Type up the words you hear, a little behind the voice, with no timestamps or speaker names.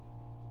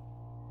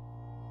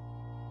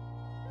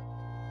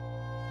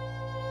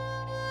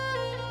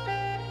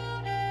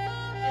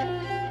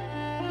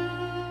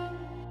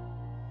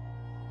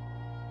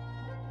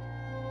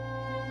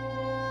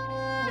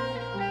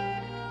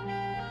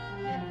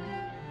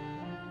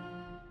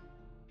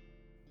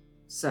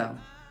So,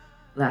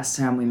 last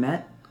time we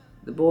met,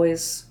 the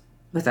boys,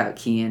 without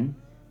Kian,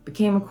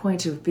 became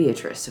acquainted with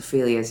Beatrice,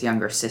 Ophelia's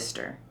younger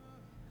sister.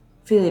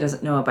 Ophelia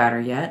doesn't know about her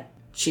yet.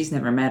 She's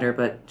never met her,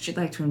 but she'd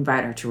like to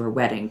invite her to her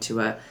wedding to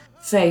a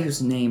fae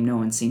whose name no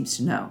one seems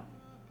to know.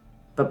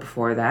 But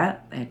before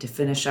that, they had to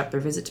finish up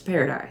their visit to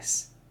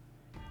paradise.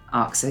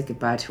 Ox said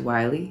goodbye to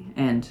Wiley,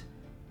 and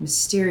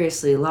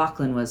mysteriously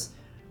Lachlan was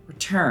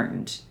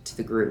returned to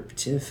the group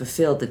to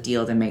fulfill the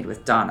deal they made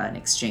with Donna in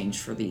exchange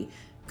for the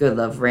Good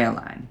Love rail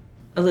line.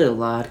 A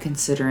little odd,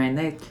 considering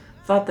they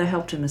thought they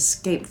helped him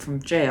escape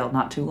from jail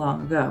not too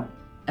long ago.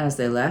 As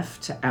they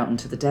left out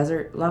into the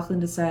desert,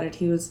 Lachlan decided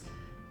he was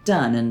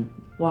done and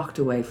walked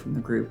away from the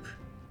group.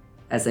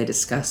 As they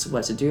discussed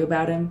what to do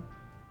about him,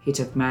 he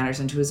took matters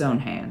into his own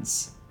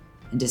hands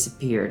and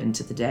disappeared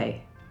into the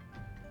day.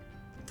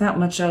 Without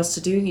much else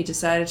to do, he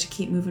decided to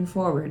keep moving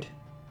forward.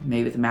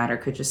 Maybe the matter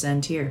could just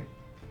end here.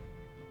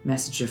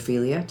 Messaged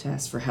Ophelia to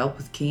ask for help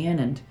with Kian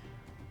and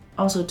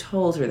also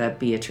told her that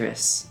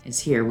Beatrice is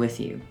here with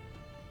you.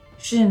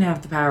 She didn't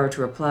have the power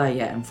to reply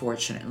yet,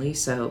 unfortunately,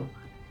 so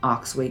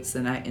Ox waits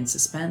the night in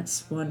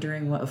suspense,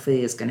 wondering what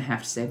Ophelia's going to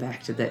have to say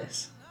back to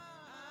this.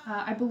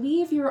 I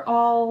believe you're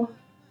all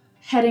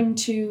heading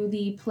to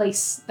the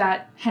place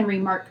that Henry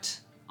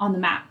marked on the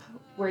map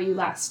where you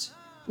last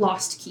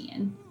lost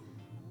Kian.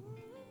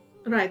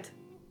 Right.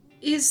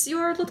 Is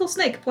your little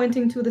snake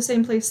pointing to the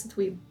same place that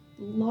we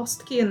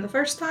lost Kian the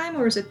first time,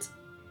 or is it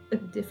a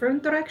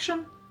different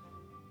direction?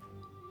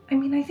 I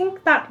mean, I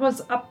think that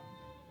was up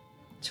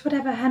to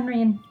whatever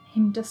Henry and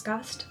him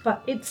discussed,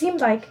 but it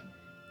seemed like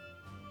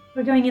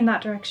we're going in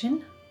that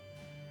direction.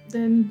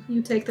 Then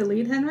you take the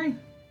lead, Henry.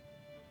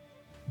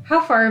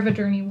 How far of a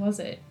journey was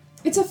it?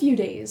 It's a few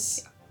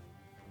days.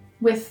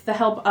 With the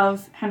help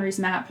of Henry's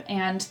map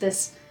and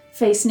this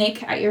fey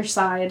snake at your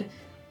side,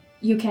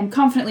 you can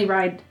confidently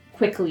ride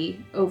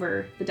quickly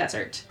over the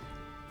desert.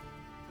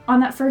 On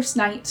that first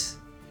night,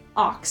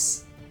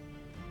 Ox,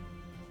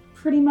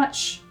 pretty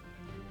much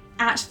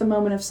at the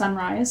moment of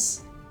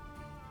sunrise,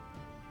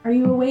 are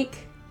you awake?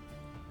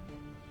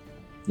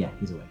 Yeah,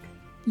 he's awake.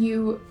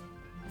 You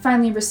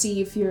finally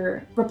receive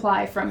your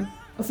reply from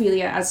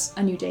Ophelia as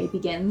a new day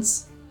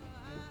begins.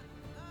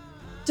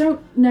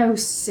 Don't know,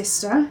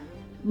 sister.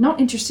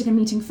 Not interested in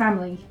meeting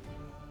family.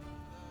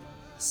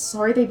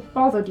 Sorry they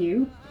bothered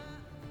you.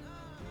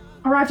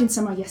 Arrived in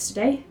summer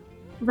yesterday.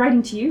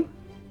 Writing to you.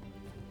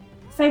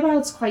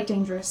 Feywild's quite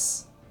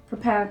dangerous.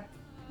 Prepare.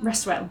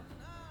 Rest well.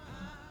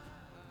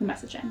 The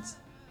message ends.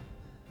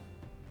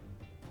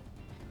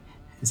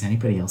 Is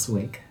anybody else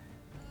awake?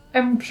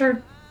 I'm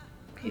sure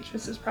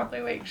Beatrice is probably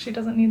awake. She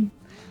doesn't need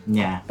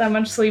that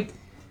much sleep.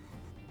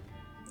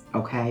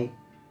 Okay.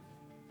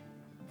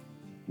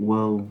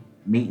 We'll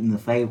meet in the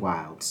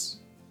Feywilds,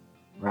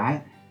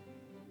 right?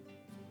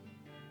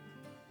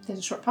 There's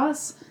a short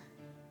pause.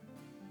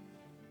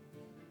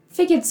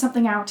 Figured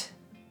something out.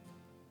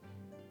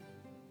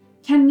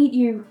 Can meet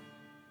you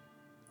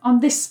on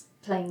this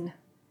plane.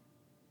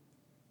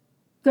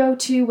 Go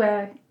to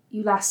where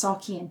you last saw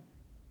Kian.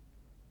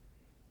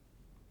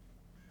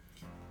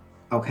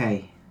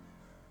 Okay.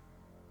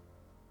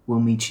 We'll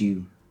meet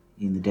you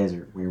in the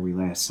desert where we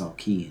last saw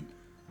Kian.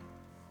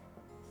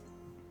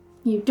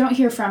 You don't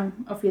hear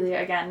from Ophelia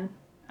again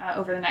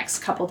over the next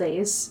couple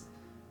days.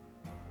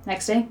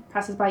 Next day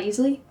passes by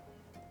easily.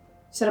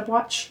 Set up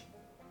watch.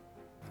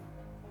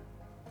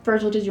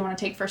 Virgil, did you want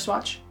to take first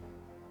watch?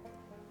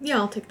 Yeah,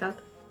 I'll take that.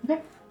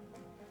 Okay.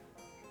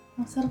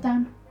 I'll settle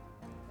down.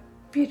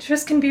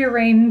 Beatrice can be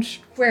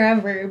arranged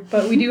wherever,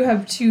 but we do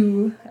have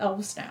 2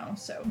 elves now,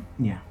 so...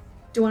 Yeah.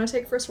 Do you want to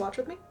take first watch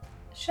with me?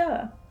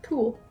 Sure.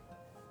 Cool.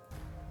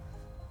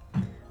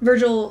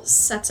 Virgil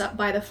sets up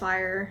by the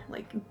fire,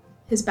 like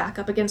his back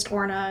up against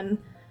Orna, and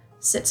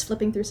sits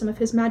flipping through some of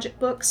his magic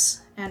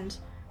books and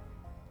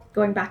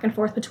going back and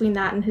forth between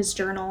that and his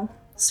journal,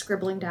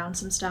 scribbling down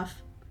some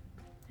stuff.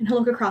 And he'll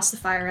look across the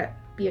fire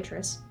at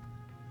Beatrice.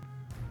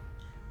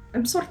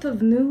 I'm sort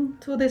of new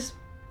to this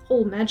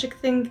whole magic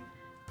thing.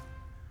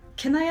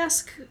 Can I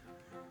ask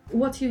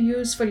what you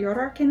use for your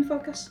arcane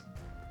focus?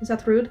 Is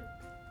that rude?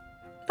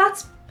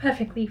 That's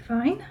perfectly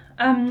fine.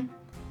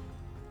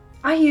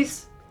 I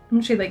use...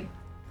 And she,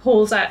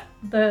 pulls at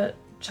the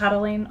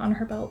chatelaine on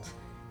her belt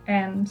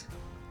and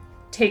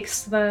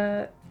takes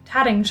the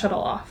tatting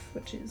shuttle off,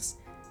 which is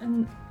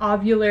an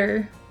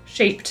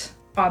ovular-shaped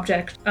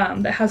object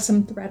that has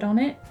some thread on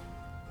it,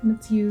 and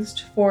it's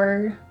used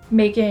for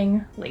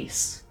making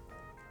lace.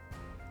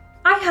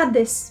 I had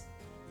this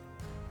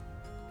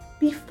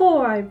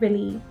before I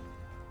really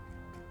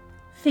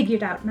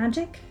figured out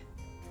magic.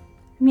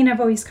 I mean,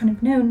 I've always kind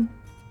of known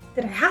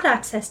that I had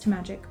access to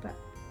magic, but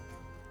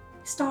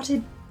I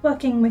started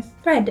working with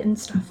thread and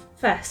stuff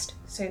first,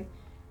 so...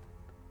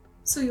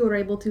 So you were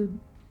able to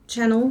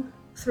channel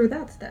through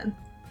that, then?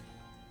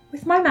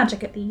 With my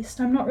magic, at least.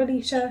 I'm not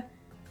really sure.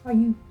 Are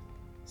you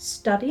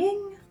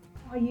studying?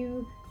 Are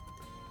you...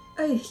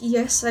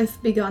 Yes,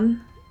 I've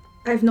begun.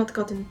 I've not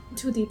gotten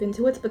too deep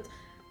into it, but...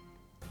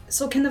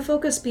 So can the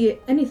focus be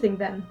anything,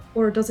 then?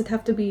 Or does it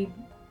have to be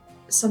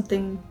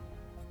something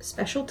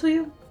special to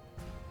you?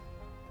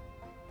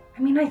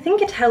 I mean, I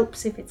think it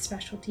helps if it's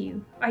special to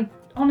you. I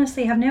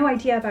honestly have no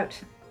idea about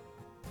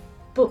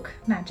book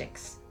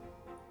magics.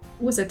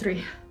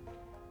 Wizardry.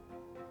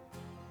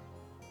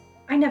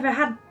 I never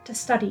had to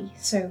study,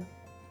 so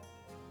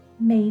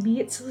maybe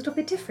it's a little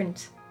bit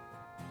different.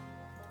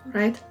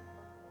 Right.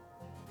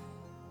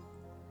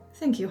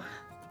 Thank you.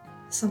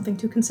 Something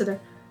to consider.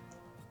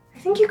 I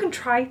think you can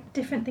try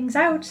different things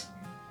out,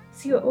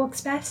 see what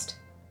works best.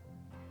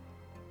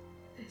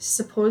 I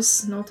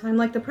suppose no time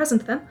like the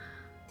present, then.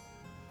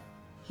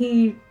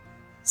 He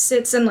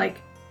sits and,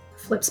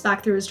 flips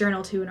back through his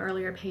journal to an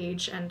earlier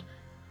page, and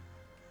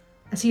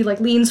as he,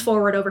 leans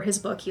forward over his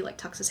book, he,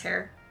 tucks his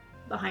hair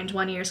behind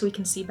one ear so he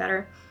can see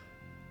better.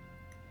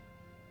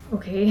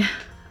 Okay,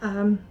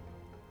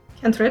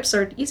 cantrips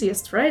are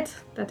easiest, right?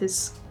 That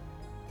is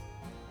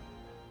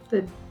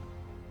the...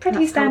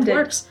 Pretty that's how it standard.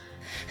 works.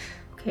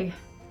 Okay.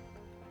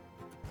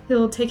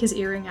 He'll take his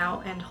earring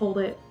out and hold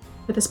it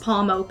with his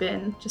palm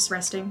open, just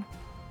resting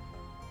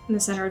in the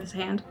center of his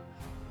hand.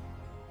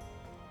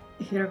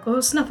 Here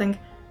goes nothing.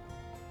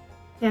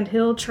 And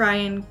he'll try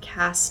and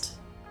cast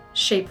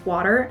shape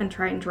water and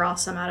try and draw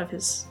some out of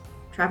his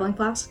traveling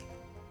flask.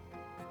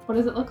 What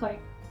does it look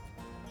like?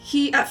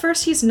 At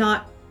first he's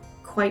not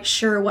quite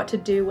sure what to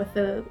do with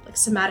the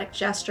somatic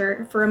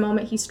gesture. For a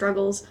moment he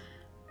struggles,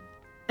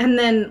 and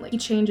then he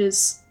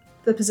changes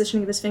the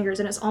positioning of his fingers,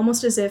 and it's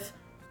almost as if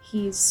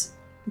he's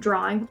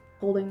drawing,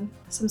 holding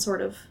some sort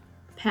of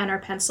pen or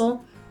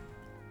pencil.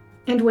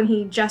 And when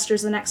he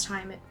gestures the next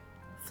time, it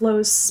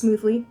flows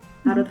smoothly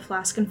out of the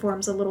flask and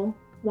forms a little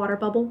water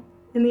bubble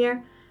in the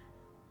air.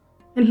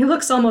 And he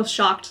looks almost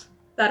shocked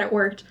that it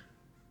worked.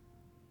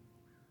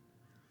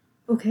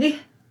 Okay.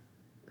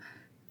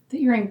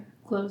 The earring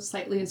glows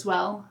slightly as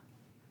well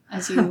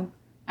as you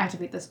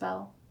activate the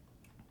spell.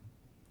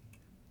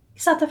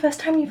 Is that the first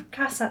time you've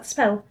cast that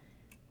spell?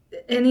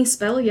 Any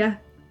spell, yeah.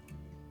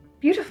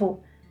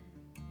 Beautiful.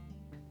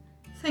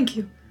 Thank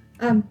you.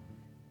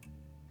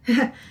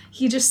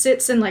 He just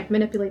sits and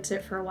manipulates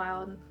it for a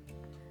while and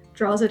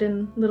draws it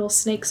in little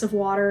snakes of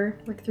water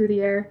through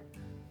the air.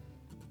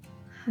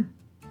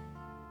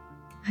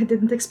 I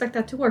didn't expect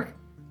that to work.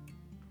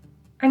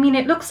 I mean,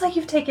 it looks like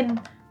you've taken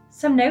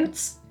some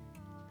notes.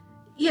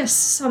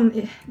 Yes,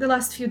 the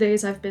last few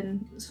days I've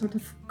been sort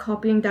of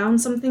copying down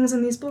some things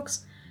in these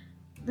books.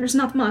 There's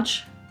not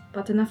much,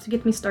 but enough to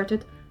get me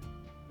started.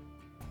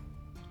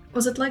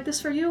 Was it like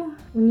this for you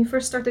when you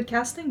first started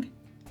casting?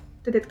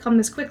 Did it come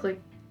this quickly?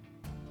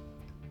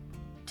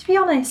 To be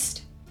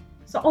honest,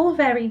 it's all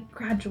very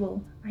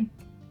gradual. I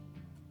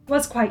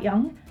was quite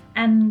young,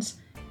 and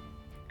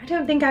I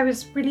don't think I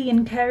was really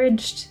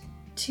encouraged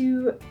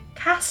to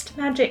cast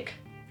magic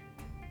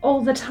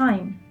all the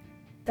time.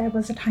 There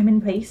was a time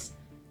and place.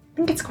 I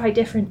think it's quite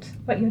different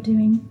what you're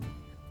doing.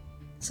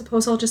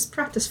 Suppose I'll just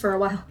practice for a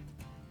while.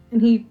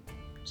 And he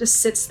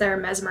just sits there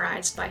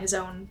mesmerized by his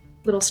own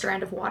little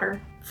strand of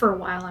water for a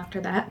while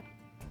after that.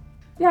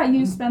 Yeah,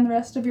 you spend the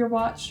rest of your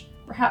watch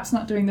perhaps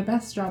not doing the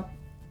best job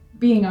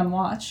being on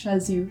watch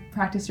as you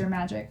practice your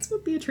magic. That's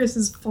what Beatrice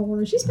is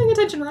for. She's paying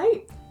attention,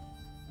 right?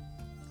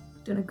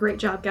 Doing a great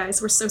job,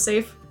 guys. We're so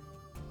safe.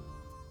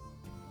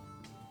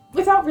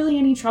 Without really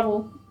any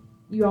trouble,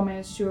 you all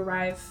manage to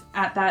arrive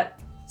at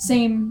that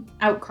same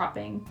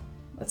outcropping.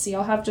 Let's see,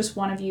 I'll have just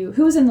one of you.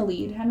 Who's in the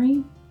lead,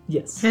 Henry?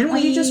 Yes. Can Why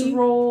don't you just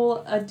roll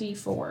a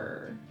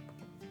d4?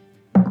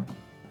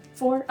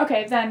 4?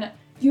 Okay, then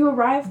you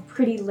arrive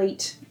pretty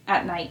late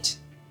at night.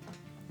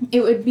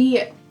 It would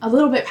be a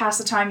little bit past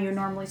the time you would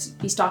normally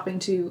be stopping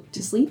to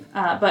sleep,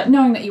 but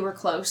knowing that you were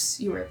close,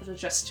 you were able to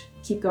just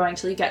keep going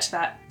till you get to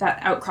that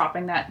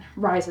outcropping that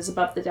rises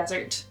above the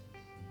desert.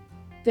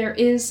 There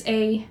is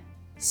a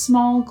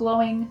small,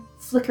 glowing,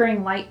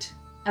 flickering light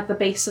at the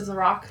base of the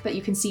rock that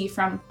you can see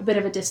from a bit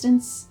of a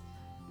distance.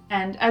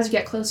 And as you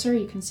get closer,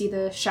 you can see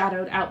the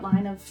shadowed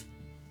outline of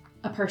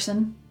a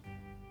person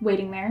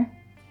waiting there.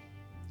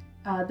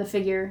 The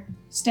figure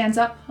stands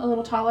up a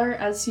little taller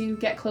as you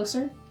get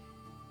closer.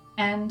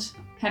 And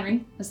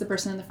Henry, as the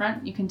person in the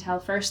front, you can tell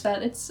first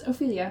that it's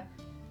Ophelia.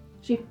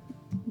 She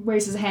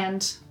raises a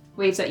hand,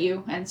 waves at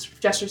you, and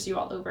gestures you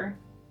all over.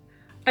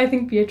 I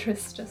think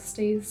Beatrice just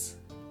stays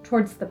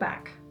towards the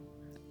back.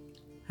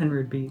 Henry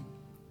would be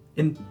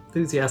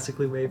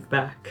enthusiastically wave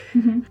back.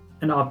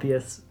 An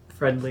obvious,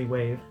 friendly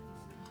wave.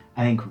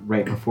 I think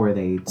right before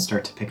they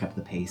start to pick up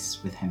the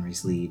pace with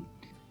Henry's lead,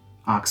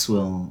 Ox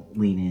will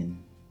lean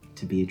in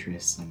to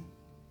Beatrice, and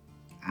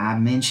I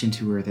mentioned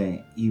to her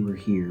that you were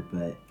here,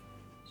 but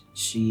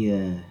he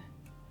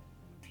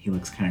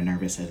looks kind of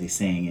nervous as he's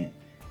saying it.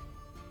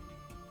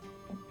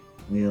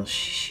 Well,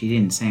 she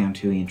didn't sound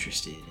too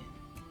interested.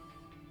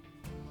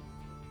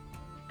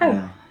 Oh.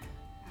 Well,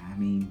 I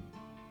mean,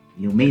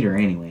 you'll meet her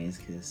anyways,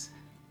 because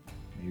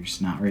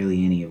there's not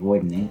really any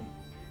avoiding it.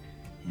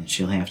 And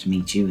she'll have to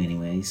meet you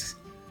anyways.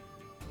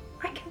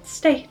 I can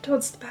stay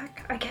towards the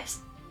back, I guess.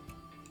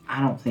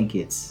 I don't think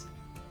it's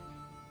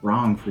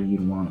wrong for you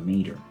to want to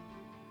meet her.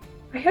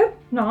 I hope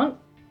not,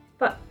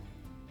 but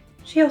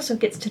she also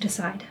gets to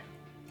decide.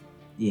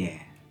 Yeah.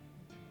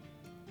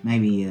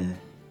 maybe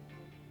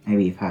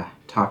if I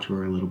talk to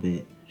her a little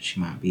bit, she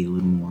might be a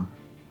little more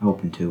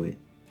open to it.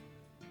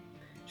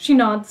 She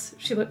nods.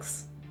 She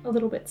looks a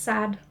little bit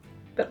sad,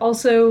 but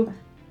also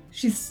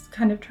she's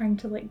kind of trying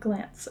to like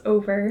glance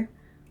over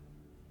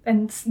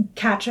and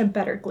catch a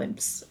better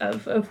glimpse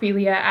of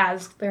Ophelia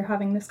as they're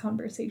having this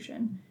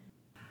conversation.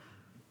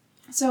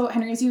 So,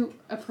 Henry, as you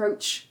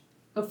approach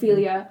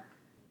Ophelia,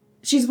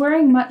 she's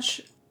wearing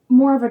much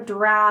more of a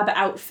drab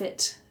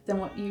outfit than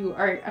what you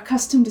are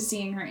accustomed to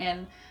seeing her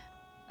in.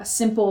 A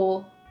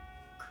simple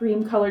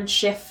cream-colored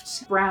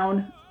shift,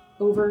 brown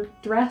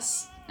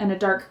overdress, and a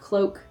dark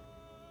cloak.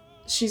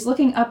 She's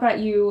looking up at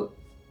you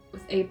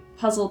with a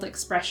puzzled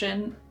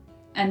expression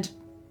and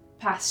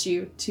past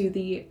you to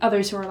the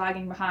others who are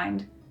lagging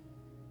behind.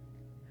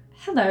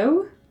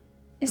 Hello?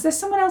 Is there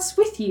someone else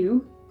with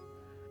you?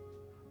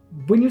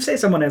 When you say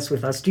someone else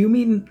with us, do you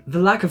mean the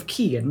lack of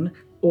Kian,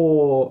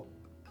 or...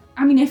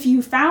 I mean, if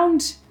you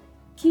found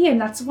Kian,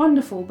 that's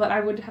wonderful, but I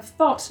would have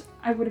thought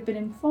I would have been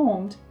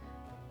informed.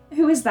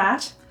 Who is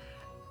that?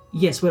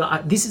 Yes,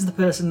 well, this is the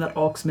person that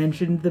Ox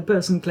mentioned, the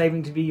person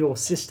claiming to be your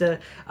sister.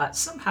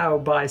 Somehow,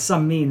 by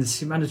some means,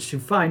 she managed to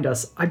find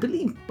us, I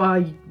believe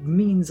by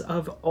means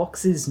of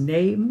Ox's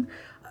name.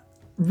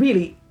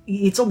 Really,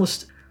 it's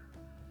almost...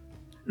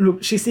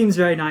 Look, she seems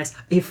very nice.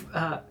 If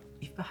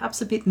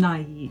perhaps a bit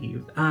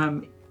naive,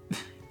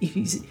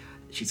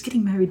 she's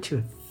getting married to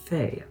a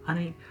Fae. I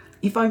mean,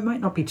 if I might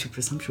not be too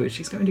presumptuous,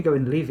 she's going to go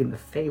and live in the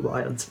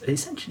Feywilds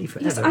essentially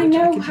forever. Yes, I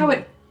know how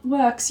it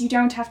works. You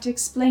don't have to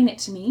explain it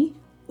to me.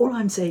 All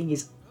I'm saying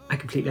is, I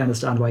completely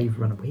understand why you've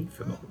run away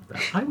from all of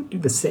that. I would do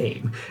the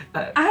same.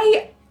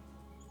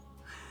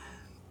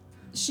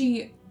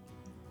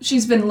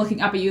 She's been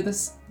looking up at you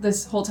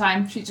this whole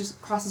time. She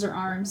just crosses her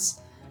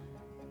arms.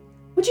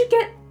 Would you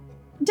get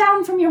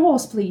down from your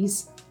horse,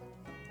 please?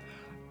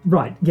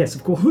 Right, yes,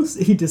 of course.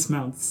 He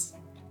dismounts.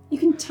 You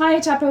can tie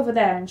it up over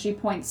there, and she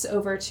points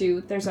over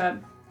to, there's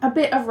a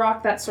bit of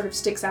rock that sort of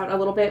sticks out a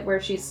little bit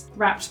where she's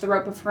wrapped the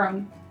rope of her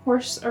own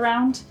horse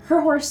around.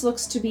 Her horse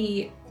looks to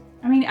be,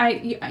 I mean,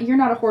 you're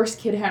not a horse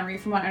kid, Henry,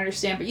 from what I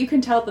understand, but you can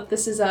tell that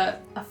this is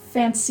a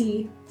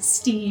fancy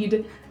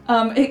steed.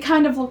 It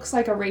kind of looks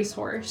like a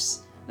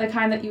racehorse, the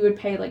kind that you would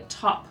pay like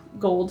top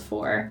gold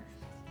for.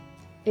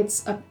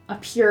 It's a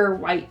pure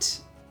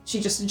white. She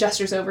just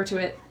gestures over to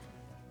it.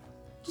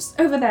 Just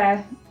over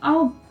there.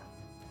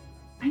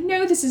 I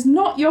know this is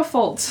not your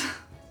fault.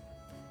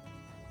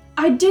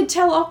 I did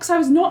tell Ox I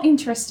was not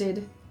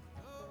interested.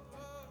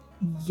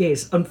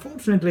 Yes,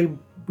 unfortunately,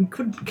 we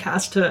couldn't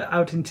cast her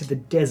out into the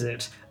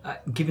desert,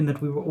 given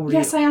that we were already...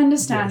 Yes, I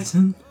understand. Yes.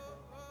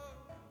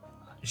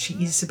 She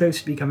is supposed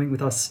to be coming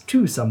with us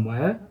to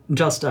somewhere,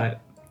 just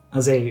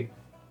as a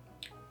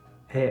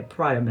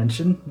prior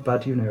mention,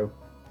 but you know.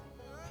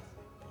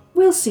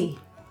 We'll see.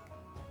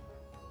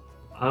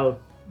 I'll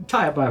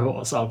tie up my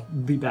horse, I'll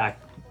be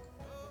back.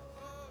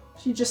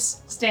 She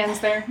just stands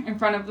there in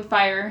front of the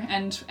fire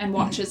and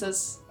watches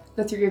as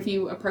the three of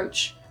you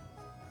approach.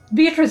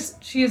 Beatrice,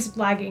 she is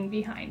lagging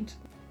behind.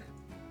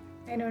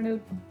 I don't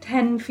know,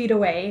 10 feet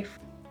away.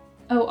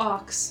 Oh,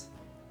 Ox.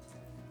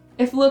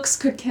 If looks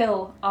could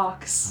kill,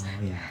 Ox.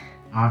 Oh yeah,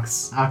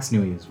 Ox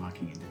knew he was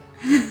walking into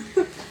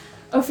that.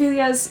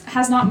 Ophelia's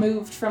has not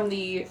moved from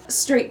the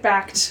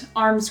straight-backed,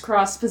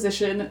 arms-crossed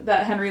position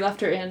that Henry left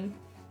her in.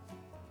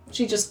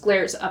 She just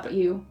glares up at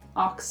you,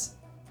 Ox,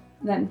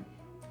 then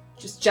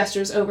just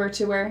gestures over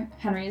to where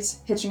Henry's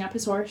hitching up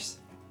his horse.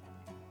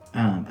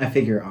 I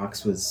figure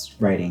Ox was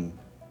riding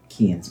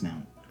Kian's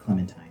mount,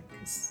 Clementine,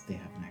 because they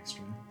have an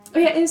extra. Oh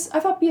yeah, I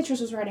thought Beatrice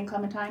was riding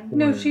Clementine.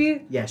 No,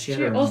 she Yeah, she had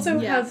she her also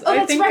own. Yeah. has. Oh, I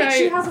that's think right, I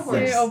she has a horse.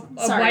 say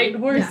a Sorry. white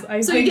horse. Yeah.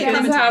 I So you think get is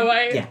Clementine. how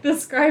I Yeah.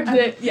 described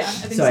it. Yeah, I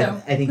think So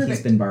so. I think he's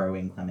Perfect. been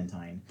borrowing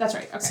Clementine. That's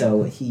right, okay.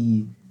 So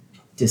he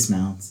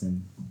dismounts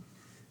and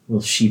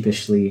will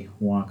sheepishly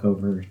walk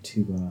over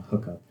to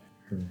hook up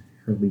her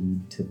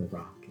lead to the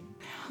rock.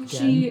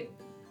 She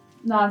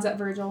nods at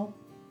Virgil.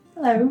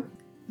 Hello.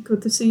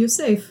 Good to see you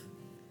safe.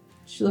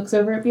 She looks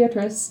over at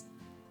Beatrice.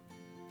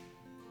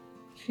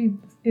 She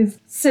is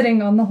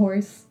sitting on the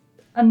horse,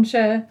 and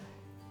she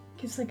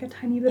gives like a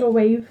tiny little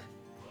wave.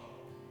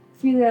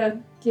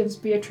 Ophelia gives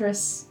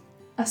Beatrice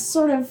a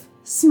sort of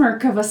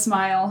smirk of a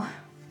smile.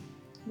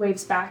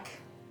 Waves back.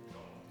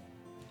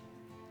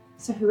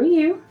 So who are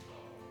you?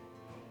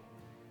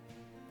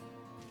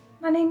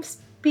 My name's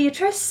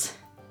Beatrice.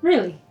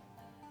 Really?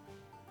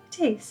 It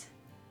is.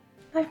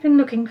 I've been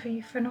looking for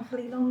you for an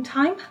awfully long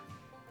time.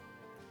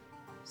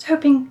 I was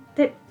hoping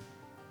that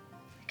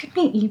I could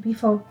meet you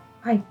before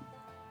I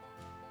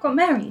got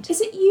married. Is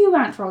it you,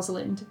 Aunt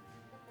Rosalind?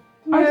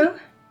 No.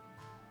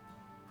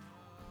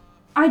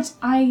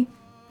 I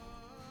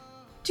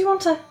Do you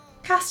want to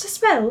cast a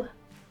spell?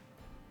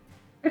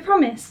 I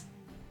promise.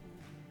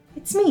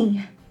 It's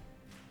me.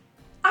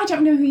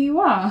 don't know who you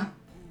are.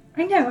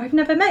 I know, I've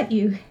never met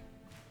you.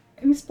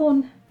 I was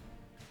born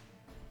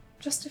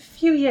just a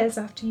few years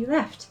after you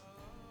left.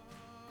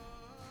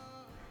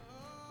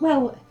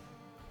 Well,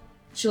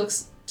 she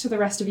looks to the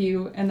rest of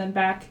you and then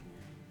back.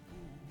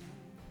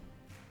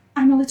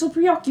 I'm a little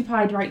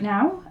preoccupied right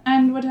now,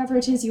 and whatever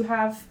it is you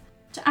have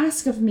to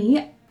ask of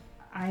me,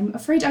 I'm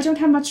afraid I don't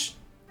have much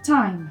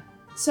time.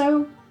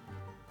 So,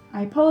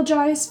 I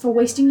apologize for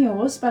wasting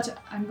yours, but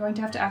I'm going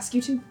to have to ask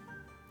you to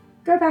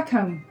go back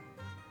home.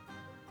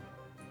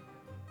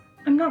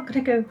 I'm not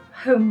gonna go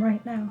home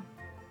right now,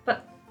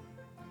 but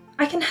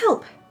I can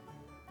help.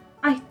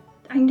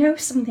 I know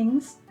some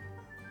things,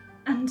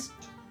 and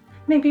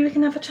maybe we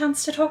can have a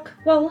chance to talk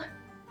while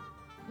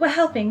we're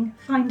helping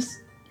find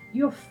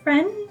your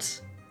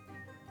friend.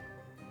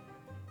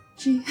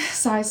 She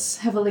sighs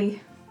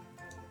heavily.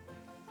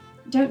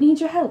 Don't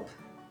need your help.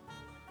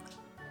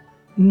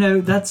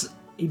 No, that's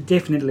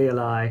definitely a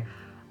lie.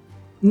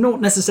 Not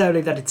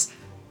necessarily that it's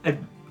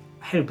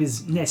help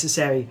is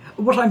necessary.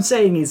 What I'm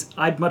saying is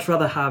I'd much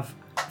rather have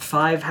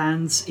 5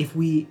 hands if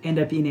we end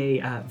up in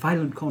a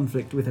violent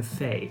conflict with a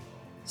fae.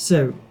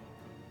 So,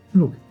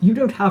 look, you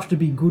don't have to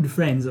be good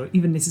friends or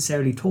even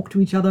necessarily talk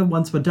to each other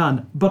once we're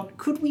done, but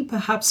could we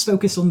perhaps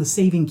focus on the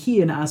saving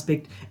Kian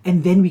aspect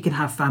and then we can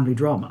have family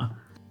drama?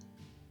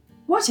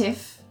 What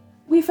if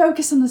we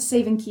focus on the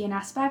saving Kian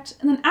aspect,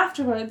 and then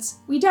afterwards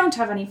we don't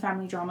have any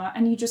family drama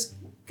and you just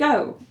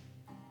go?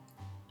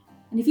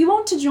 And if you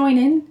want to join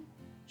in,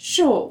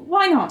 sure,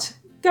 why not?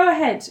 Go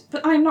ahead,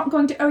 but I'm not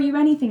going to owe you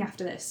anything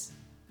after this.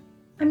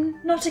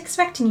 I'm not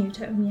expecting you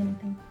to owe me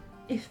anything.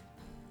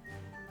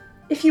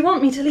 If you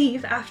want me to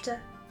leave after,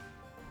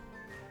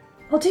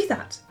 I'll do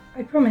that,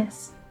 I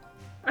promise.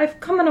 I've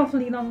come an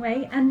awfully long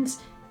way, and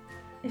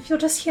if you'll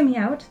just hear me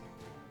out,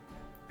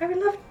 I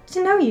would love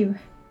to know you.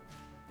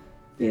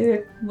 He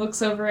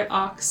looks over at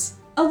Ox,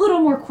 a little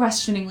more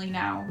questioningly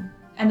now,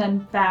 and then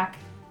back.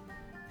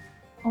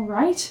 All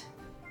right.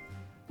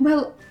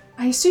 Well,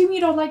 I assume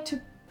you'd all like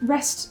to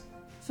rest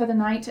for the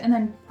night and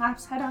then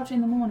perhaps head out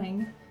in the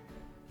morning.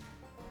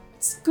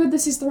 It's good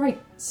this is the right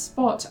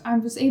spot. I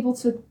was able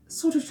to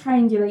sort of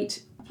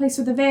triangulate a place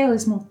where the veil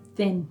is more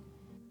thin.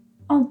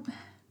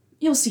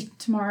 You'll see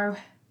tomorrow.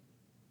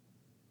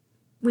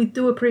 We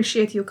do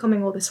appreciate you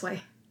coming all this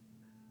way.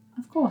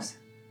 Of course.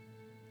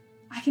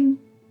 I can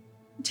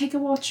take a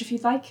watch if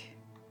you'd like.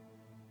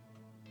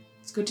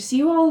 It's good to see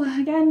you all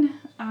again.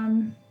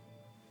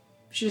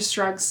 She just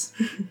shrugs.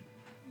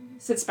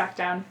 Sits back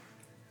down.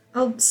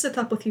 I'll sit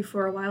up with you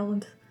for a while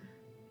and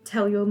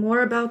tell you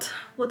more about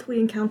what we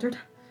encountered.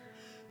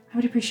 I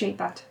would appreciate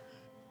that.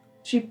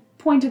 She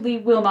pointedly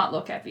will not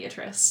look at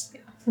Beatrice.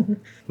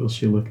 Will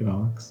she look at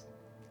Ox?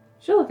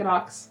 She'll look at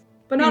Ox.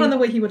 But not in the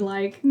way he would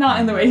like.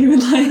 Not in the way he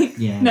would like.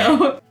 Yeah.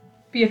 No.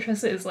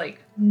 Beatrice is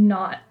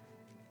not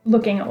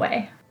looking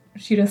away.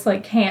 She just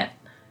can't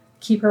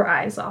keep her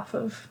eyes off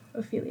of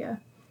Ophelia.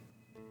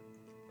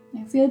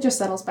 Yeah, Ophelia just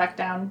settles back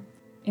down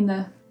in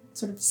the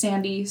sort of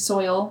sandy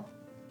soil,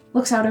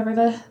 looks out over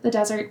the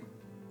desert,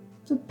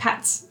 so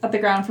pats at the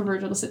ground for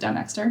Virgil to sit down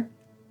next to her.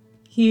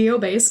 He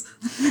obeys.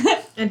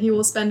 And he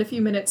will spend a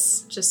few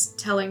minutes just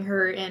telling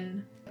her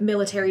in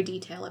military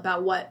detail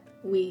about what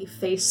we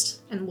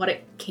faced and what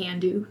it can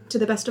do to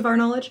the best of our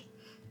knowledge.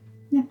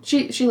 Yeah,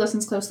 she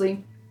listens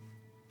closely.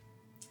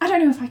 I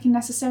don't know if I can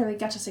necessarily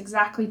get us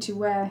exactly to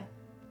where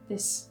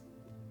this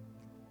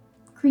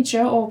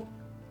creature or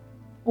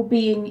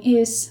being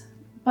is,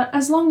 but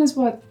as long as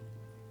we're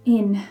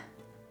in,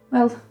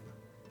 well...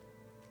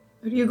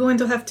 Are you going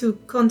to have to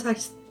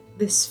contact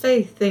this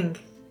Fae thing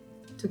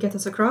to get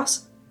us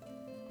across?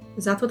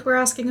 Is that what we're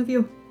asking of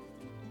you?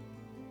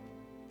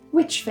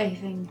 Which Fae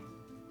thing?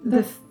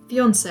 The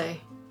fiancé.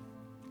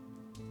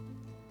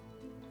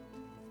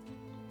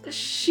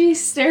 She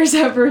stares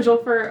at Virgil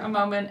for a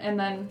moment and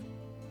then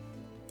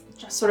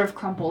just sort of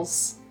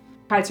crumples,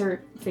 hides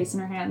her face in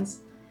her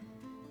hands.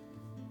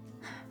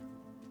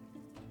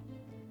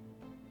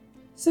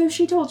 So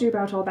she told you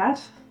about all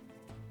that?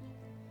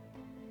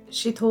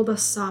 She told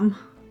us some.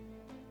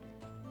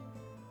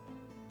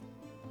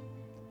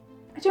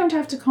 I don't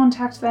have to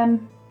contact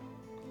them.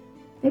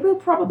 They will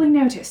probably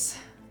notice.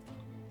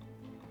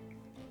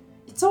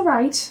 It's all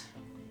right.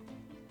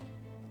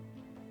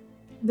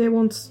 They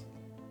won't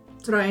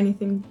try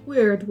anything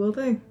weird, will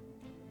they?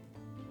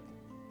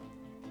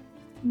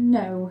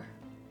 No.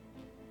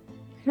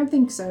 I don't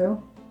think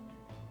so.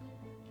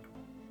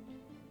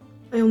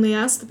 I only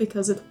asked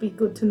because it would be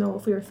good to know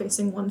if we were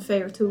facing one Fae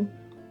or two.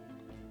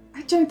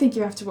 I don't think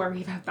you have to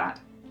worry about that.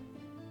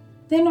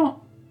 They're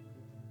not...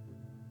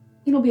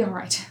 It'll be all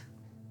right.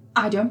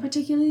 I don't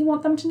particularly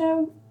want them to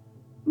know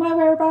my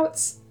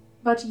whereabouts,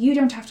 but you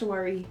don't have to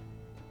worry.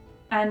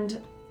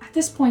 And at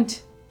this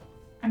point,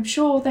 I'm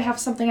sure they have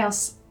something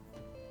else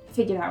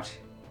figured out.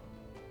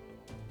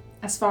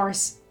 As far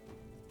as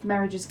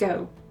marriages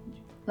go,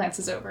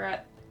 glances over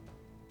at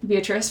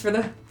Beatrice for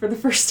the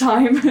first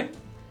time.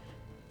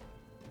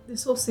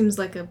 This all seems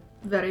like a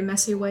very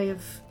messy way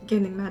of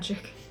gaining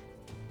magic,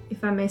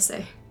 if I may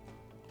say.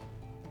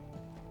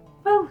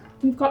 Well,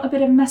 we've got a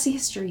bit of a messy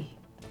history,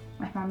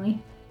 my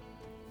family.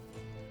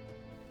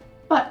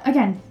 But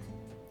again,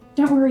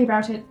 don't worry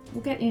about it.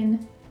 We'll get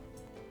in.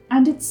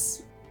 And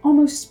it's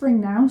almost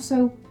spring now,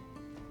 so...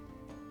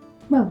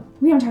 Well,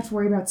 we don't have to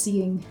worry about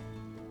seeing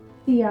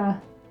the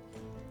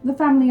the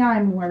family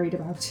I'm worried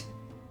about.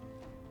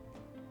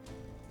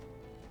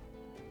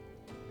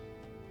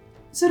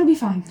 So it'll be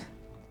fine.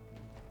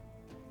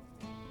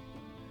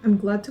 I'm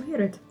glad to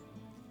hear it.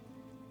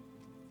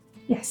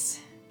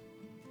 Yes.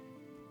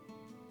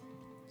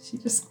 She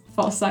just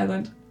falls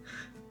silent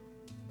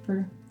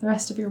for the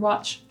rest of your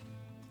watch.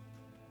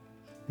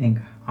 I think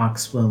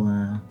Ox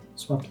will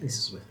swap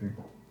places with her.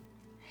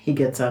 He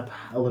gets up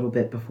a little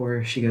bit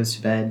before she goes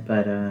to bed,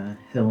 but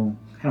he'll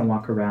kind of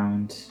walk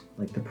around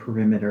like the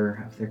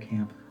perimeter of their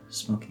camp,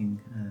 smoking.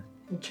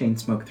 He'll chain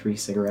smoke 3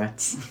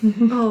 cigarettes.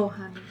 Oh,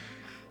 honey.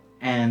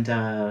 And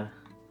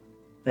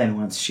then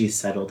once she's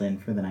settled in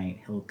for the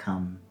night, he'll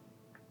come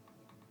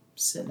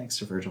sit next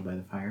to Virgil by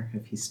the fire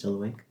if he's still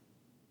awake.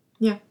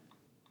 Yeah.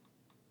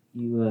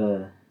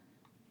 You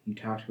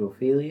talked to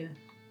Ophelia?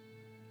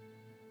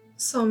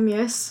 Some,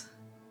 yes.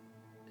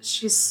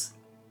 She's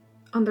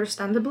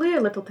understandably a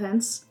little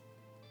tense.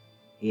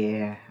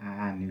 Yeah,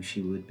 I knew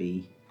she would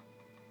be.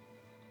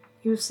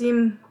 You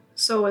seem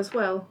so as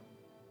well.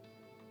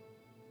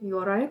 You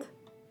alright?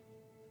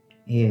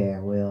 Yeah,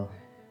 well,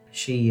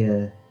 she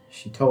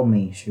told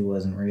me she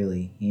wasn't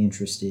really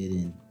interested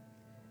in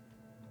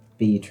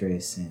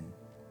Beatrice, and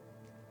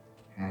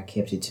I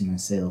kept it to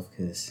myself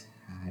because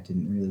I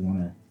didn't really want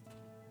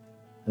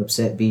to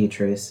upset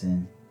Beatrice,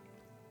 and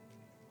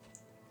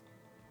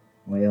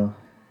well,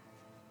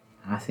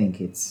 I think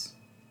it's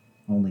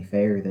only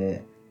fair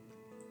that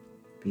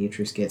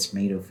Beatrice gets to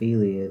meet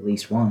Ophelia at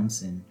least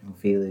once, and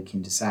Ophelia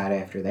can decide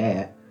after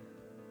that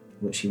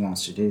what she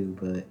wants to do,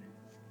 but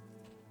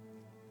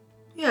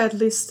Yeah, at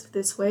least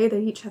this way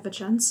they each have a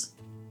chance.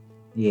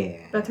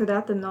 yeah. Better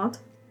that than not.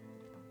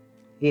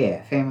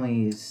 Yeah,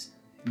 family is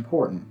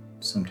important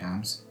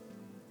sometimes.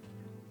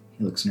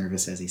 He looks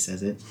nervous as he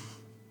says it.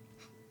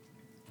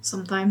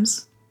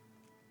 Sometimes.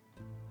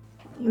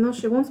 You know,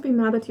 she won't be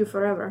mad at you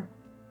forever.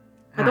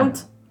 I Ah.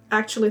 don't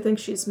actually think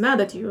she's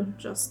mad at you,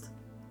 just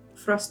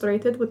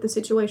frustrated with the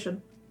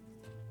situation.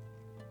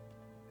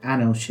 I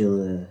know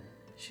she'll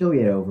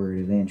get over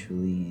it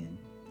eventually,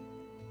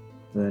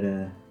 but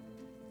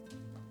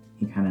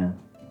he kind of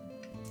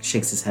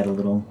shakes his head a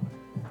little.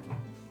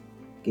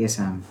 Guess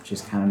I'm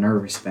just kind of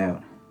nervous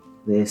about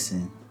this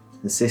and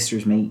the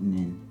sisters meeting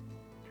and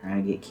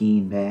trying to get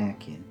Keen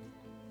back, and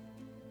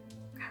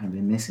kind of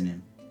been missing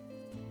him.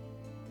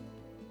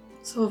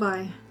 So have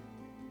I.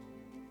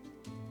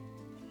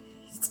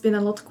 It's been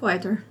a lot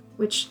quieter,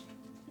 which...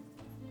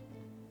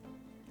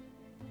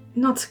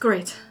 not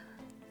great.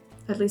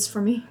 At least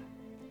for me.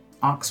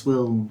 Ox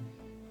will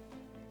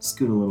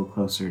scoot a little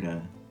closer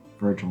to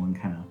Virgil and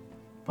kind of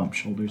bump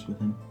shoulders with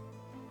him.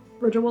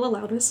 Virgil will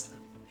allow this.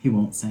 He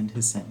won't send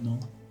his sentinel.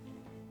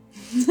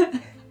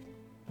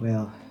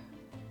 Well,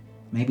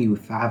 maybe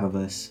with 5 of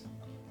us,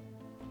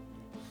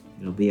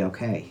 it'll be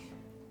okay.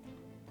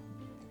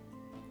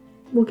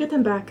 We'll get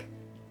him back.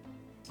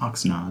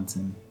 Ox nods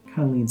and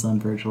kind of leans on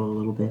Virgil a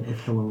little bit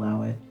if he'll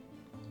allow it.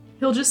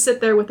 He'll just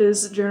sit there with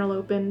his journal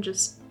open,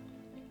 just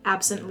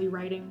absently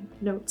writing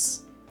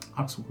notes.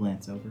 Ox will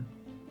glance over.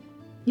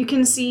 You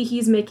can see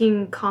he's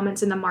making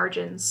comments in the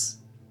margins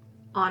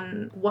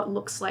on what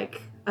looks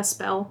like a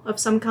spell of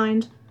some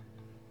kind,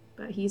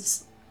 but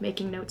he's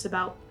making notes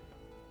about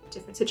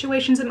different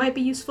situations it might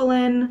be useful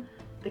in,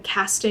 the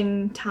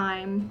casting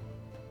time,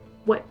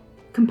 what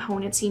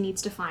components he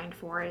needs to find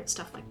for it,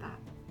 stuff like that.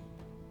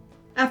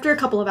 After a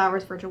couple of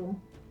hours, Virgil will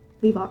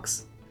leave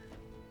Ox.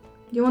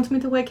 Do you want me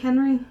to wake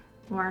Henry,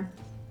 or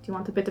do you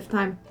want a bit of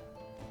time?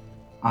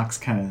 Ox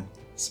kind of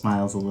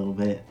smiles a little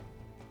bit.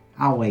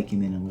 I'll wake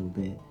him in a little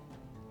bit.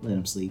 Let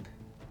him sleep.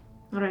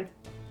 Alright.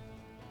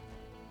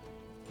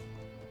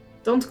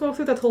 Don't go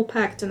through that whole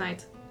pack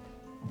tonight.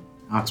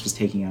 Ox was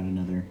taking out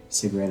another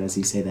cigarette as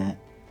you say that.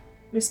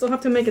 We still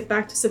have to make it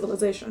back to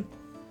civilization.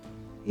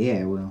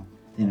 Yeah, well,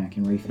 then I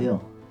can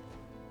refill.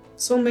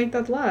 So make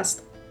that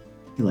last.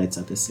 He lights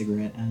up his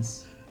cigarette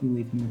as you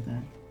leave him with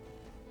that.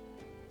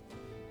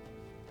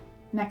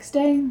 Next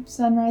day,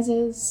 sun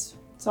rises.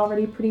 It's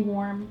already pretty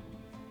warm.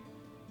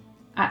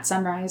 At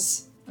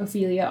sunrise,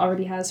 Ophelia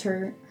already has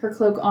her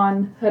cloak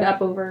on, hood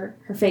up over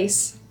her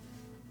face.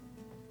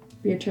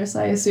 Beatrice,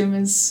 I assume,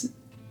 is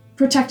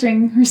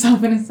protecting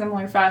herself in a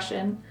similar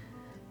fashion.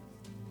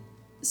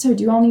 So,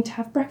 do you all need to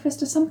have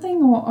breakfast or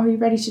something, or are you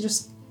ready to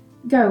just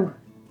go?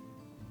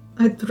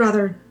 I'd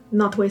rather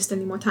not waste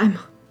any more time,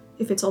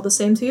 if it's all the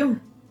same to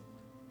you.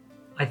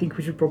 I think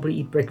we should probably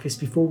eat breakfast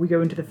before we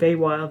go into the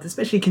Feywild,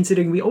 especially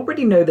considering we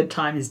already know that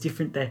time is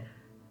different there.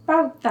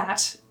 About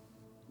that,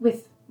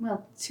 with,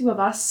 well, 2 of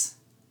us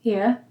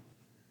here,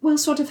 we'll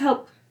sort of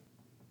help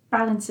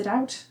balance it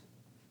out.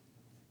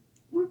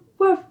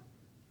 We're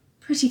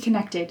pretty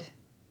connected.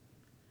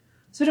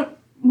 So don't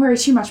worry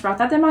too much about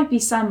that. There might be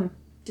some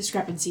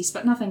discrepancies,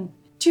 but nothing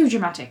too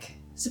dramatic,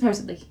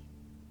 supposedly.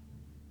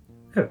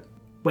 Oh,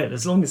 well,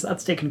 as long as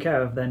that's taken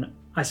care of, then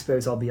I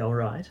suppose I'll be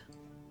alright.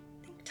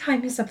 I think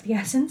time is of the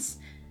essence.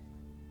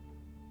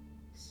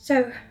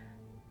 So,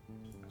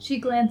 she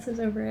glances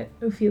over at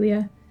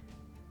Ophelia.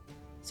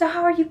 So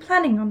how are you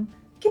planning on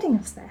getting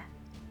us there?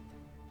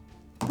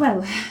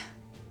 Well,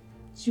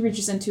 She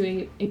reaches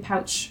into a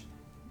pouch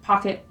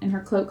pocket in her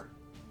cloak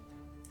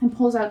and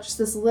pulls out just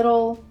this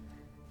little,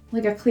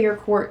 like a clear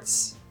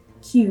quartz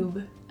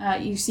cube.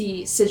 You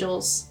see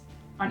sigils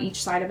on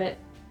each side of it.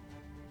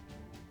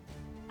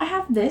 I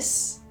have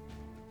this.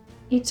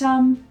 It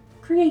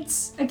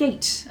creates a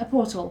gate, a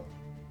portal.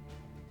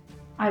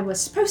 I was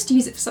supposed to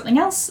use it for something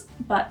else,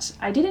 but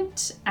I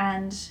didn't,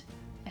 and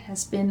it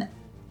has been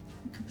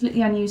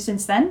completely unused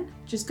since then,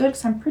 which is good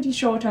because I'm pretty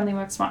sure it only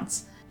works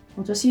once.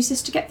 We'll just use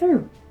this to get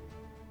through.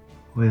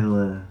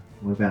 Well,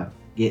 what about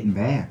getting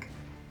back?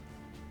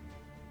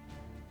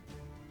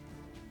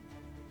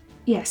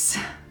 Yes.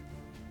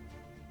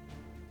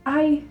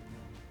 I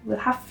will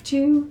have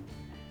to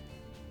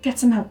get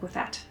some help with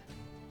that.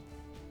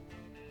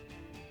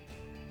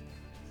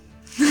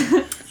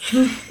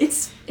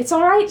 It's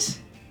all right.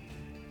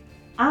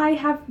 I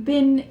have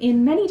been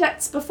in many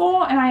debts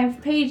before, and I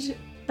have paid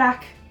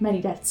back many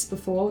debts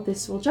before.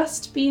 This will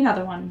just be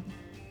another one.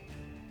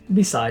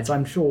 Besides,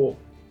 I'm sure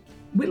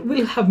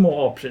we'll have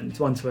more options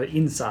once we're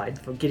inside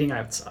for getting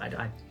outside.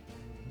 I'm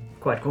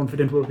quite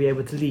confident we'll be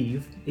able to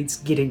leave. It's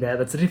getting there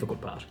that's the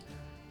difficult part.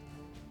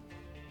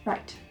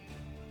 Right.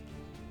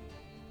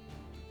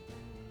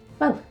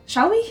 Well,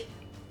 shall we?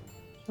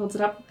 Holds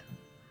it up.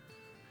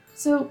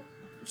 So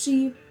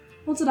she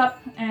holds it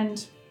up,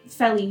 and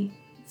Felly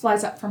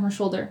flies up from her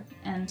shoulder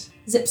and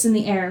zips in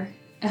the air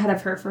ahead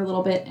of her for a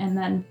little bit and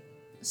then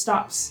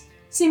stops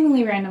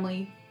seemingly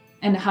randomly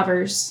and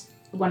hovers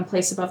one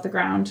place above the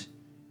ground.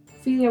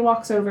 Ophelia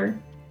walks over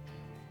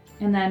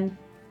and then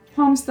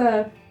palms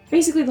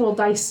basically the little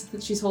dice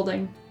that she's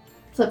holding,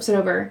 flips it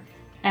over,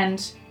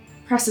 and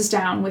presses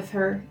down with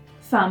her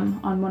thumb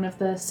on one of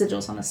the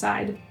sigils on the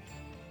side.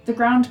 The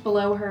ground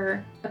below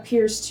her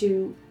appears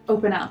to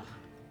open up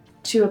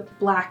to a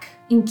black,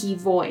 inky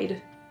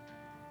void,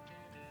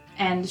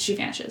 and she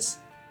vanishes.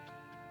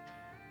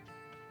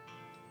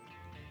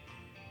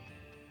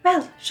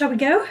 Well, shall we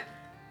go?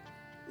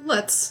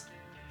 Let's.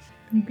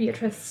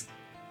 Beatrice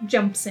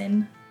jumps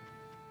in.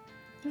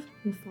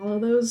 We'll follow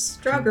those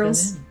drow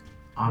girls.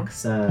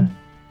 Ox kind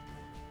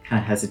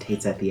of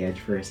hesitates at the edge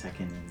for a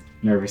second and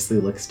nervously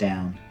looks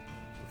down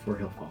before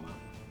he'll follow.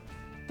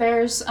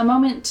 There's a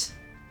moment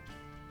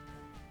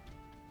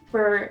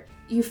where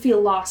you feel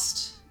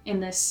lost in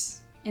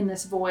this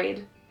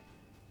void.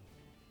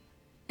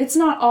 It's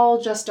not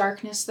all just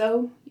darkness,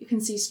 though. You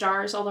can see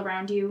stars all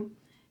around you.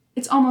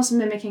 It's almost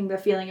mimicking the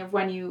feeling of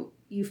when you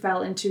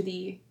fell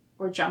into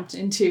or jumped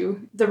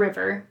into the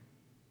river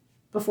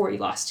before you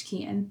lost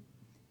Kian.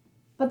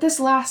 But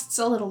this lasts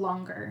a little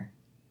longer.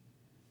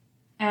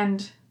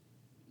 And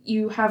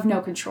you have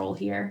no control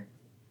here.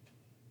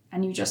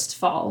 And you just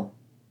fall.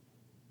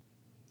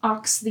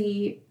 Ox,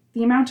 the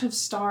amount of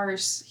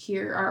stars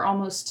here are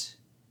almost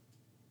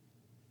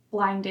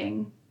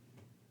blinding.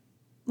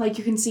 Like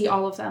you can see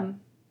all of them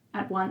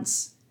at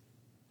once.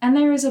 And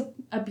there is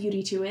a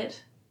beauty to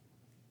it.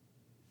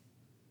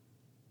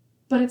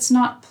 But it's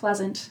not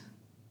pleasant.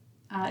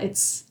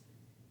 It's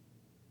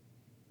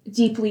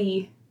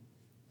deeply,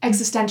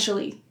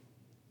 existentially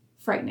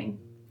frightening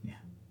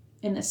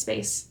in this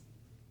space.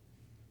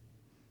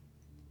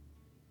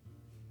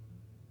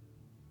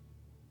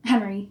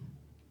 Henry,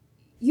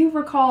 you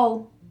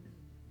recall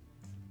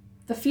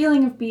the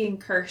feeling of being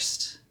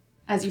cursed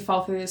as you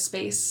fall through this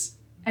space,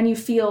 and you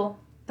feel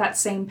that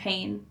same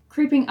pain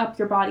creeping up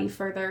your body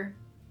further,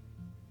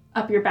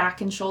 up your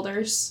back and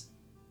shoulders,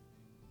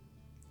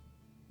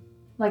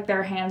 like there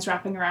are hands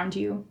wrapping around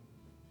you.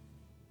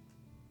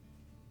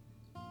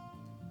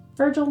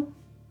 Virgil,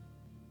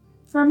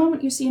 for a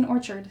moment you see an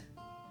orchard.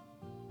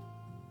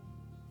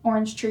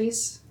 Orange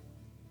trees.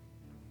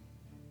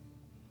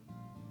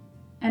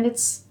 And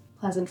it's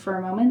pleasant for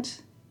a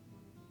moment,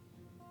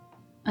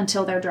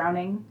 until they're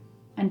drowning,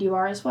 and you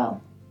are as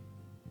well.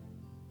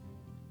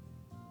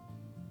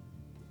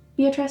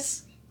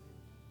 Beatrice,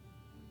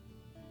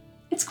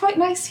 it's quite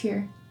nice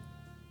here.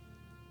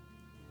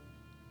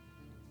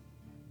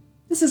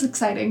 This is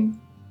exciting.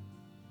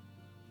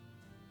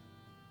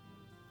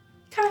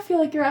 You kind of feel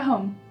like you're at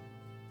home.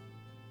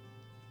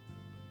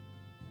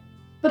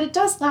 But it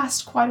does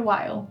last quite a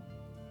while.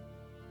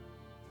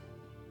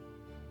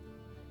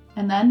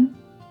 And then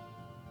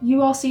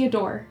you all see a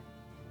door.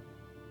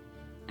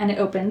 And it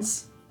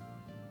opens,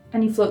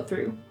 and you float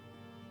through.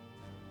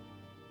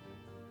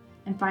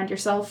 And find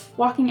yourself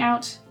walking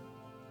out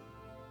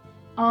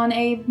on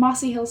a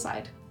mossy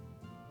hillside.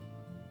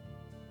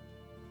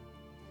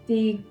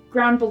 The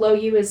ground below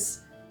you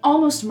is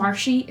almost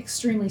marshy,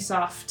 extremely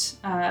soft.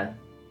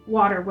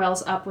 Water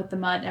wells up with the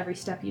mud every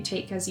step you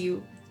take as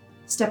you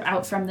step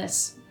out from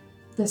this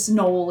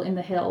knoll in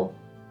the hill.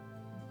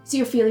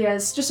 See Ophelia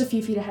is just a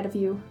few feet ahead of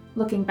you,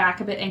 looking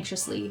back a bit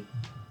anxiously.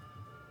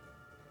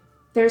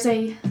 There's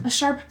a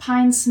sharp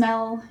pine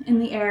smell in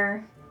the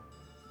air.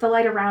 The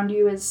light around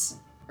you is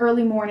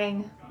early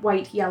morning,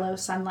 white-yellow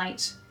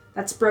sunlight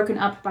that's broken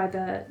up by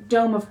the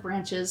dome of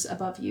branches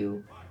above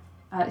you.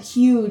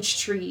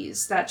 Huge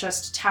trees that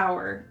just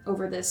tower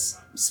over this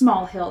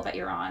small hill that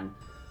you're on.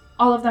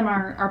 All of them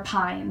are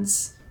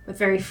pines, with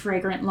very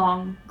fragrant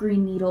long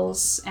green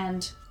needles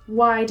and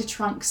wide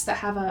trunks that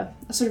have a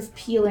sort of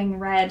peeling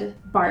red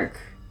bark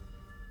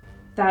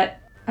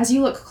that, as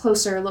you look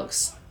closer,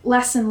 looks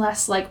less and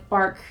less like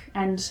bark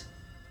and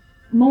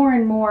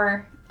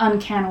more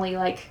uncannily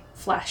like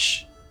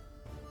flesh.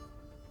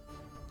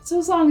 So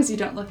as long as you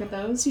don't look at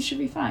those, you should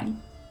be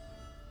fine.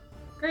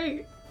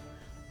 Great.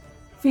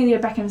 Ophelia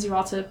beckons you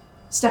all to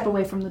step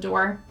away from the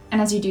door,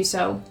 and as you do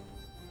so,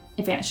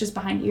 it vanishes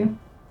behind you.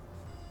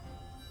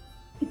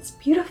 It's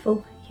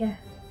beautiful here.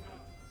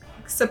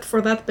 Except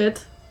for that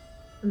bit.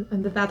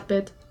 And that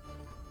bit.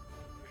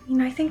 I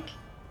mean, I think...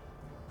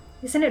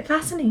 Isn't it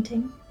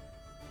fascinating?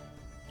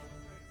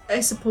 I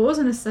suppose,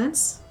 in a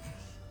sense.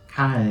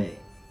 Kinda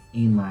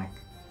in like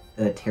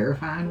a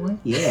terrifying way?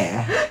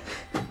 Yeah.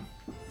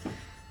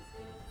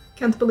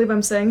 Can't believe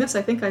I'm saying this.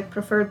 I think I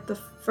preferred the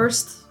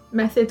first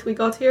method we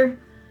got here.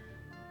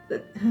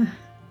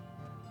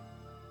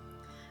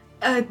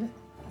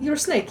 Your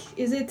snake,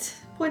 is it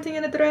pointing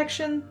in a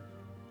direction?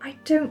 I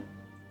don't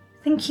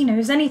think he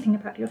knows anything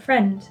about your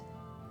friend.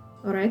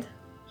 Alright.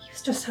 He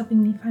was just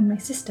helping me find my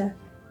sister.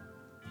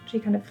 She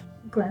kind of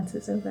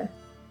glances over.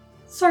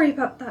 Sorry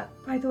about that,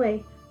 by the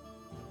way.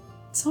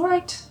 It's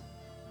alright.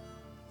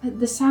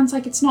 This sounds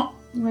like it's not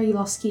where you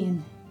lost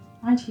Kian,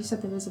 right? You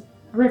said there was a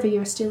river, you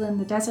were still in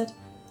the desert.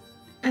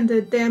 And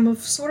a dam of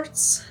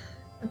sorts?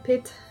 A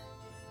pit?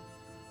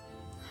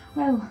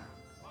 Well,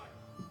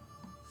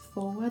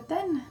 forward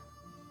then.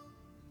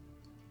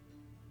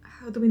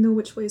 How do we know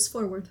which way is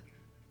forward?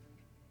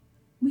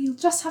 We'll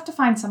just have to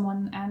find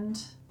someone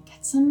and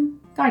get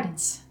some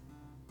guidance.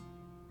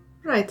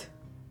 Right.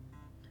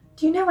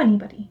 Do you know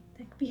anybody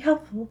that could be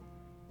helpful?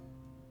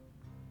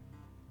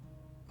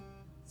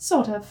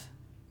 Sort of.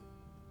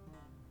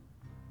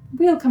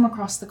 We'll come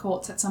across the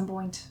courts at some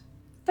point.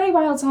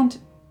 Feywilds aren't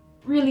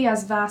really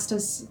as vast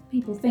as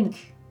people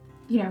think,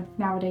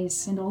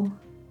 nowadays and all.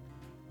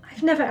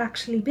 I've never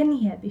actually been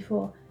here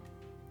before.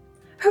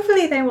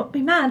 Hopefully they won't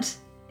be mad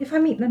if I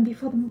meet them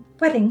before the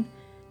wedding.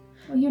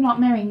 Well, you're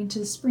not marrying into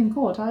the Spring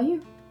Court, are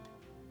you?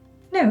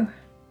 No.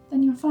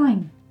 Then you're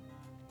fine.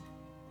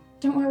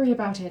 Don't worry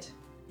about it.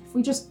 If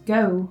we just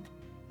go,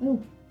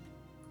 we'll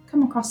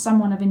come across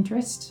someone of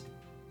interest.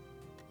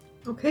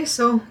 Okay,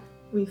 so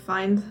we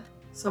find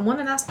someone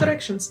and ask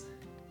directions.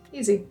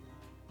 Easy.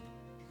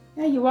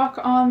 Yeah, you walk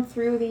on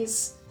through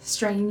these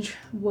strange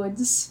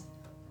woods.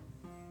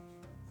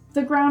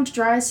 The ground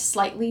dries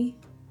slightly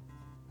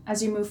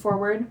as you move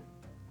forward.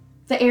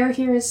 The air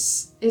here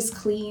is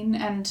clean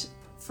and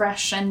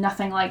fresh and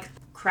nothing like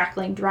the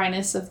crackling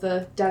dryness of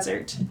the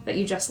desert that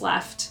you just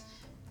left.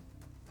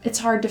 It's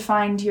hard to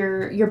find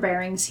your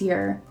bearings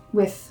here.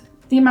 With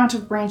the amount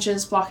of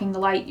branches blocking the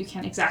light, you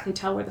can't exactly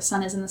tell where the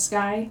sun is in the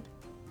sky.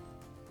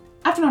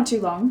 After not too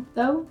long,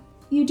 though,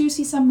 you do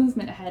see some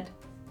movement ahead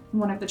in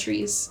one of the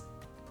trees.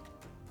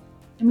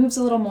 It moves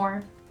a little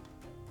more,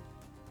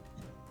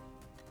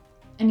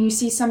 and you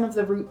see some of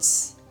the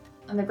roots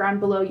on the ground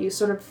below you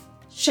sort of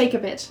shake a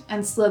bit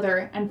and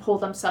slither and pull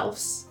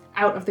themselves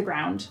out of the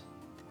ground.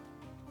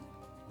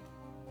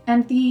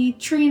 And the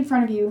tree in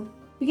front of you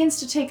begins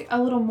to take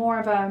a little more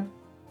of a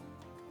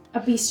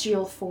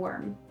bestial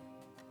form.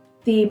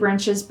 The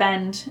branches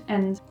bend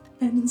and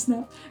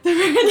snap.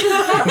 Damn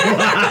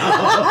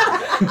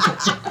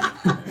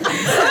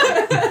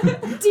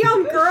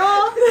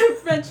girl!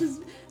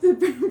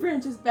 The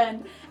branches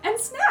bend and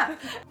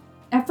snap.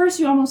 At first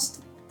you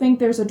almost think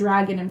there's a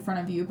dragon in front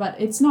of you, but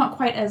it's not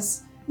quite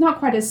as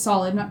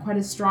solid, not quite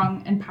as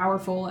strong and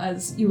powerful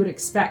as you would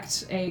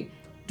expect a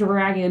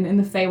dragon in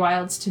the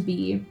Feywilds to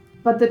be.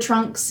 But the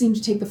trunks seem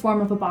to take the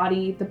form of a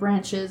body, the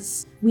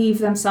branches weave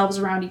themselves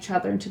around each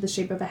other into the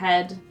shape of a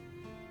head.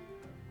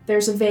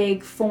 There's a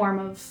vague form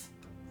of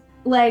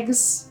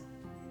legs,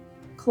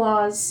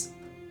 claws,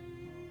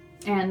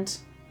 and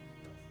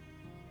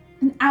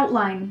an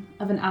outline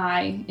of an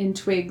eye in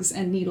twigs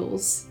and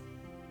needles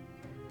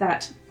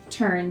that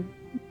turn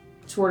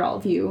toward all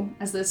of you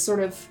as this sort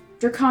of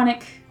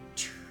draconic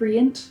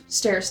treant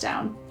stares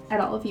down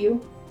at all of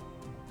you.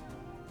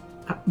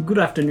 Good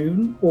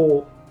afternoon,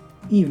 or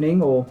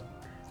evening, or,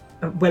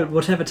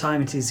 whatever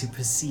time it is you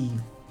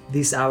perceive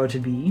this hour to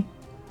be.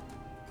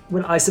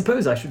 Well, I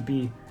suppose I should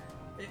be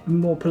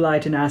more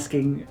polite in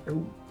asking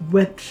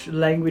which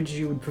language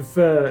you would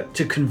prefer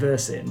to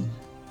converse in.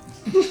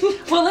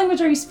 What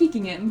language are you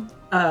speaking in?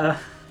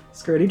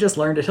 Scurdy just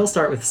learned it. He'll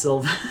start with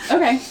Sylve.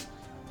 Okay.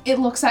 It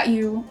looks at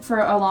you for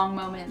a long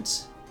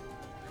moment.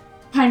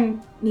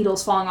 Pine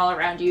needles falling all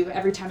around you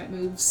every time it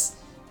moves.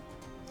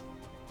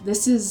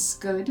 This is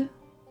good.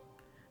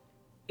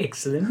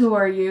 Excellent. Who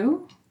are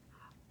you?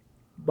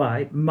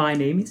 Why, my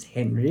name is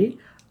Henry,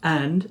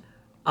 and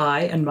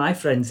I and my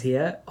friends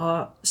here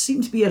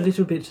seem to be a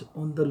little bit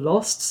on the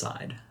lost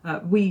side.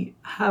 We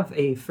have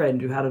a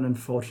friend who had an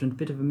unfortunate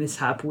bit of a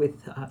mishap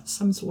with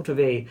some sort of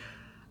a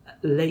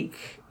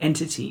lake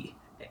entity,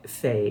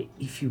 fey,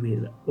 if you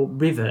will, or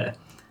river.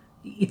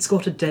 It's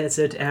got a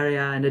desert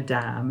area and a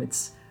dam.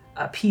 It's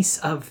a piece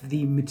of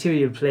the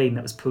material plane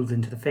that was pulled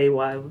into the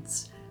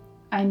Feywilds.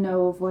 I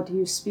know of what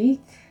you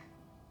speak.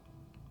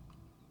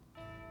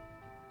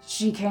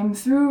 She came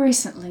through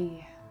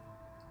recently.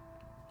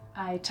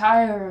 I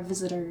tire of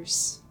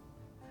visitors.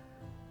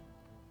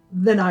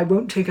 Then I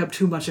won't take up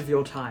too much of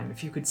your time.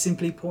 If you could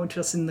simply point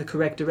us in the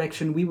correct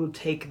direction, we will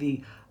take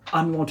the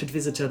unwanted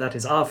visitor that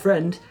is our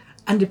friend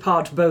and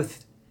depart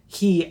both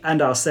he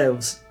and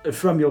ourselves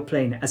from your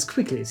plane as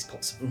quickly as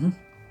possible.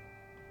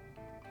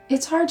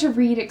 It's hard to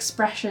read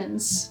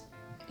expressions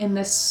in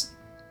this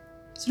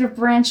sort of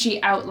branchy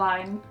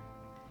outline,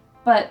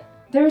 but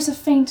there is a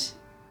faint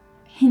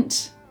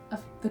hint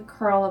of the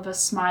curl of a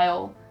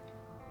smile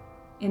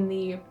in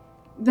the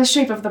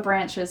shape of the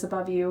branches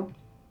above you.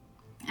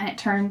 And it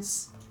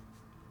turns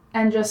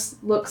and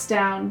just looks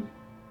down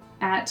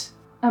at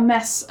a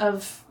mess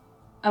of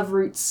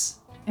roots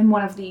in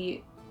one of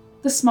the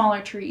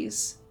smaller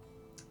trees.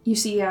 You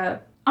see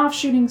a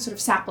offshooting sort of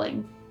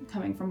sapling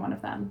coming from one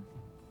of them.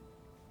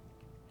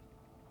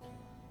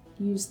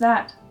 Use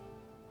that.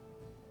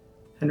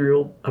 Henry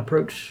will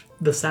approach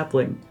the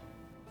sapling.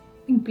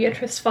 I think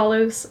Beatrice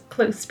follows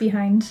close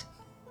behind.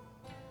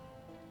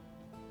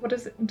 What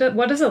does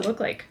it look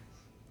like?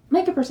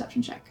 Make a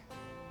perception check.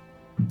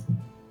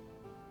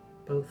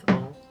 Both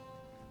all.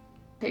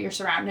 At your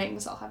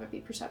surroundings, I'll have it be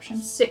perception.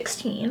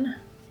 16.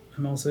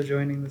 I'm also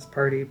joining this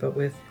party, but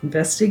with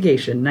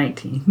investigation,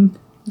 19.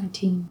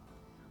 19.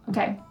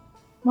 Okay.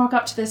 Walk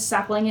up to this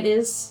sapling. It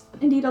is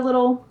indeed a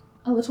little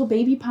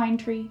baby pine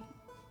tree.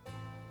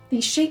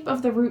 The shape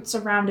of the roots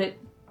around it,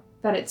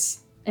 that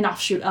it's an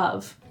offshoot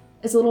of,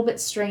 is a little bit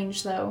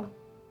strange though.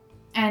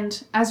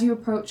 And as you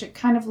approach, it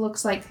kind of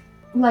looks like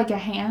a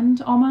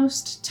hand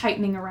almost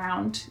tightening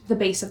around the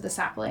base of the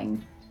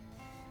sapling.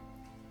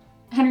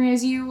 Henry,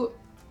 as you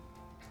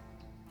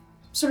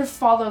sort of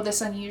follow this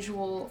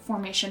unusual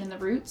formation in the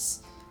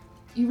roots,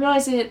 you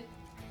realize it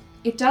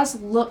does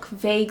look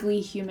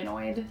vaguely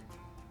humanoid.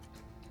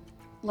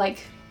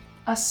 Like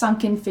a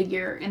sunken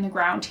figure in the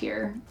ground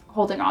here,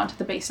 holding on to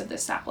the base of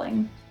this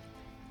sapling.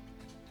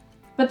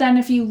 But then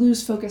if you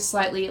lose focus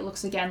slightly, it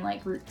looks again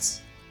like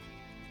roots.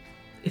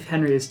 If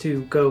Henry is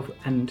to go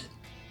and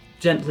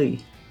gently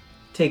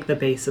take the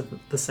base of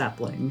the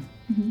sapling,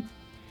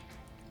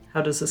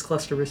 how does this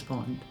cluster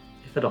respond,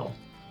 if at all?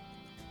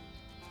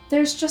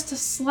 There's just a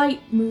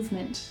slight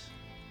movement.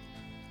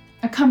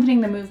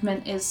 Accompanying the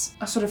movement is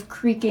a sort of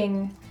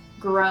creaking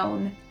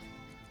groan,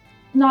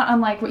 not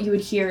unlike what you would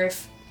hear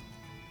if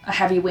a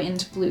heavy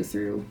wind blew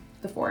through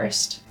the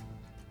forest.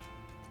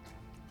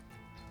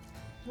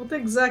 What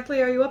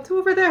exactly are you up to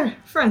over there,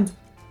 friend?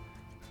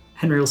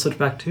 Henry will switch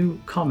back to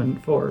common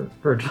for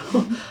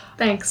Virgil.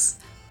 Thanks.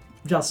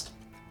 Just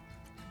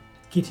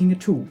getting a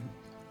tool.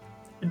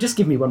 Just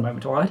give me one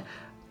moment, alright?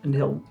 And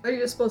he'll... Are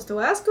you supposed to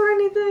ask or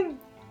anything?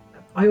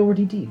 I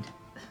already did.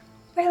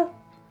 Well,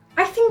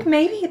 I think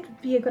maybe it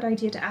would be a good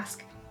idea to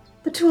ask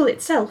the tool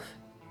itself,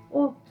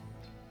 or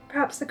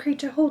perhaps the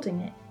creature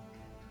holding it.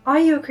 Are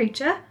you a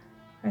creature?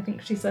 I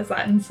think she says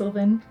that in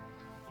Sylvan.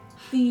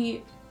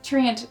 The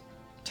treant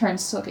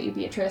turns to look at you,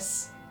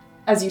 Beatrice,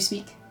 as you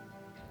speak.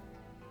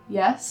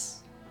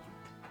 Yes?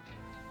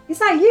 Is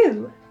that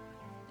you?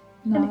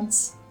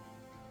 Nods.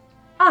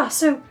 Ah,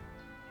 so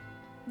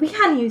we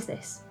can use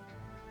this.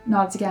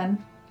 Nods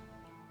again.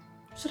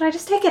 Should I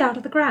just take it out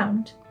of the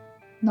ground?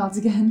 Nods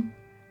again.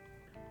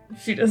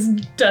 She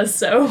just does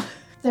so.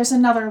 There's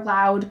another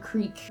loud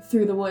creak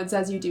through the woods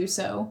as you do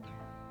so.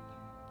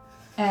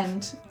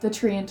 And the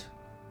treant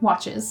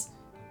watches.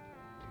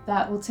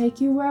 That will take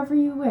you wherever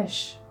you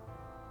wish.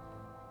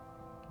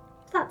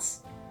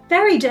 That's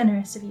very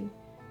generous of you.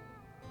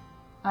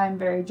 I'm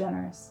very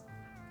generous.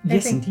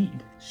 Yes, think-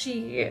 indeed.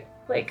 She,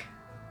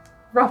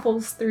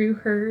 ruffles through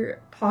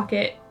her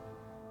pocket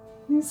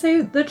and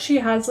say that she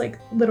has,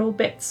 little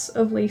bits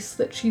of lace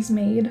that she's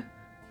made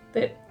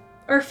that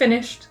are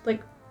finished,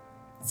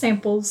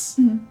 samples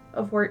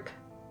of work.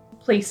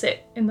 Place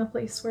it in the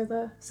place where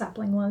the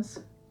sapling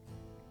was.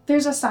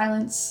 There's a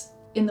silence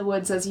in the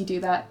woods as you do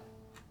that.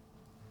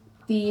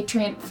 The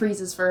treant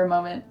freezes for a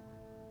moment.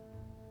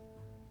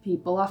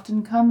 People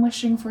often come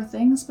wishing for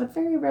things, but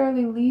very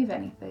rarely leave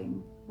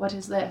anything. What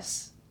is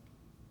this?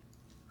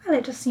 Well,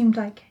 it just seemed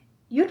like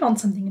you'd want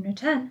something in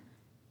return.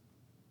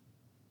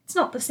 It's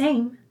not the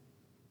same.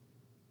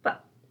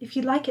 But if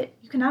you like it,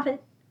 you can have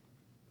it.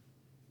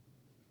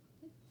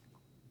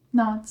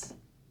 Nods.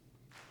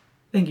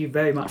 Thank you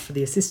very much for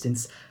the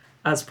assistance.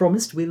 As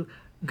promised, we'll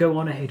go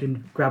on ahead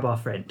and grab our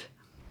friend.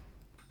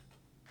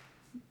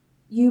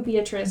 You,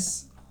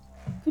 Beatrice,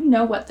 who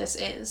know what this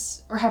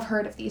is, or have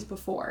heard of these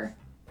before.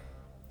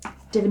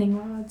 Divining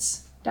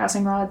rods,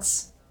 dowsing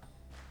rods.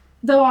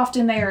 Though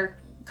often they are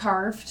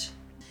carved,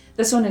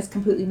 this one is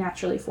completely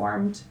naturally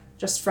formed,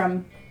 just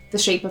from the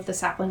shape of the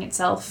sapling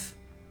itself.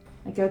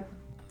 Like a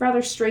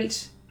rather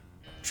straight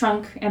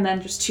trunk, and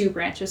then just two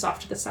branches off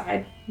to the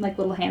side, like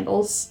little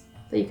handles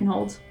that you can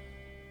hold.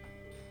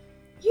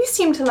 You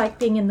seem to like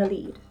being in the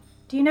lead.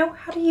 Do you know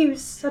how to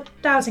use a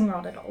dowsing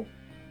rod at all?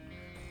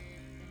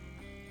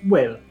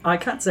 Well, I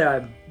can't say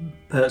I'm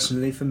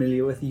personally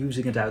familiar with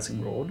using a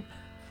dowsing rod,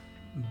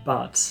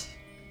 but...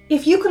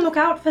 If you can look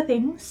out for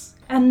things,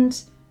 and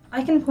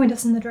I can point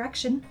us in the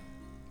direction.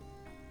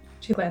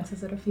 She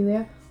glances at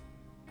Ophelia.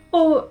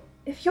 Or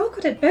if you're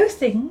good at both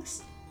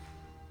things.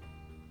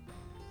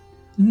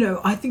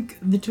 No, I think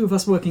the two of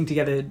us working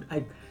together,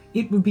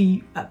 it would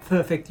be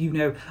perfect,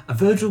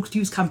 Virgil could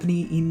use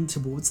company in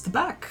towards the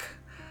back.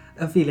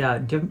 Ophelia,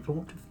 don't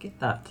want to forget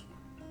that.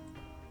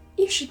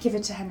 You should give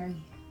it to Henry.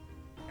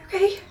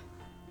 Okay.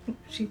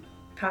 She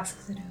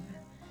passes it over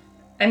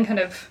and kind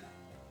of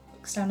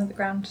looks down at the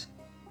ground.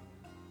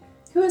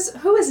 Who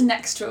is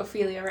next to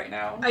Ophelia right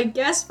now? I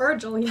guess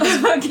Virgil. He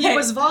Okay.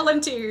 was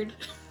volunteered.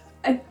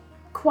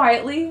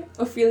 Quietly,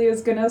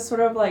 Ophelia's gonna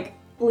sort of like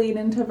lean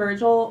into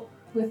Virgil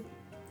with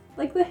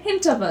like the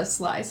hint of a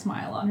sly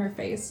smile on her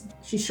face.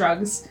 She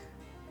shrugs.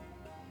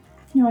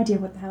 I have no idea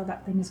what the hell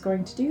that thing is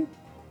going to do.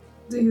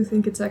 Do you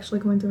think it's actually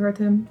going to hurt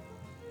him?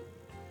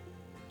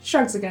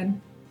 Shrugs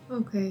again.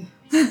 Okay.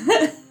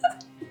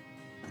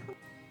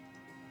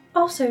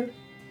 Also,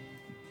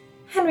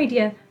 Henry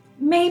dear,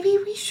 maybe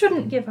we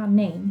shouldn't give our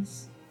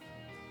names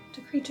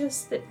to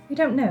creatures that we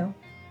don't know.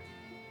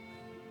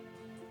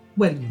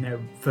 Well,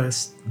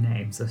 first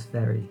names are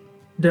very...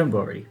 Don't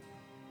worry.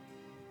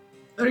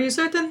 Are you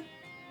certain?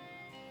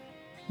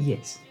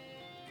 Yes.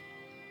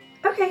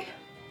 Okay.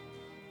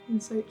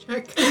 Insight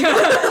check.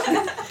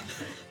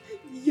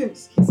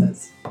 Yes, he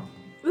says.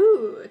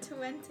 Ooh,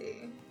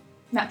 20.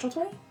 Natural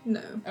 20?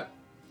 No. Oh.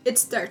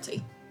 It's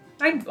 30.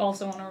 I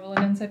also want to roll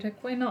an insight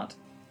check. Why not?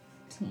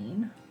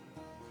 18.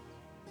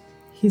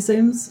 He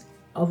seems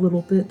a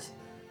little bit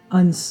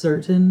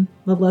uncertain,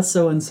 but less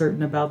so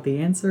uncertain about the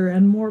answer,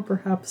 and more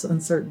perhaps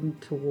uncertain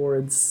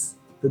towards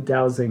the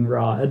dowsing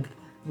rod,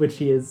 which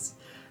he is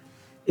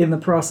in the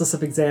process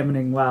of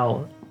examining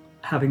while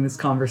having this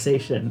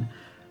conversation.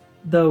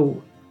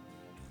 Though,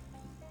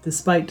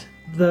 despite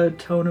the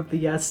tone of the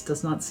yes,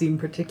 does not seem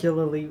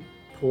particularly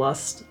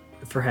plussed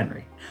for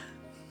Henry.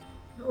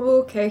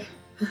 Okay.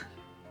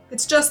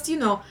 It's just,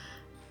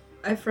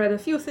 I've read a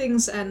few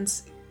things, and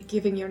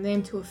giving your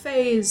name to a fae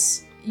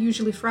is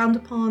usually frowned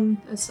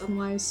upon as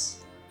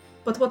unwise.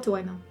 But what do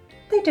I know?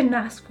 They didn't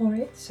ask for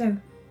it, so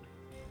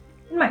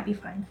it might be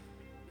fine.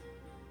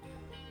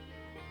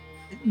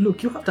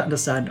 Look, you have to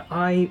understand,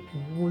 I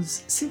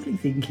was simply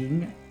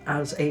thinking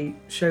as a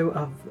show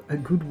of a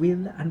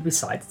goodwill, and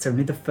besides, it's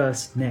only the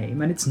first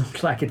name, and it's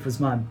not like it was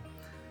mine.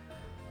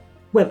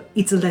 Well,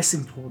 it's a less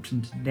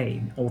important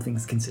name, all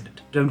things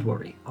considered. Don't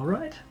worry,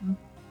 alright?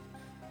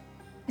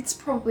 It's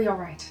probably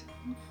alright.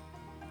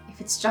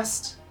 If it's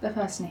just the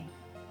first name.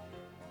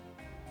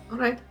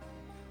 Alright.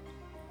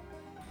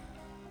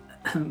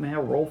 May I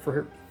roll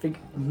for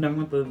knowing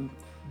with the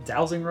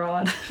dowsing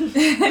rod?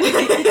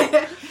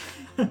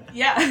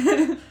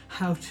 Yeah.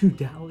 How to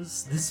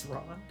douse this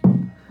rod?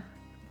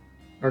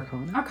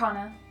 Arcana?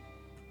 Arcana.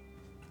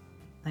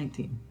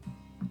 19.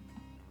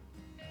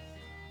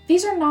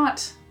 These are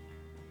not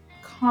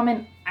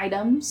common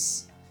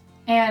items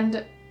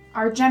and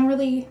are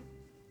generally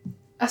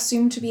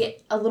assumed to be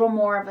a little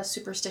more of a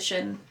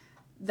superstition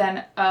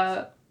than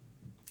a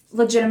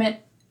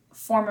legitimate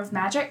form of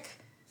magic.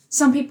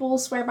 Some people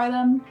swear by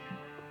them.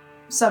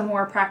 Some who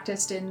are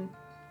practiced in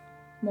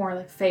more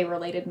like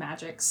fae-related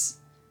magics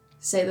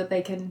say that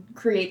they can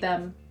create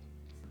them.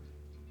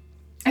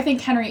 I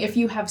think, Henry, if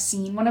you have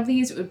seen one of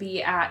these, it would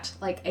be at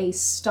like a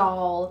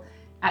stall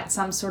at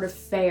some sort of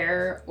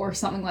fair or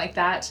something like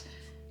that.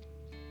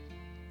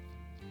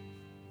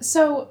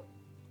 So,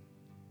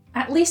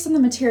 at least on the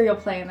material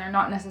plane, they're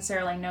not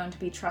necessarily known to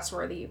be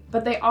trustworthy,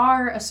 but they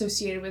are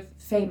associated with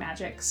fae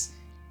magics.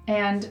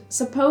 And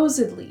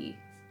supposedly,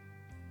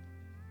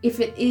 if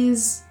it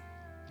is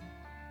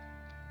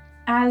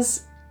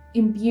as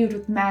imbued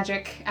with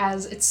magic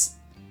as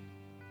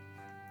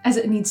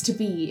it needs to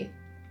be,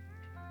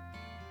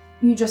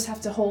 you just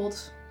have to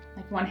hold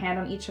like one hand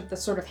on each of the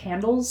sort of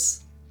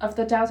handles of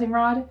the dowsing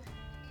rod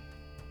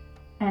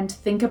and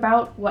think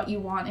about what you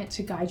want it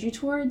to guide you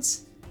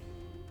towards,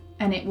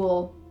 and it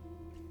will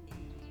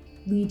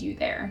lead you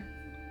there.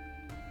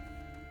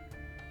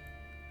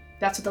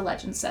 That's what the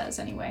legend says,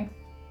 anyway.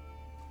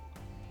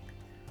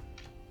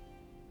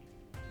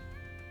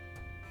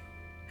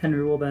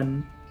 Henry will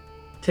then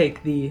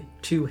take the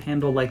two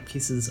handle-like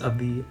pieces of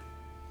the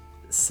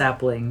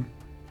sapling,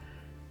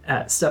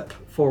 step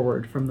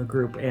forward from the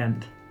group,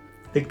 and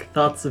think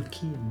thoughts of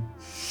Keen.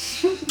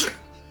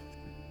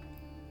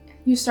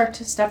 You start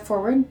to step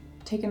forward,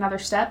 take another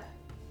step.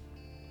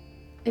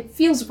 It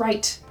feels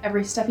right.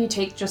 Every step you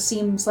take just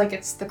seems like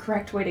it's the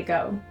correct way to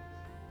go.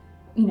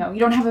 You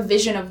don't have a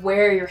vision of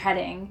where you're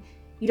heading.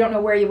 You don't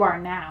know where you are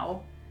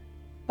now.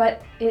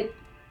 But it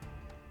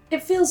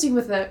fills you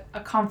with a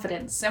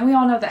confidence, and we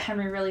all know that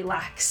Henry really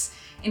lacks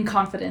in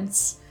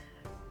confidence.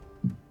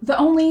 The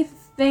only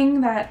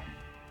thing that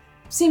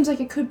seems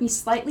like it could be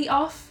slightly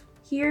off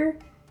here,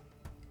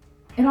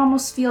 it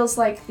almost feels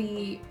like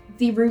the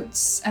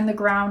roots and the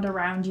ground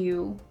around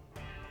you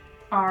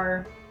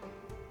are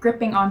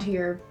gripping onto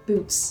your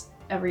boots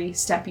every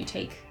step you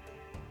take.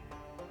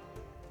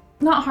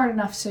 Not hard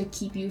enough to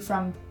keep you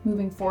from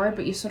moving forward,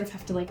 but you sort of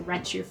have to like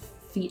wrench your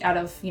feet out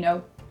of,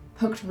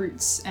 hooked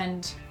roots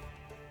and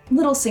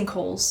little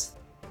sinkholes.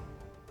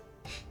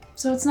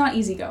 So it's not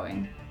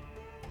easygoing.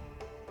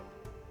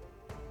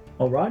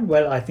 All right,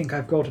 well, I think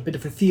I've got a bit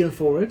of a feel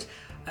for it.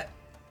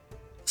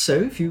 So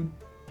if you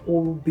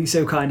all be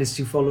so kind as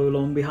to follow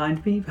along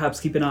behind me, perhaps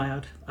keep an eye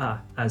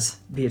out, as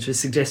Beatrice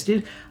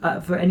suggested,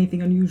 for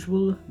anything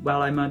unusual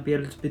while I might be a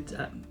little bit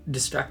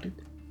distracted.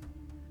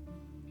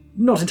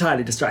 Not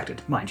entirely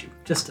distracted, mind you,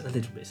 just a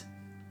little bit.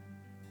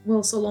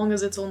 Well, so long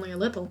as it's only a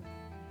little.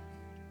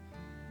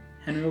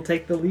 Henry will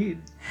take the lead.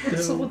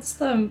 So what's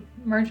the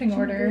marching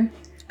order?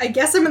 I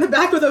guess I'm in the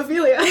back with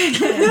Ophelia.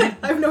 I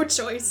have no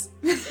choice.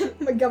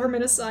 I'm a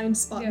government assigned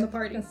spot in the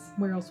party.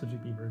 Where else would you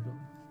be, Virgil?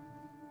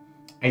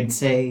 I'd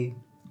say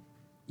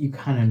you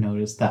kind of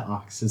noticed that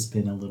Ox has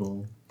been a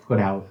little put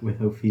out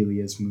with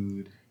Ophelia's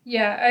mood.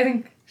 Yeah, I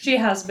think she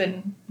has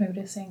been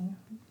noticing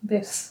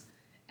this,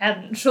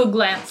 and she'll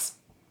glance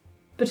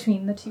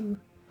between the two,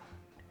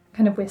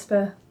 kind of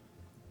whisper,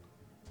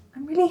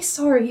 "I'm really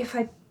sorry if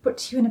I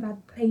put you in a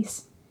bad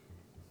place.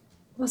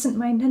 Wasn't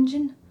my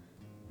intention."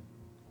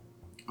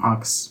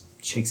 Ox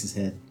shakes his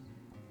head.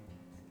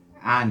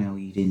 I know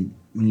you didn't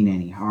mean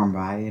any harm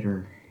by it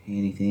or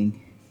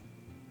anything.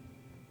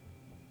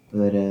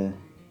 But, I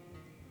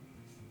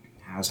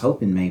was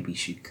hoping maybe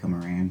she'd come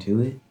around to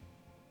it.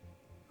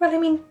 Well, I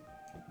mean,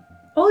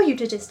 all you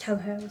did is tell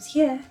her I was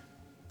here.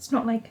 It's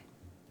not like...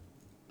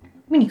 I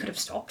mean, you could have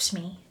stopped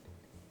me.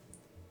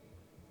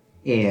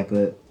 Yeah,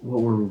 but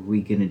what were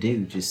we gonna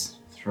do? Just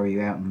throw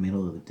you out in the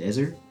middle of the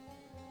desert?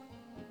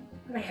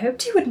 Well, I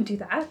hoped you wouldn't do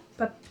that,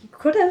 but you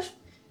could have.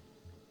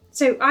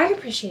 So I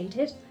appreciate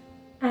it,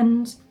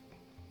 and it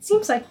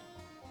seems like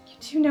you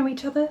two know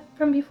each other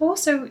from before,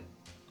 so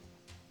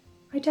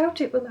I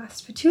doubt it will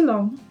last for too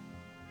long.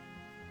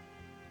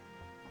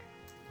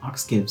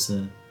 Ox gives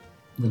a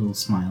little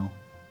smile.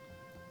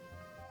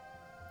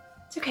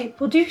 It's okay,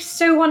 we'll do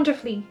so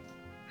wonderfully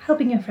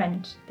helping your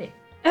friend that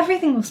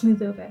everything will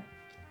smooth over.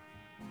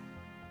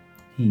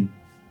 He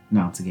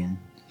nods again.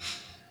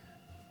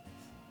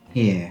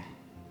 Yeah,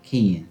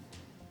 Kian.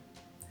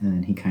 And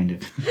then he kind of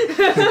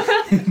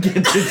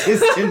gets a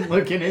distant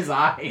look in his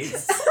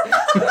eyes.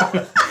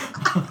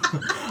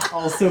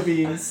 Also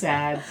being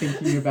sad,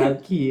 thinking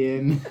about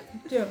Kian.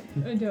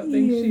 I don't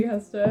think she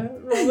has to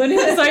roll an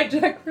insight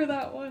check for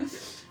that one.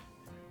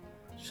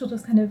 She'll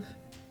just kind of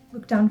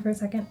look down for a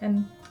second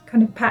and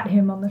kind of pat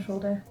him on the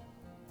shoulder.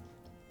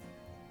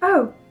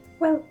 Oh,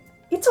 well,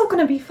 it's all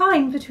gonna be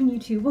fine between you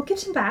two. We'll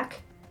get him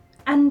back.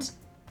 And,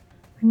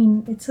 I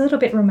mean, it's a little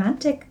bit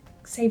romantic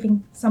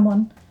saving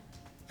someone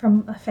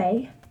from a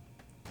fae,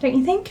 don't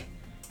you think?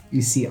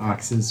 You see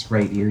Ox's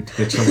right ear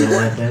twitch a little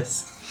at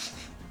this.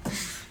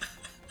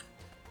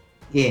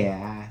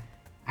 Yeah,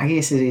 I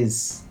guess it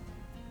is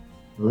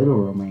a little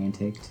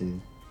romantic to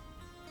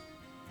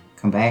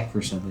come back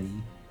for somebody.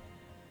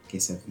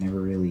 Guess I've never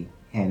really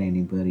had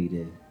anybody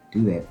to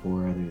do that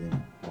for other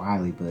than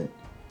Wiley, but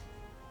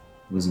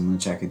wasn't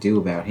much I could do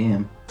about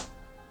him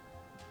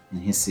in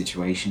his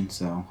situation,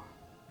 so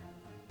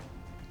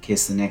I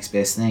guess the next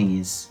best thing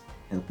is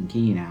helping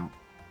Keen out.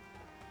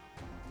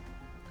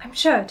 I'm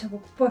sure it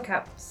will work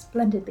out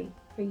splendidly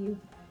for you.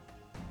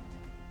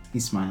 He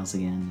smiles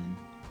again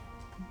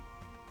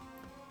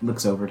and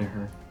looks over to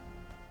her.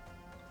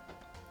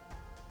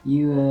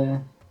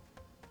 You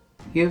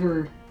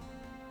ever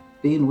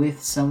been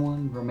with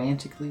someone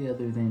romantically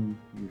other than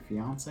your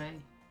fiance?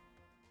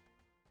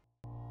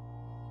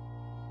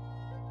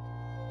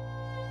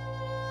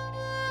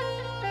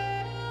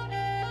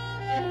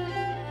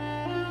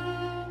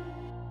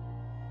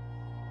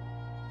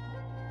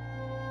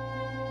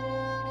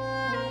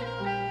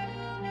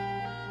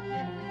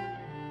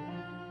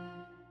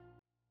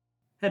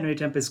 Henry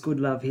Tempest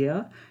Goodlove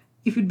here.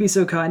 If you'd be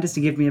so kind as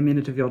to give me a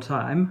minute of your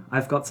time,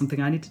 I've got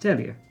something I need to tell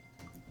you.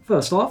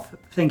 First off,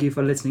 thank you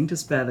for listening to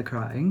Spare the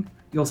Crying.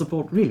 Your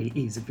support really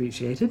is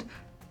appreciated.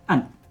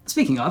 And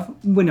speaking of,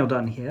 when you're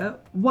done here,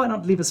 why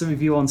not leave us a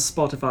review on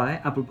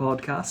Spotify, Apple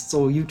Podcasts,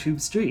 or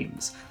YouTube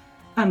streams?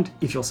 And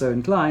if you're so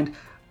inclined,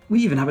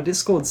 we even have a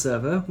Discord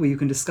server where you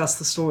can discuss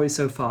the story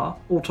so far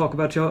or talk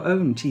about your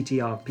own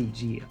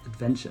TTRPG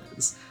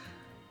adventures.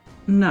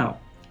 Now,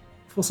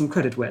 for some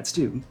credit where it's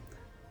due.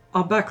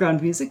 Our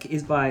background music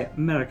is by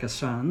Merika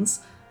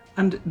Shans,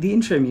 and the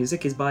intro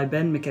music is by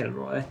Ben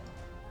McElroy.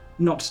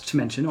 Not to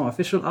mention our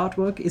official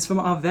artwork is from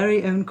our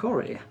very own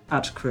Corey,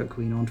 at Crow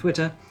Queen on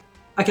Twitter.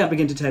 I can't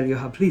begin to tell you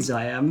how pleased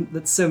I am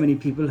that so many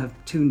people have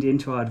tuned in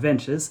to our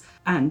adventures,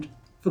 and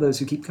for those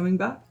who keep coming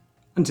back.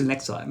 Until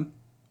next time.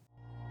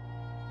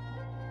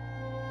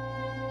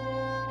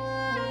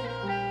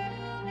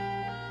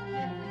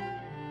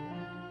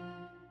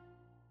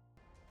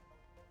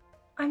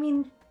 I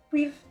mean,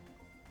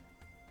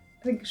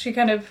 I think she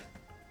kind of,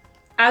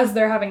 as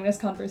they're having this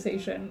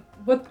conversation,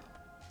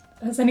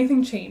 has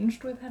anything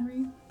changed with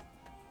Henry?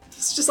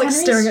 He's just like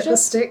staring at the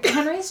stick.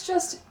 Henry's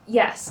just,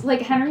 yes,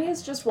 like Henry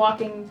is just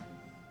walking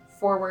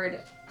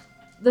forward.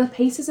 The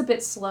pace is a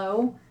bit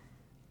slow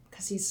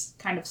because he's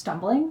kind of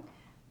stumbling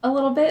a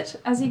little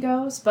bit as he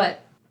goes,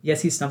 but...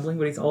 Yes, he's stumbling,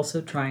 but he's also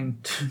trying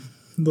to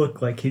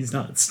look like he's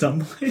not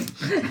stumbling.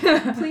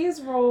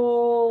 Please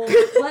roll,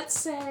 let's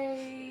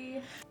say,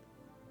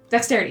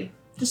 Dexterity.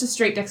 Just a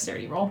straight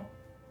dexterity roll.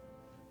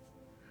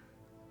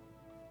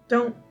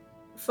 Don't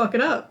fuck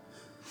it up.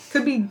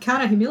 Could be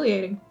kind of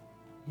humiliating.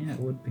 Yeah, it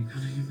would be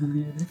kind of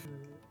humiliating.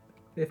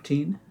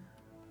 15.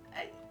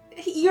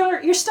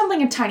 You're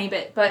stumbling a tiny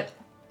bit, but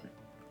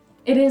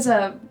it is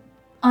a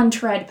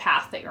untread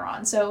path that you're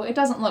on, so it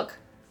doesn't look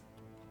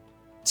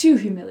too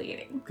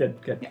humiliating. Good.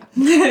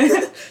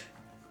 Yeah.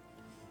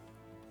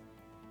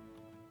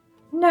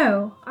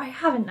 No, I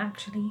haven't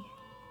actually.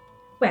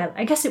 Well,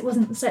 I guess it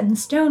wasn't set in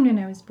stone when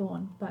I was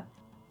born, but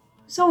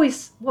it was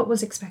always what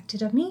was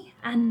expected of me,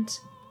 and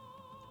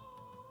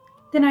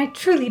then I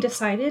truly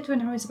decided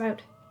when I was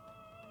about,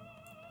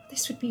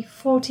 this would be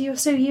 40 or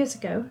so years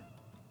ago.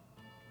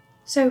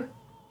 So,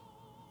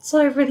 it's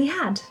all I really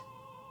had.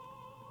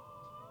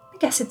 I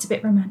guess it's a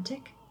bit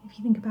romantic, if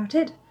you think about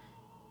it.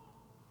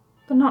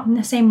 But not in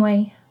the same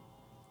way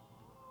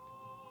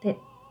that,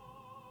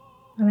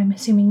 well, I'm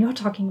assuming you're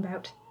talking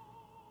about.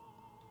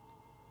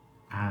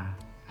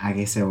 I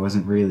guess I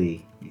wasn't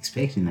really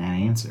expecting that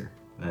answer,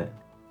 but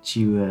did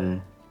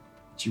you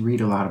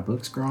read a lot of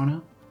books growing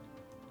up?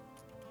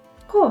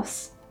 Of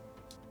course.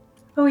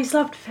 Always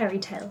loved fairy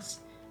tales.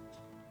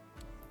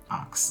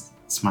 Ox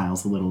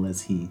smiles a little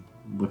as he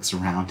looks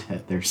around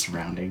at their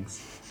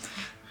surroundings.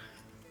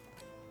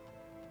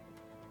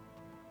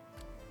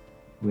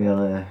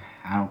 Well,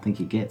 I don't think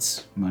it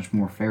gets much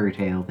more fairy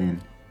tale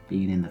than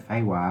being in the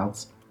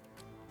Feywilds.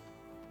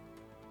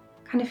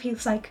 Kind of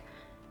feels like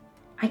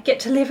I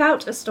get to live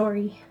out a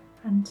story,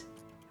 and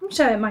I'm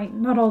sure it might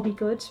not all be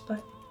good,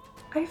 but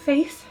I have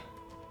faith.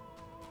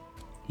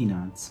 He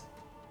nods.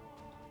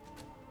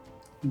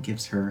 He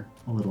gives her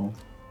a little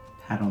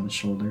pat on the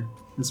shoulder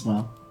as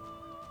well.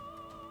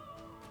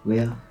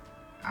 Well,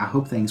 I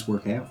hope things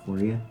work out for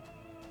you.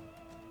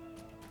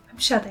 I'm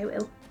sure they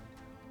will.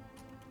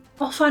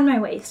 I'll find my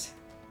ways.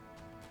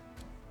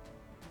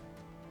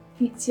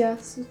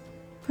 Fitzia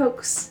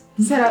pokes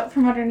his head out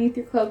from underneath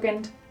your cloak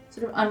and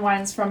sort of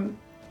unwinds from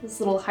this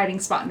little hiding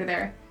spot under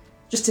there,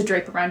 just to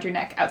drape around your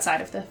neck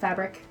outside of the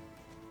fabric,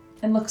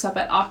 and looks up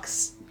at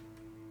Ox.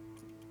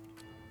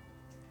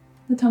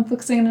 The tongue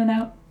flicks in and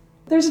out.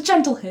 There's a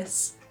gentle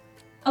hiss.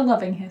 A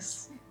loving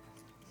hiss.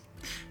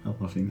 A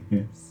loving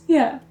hiss.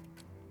 Yeah.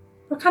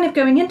 We're kind of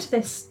going into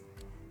this.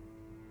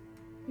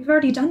 We've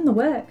already done the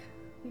work.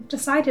 We've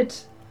decided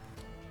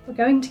we're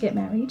going to get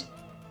married,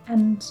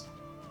 and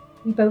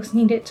we both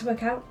need it to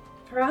work out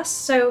for us,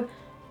 so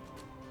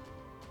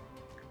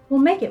we'll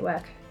make it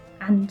work,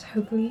 and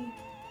hopefully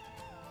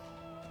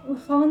we'll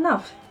fall in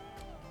love.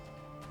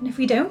 And if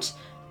we don't,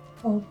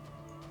 we'll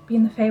be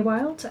in the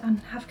Feywild and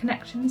have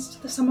connections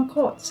to the Summer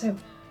Court, so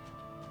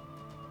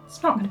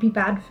it's not going to be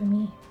bad for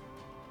me.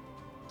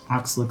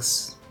 Ox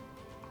looks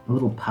a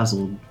little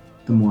puzzled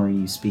the more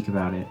you speak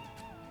about it.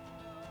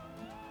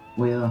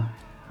 Well,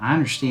 I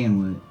understand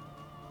what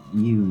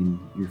you and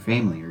your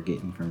family are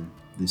getting from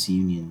this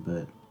union,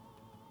 but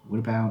what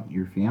about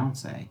your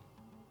fiancé?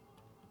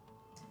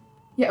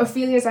 Yeah,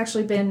 Ophelia's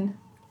actually been,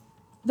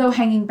 though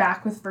hanging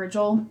back with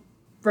Virgil,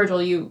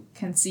 you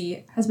can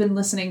see, has been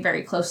listening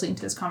very closely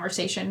to this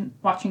conversation,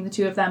 watching the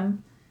two of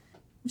them.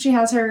 She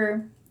has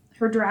her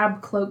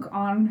drab cloak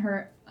on,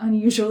 her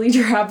unusually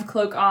drab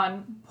cloak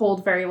on,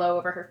 pulled very low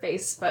over her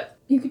face, but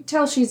you could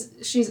tell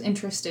she's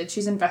interested,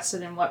 she's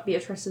invested in what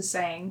Beatrice is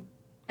saying,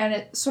 and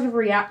it sort of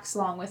reacts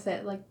along with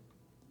it, like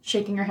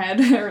shaking her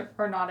head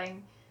or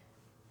nodding.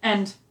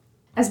 And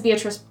as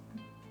Beatrice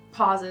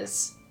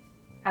pauses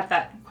at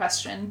that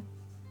question,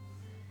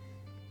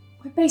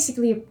 we're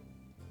basically a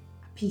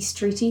peace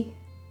treaty.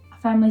 Our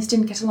families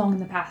didn't get along in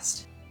the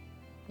past.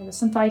 There was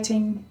some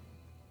fighting.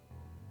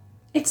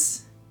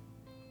 It's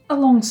a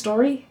long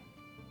story.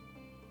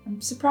 I'm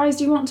surprised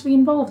you want to be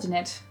involved in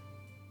it.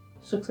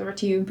 She looks over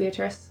to you,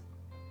 Beatrice.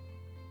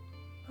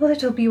 Well,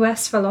 it'll be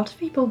worse for a lot of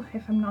people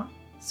if I'm not,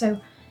 so...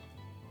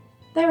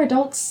 They're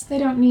adults. They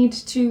don't need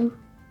to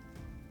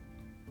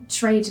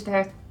trade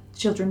their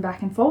children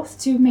back and forth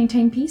to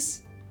maintain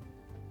peace.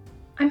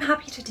 I'm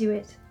happy to do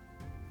it.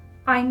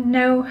 I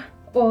know,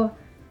 or...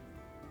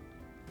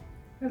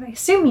 well, I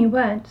assume you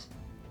weren't.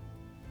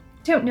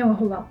 Don't know a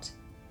whole lot.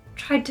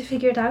 Tried to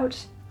figure it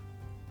out.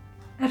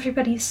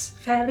 Everybody's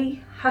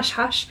fairly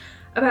hush-hush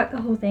about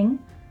the whole thing.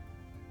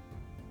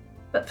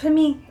 But for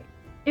me,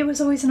 it was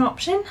always an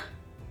option.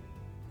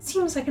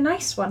 Seems like a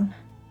nice one.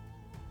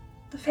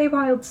 The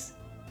Feywilds,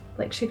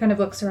 like she kind of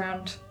looks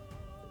around.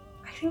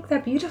 I think they're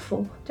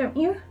beautiful, don't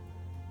you?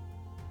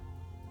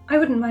 I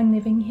wouldn't mind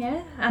living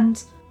here,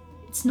 and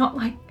it's not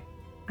like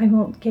I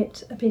won't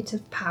get a bit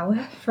of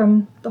power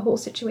from the whole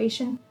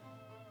situation.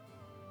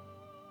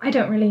 I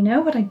don't really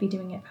know what I'd be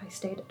doing if I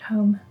stayed at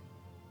home.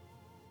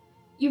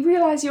 You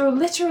realize you're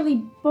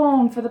literally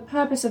born for the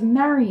purpose of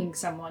marrying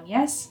someone,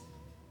 yes?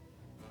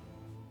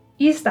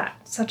 Is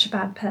that such a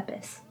bad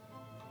purpose?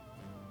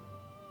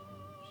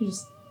 She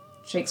just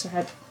shakes her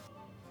head.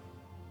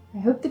 I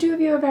hope the two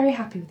of you are very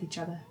happy with each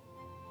other.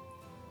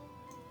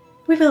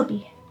 We will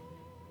be.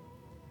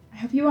 I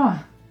hope you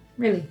are,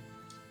 really.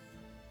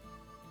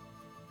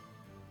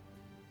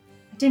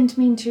 I didn't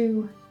mean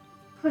to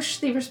push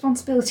the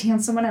responsibility on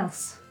someone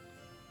else.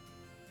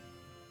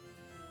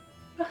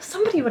 Well,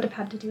 somebody would have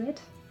had to do it.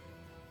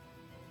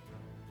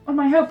 Well,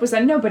 my hope was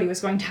that nobody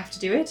was going to have to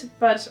do it,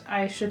 but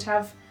I should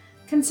have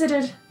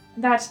considered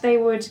that they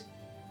would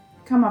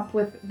come up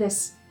with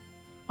this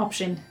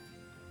option.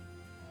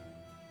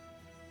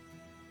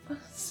 Well,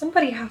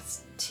 somebody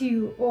has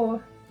to,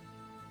 or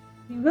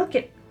we will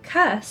get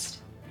cursed.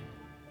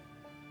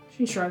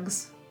 She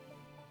shrugs.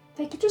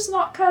 They could just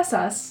not curse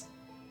us.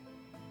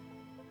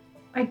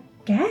 I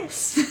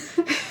guess.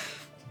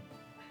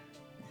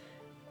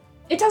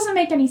 It doesn't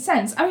make any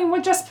sense. I mean,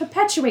 we're just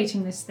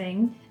perpetuating this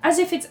thing as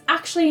if it's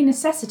actually a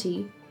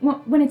necessity,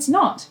 when it's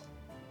not.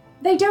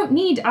 They don't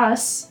need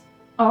us,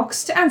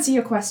 Ox, to answer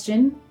your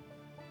question.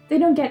 They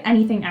don't get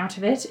anything out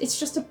of it. It's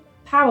just a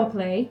power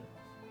play.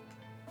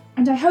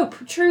 And I hope,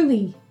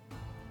 truly,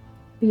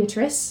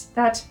 Beatrice,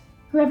 that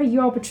whoever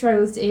your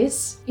betrothed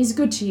is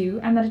good to you,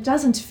 and that it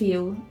doesn't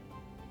feel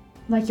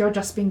like you're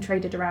just being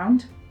traded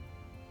around.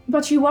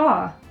 But you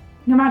are.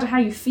 No matter how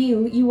you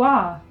feel, you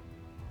are.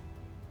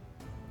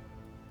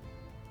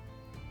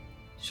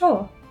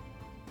 Sure.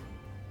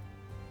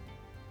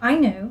 I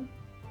know.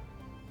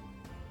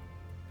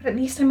 But at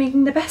least I'm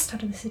making the best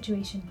out of the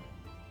situation.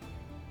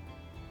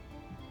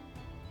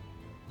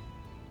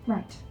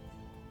 Right.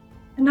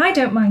 And I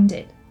don't mind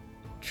it.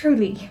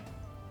 Truly.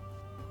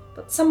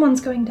 But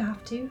someone's going to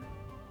have to.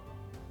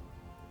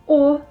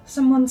 Or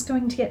someone's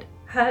going to get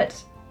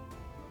hurt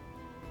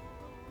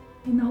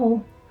in the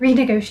whole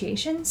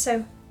renegotiation,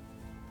 so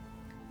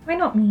why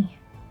not me?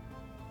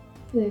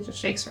 Ophelia just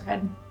shakes her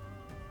head.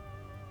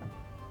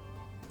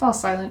 Falls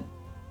silent.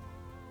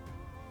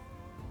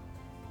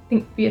 I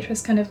think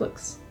Beatrice kind of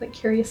looks like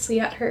curiously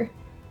at her.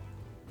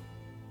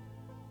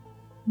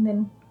 And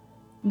then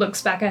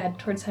looks back ahead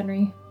towards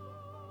Henry.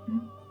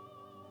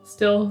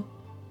 Still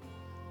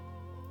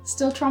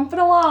tromping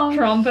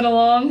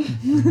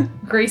along.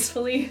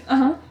 Gracefully.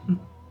 Uh-huh.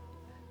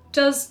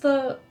 Does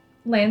the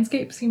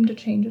landscape seem to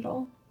change at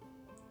all?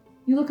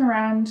 You look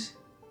around.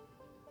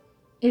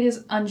 It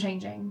is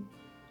unchanging.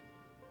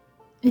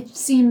 It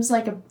seems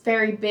like a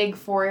very big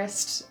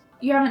forest.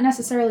 You haven't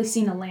necessarily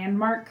seen a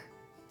landmark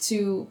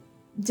to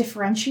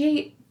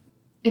differentiate.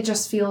 It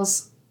just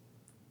feels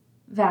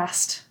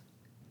vast.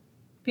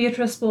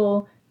 Beatrice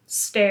will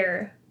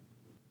stare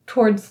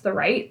towards the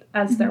right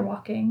as they're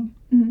walking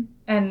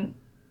and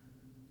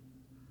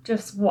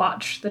just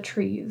watch the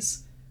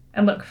trees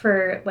and look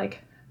for like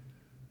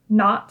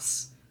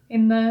knots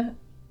in the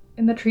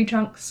tree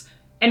trunks,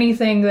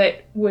 anything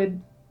that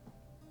would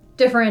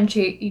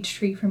differentiate each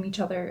tree from each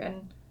other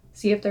and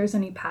see if there's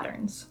any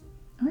patterns.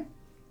 Okay.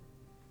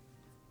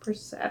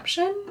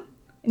 Perception?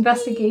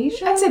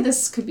 Investigation? I'd say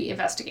this could be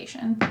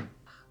investigation.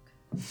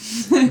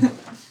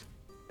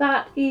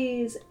 That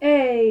is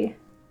a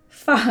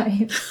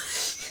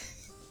 5.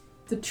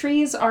 The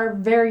trees are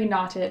very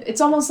knotted.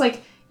 It's almost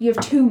like you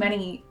have too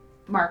many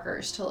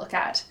markers to look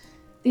at.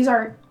 These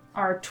are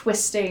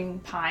twisting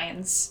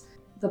pines.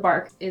 The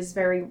bark is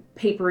very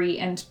papery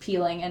and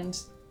peeling and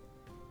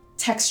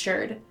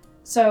textured.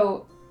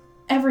 So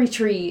every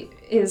tree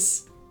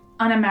is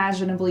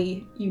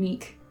unimaginably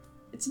unique.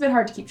 It's a bit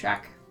hard to keep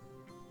track.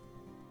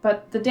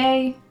 But the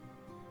day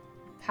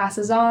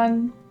passes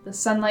on, the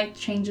sunlight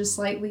changes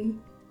slightly.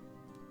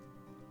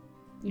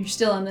 You're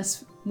still in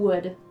this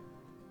wood.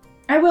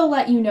 I will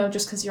let you know,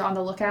 just because you're on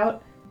the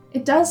lookout,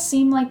 it does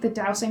seem like the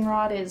dowsing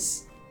rod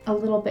is a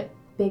little bit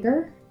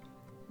bigger.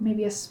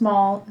 Maybe a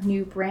small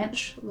new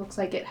branch. Looks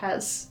like it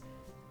has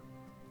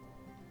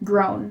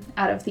grown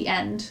out of the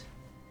end.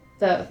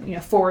 The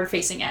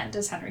forward-facing end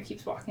as Henry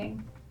keeps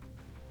walking.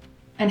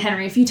 And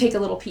Henry, if you take a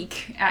little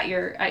peek at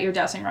your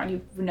dowsing rod,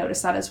 you would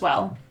notice that as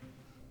well.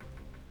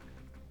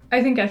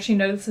 I think as she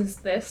notices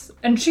this,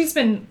 and she's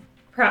been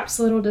perhaps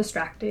a little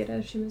distracted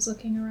as she was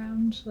looking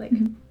around, like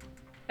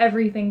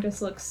everything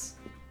just looks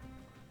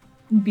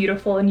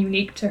beautiful and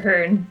unique to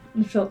her, and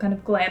she'll kind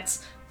of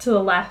glance to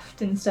the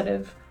left instead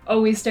of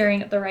always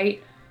staring at the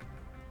right.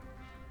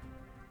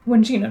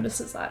 When she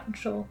notices that,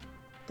 she'll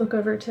look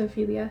over to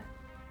Ophelia.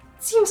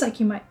 It seems like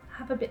you might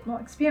have a bit more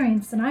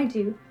experience than I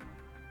do.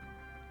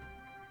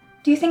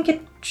 Do you think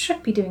it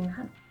should be doing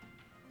that?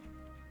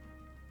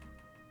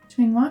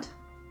 Doing what?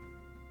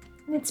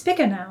 It's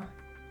bigger now.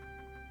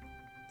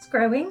 It's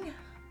growing.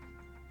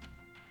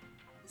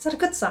 Is that a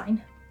good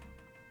sign?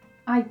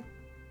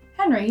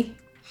 Henry?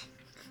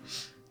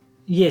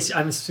 Yes,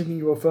 I'm assuming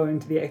you are referring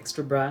to the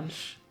extra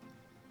branch.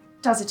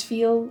 Does it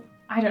feel,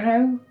 I don't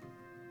know,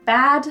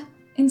 bad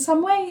in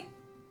some way?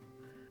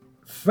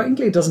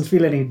 Frankly, it doesn't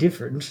feel any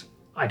different.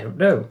 I don't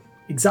know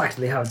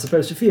exactly how it's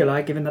supposed to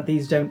feel, given that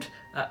these don't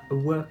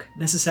work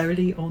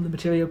necessarily on the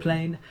material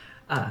plane.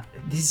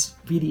 This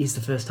really is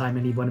the first time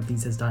any one of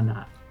these has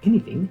done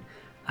anything,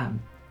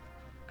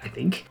 I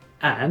think.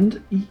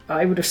 And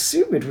I would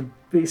assume it would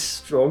be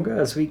stronger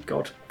as we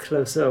got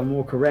closer or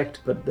more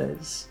correct, but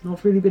there's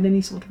not really been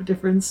any sort of a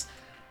difference.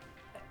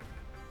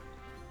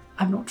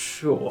 I'm not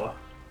sure.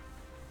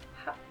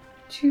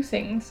 Two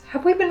things.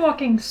 Have we been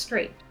walking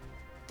straight?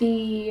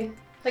 The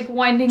Like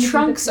winding through the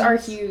Trunks are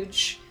trees.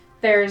 huge.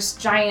 There's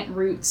giant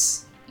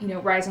roots,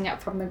 rising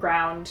up from the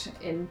ground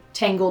in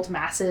tangled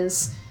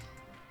masses.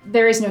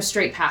 There is no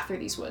straight path through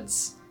these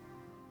woods.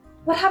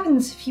 What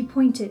happens if you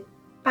point it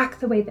back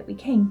the way that we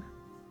came?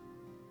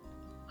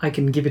 I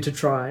can give it a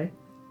try.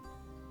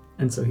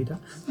 And so he does.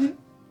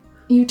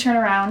 You turn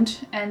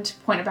around and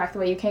point it back the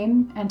way you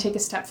came and take a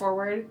step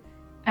forward,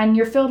 and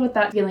you're filled with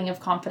that feeling of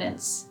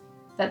confidence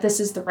that this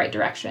is the right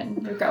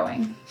direction you're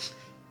going.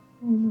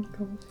 Oh my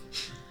god.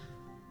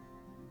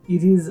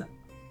 It is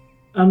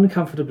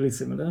uncomfortably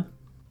similar.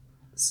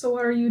 So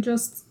are you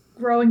just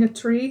growing a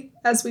tree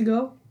as we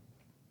go?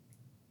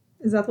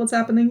 Is that what's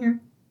happening here?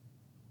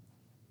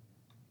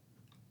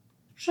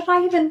 Should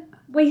I even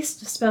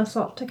waste a spell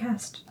slot to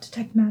cast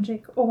Detect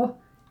Magic, or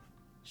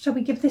shall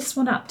we give this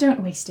one up?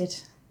 Don't waste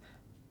it.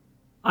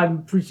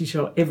 I'm pretty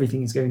sure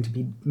everything is going to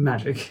be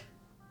magic,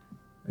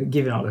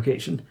 given our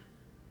location.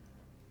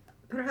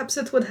 Perhaps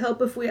it would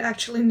help if we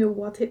actually knew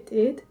what it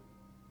did.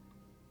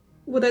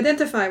 Would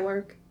identify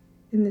work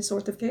in this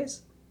sort of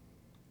case?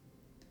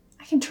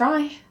 I can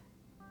try.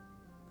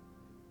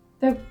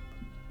 Though,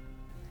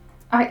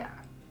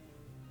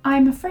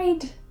 I'm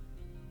afraid.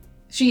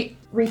 She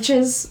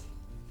reaches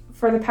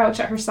for the pouch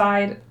at her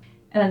side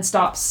and then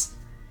stops.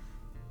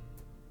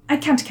 I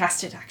can't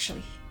cast it,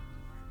 actually.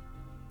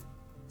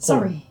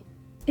 Sorry.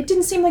 It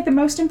didn't seem like the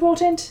most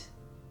important.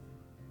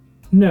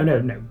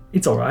 No.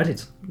 It's alright.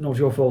 It's not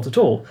your fault at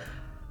all.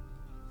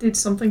 Did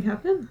something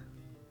happen?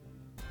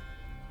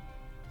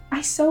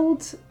 I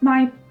sold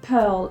my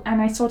pearl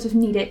and I sort of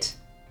need it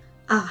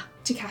Ah,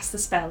 to cast the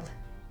spell.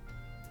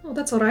 oh,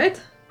 that's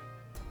alright.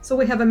 So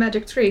we have a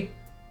magic tree.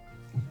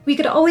 We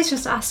could always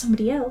just ask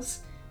somebody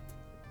else.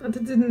 But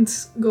it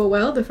didn't go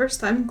well the first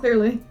time,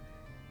 clearly.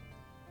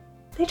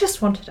 They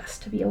just wanted us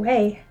to be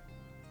away.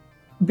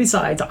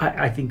 Besides,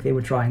 I think they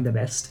were trying their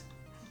best.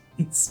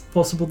 It's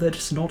possible they're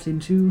just not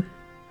into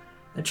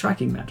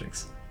tracking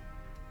magics.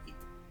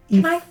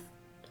 Can I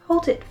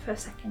hold it for a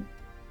second?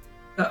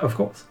 Of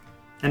course.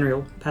 Henry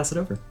will pass it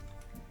over.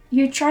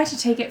 You try to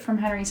take it from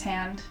Henry's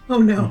hand. Oh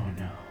no.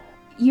 no.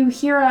 You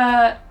hear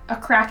a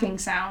cracking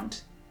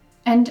sound,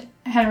 and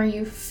Henry,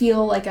 you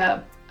feel like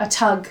a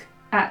tug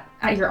at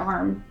your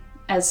arm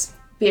as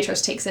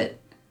Beatrice takes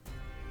it.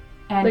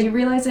 And you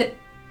realize it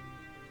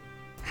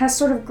has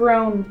sort of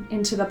grown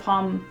into the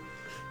palm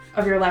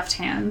of your left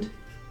hand,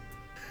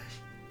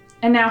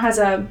 and now has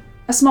a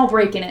small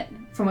break in it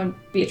from when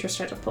Beatrice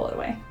tried to pull it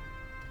away.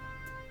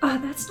 Ah,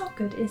 that's not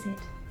good, is it?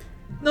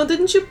 No,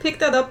 didn't you pick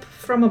that up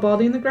from a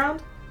body in the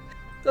ground?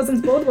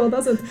 Doesn't bode well,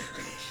 does it?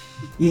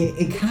 Yeah,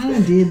 it kind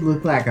of did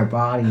look like a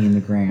body in the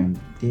ground,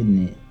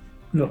 didn't it?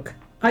 Look,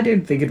 I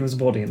don't think it was a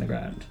body in the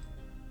ground.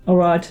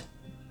 Alright.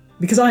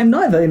 Because I'm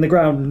neither in the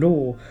ground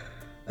nor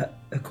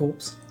a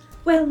corpse.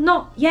 Well,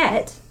 not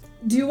yet.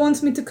 Do you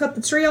want me to cut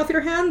the tree off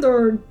your hand,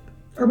 or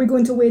are we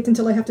going to wait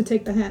until I have to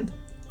take the hand?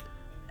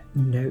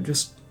 No,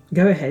 just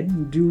go ahead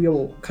and do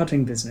your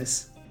cutting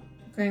business.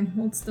 Okay,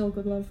 well, it's still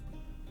good love.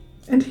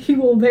 And he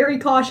will very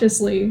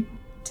cautiously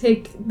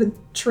take the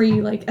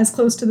tree, as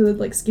close to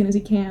the, skin as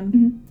he can.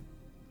 Mm-hmm.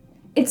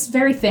 It's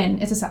very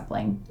thin. It's a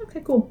sapling.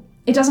 Okay, cool.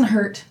 It doesn't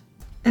hurt.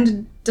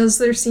 And does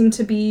there seem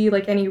to be,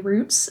 any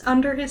roots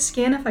under his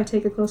skin if I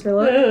take a closer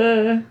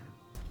look?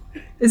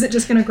 Is it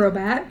just gonna grow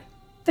back?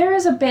 There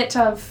is a bit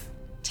of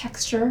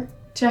texture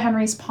to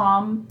Henry's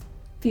palm.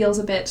 Feels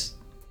a bit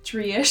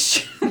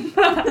tree-ish.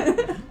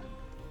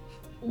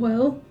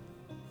 Well,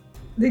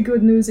 the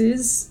good news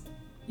is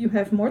you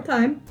have more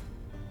time.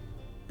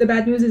 The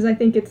bad news is I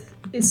think it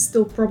is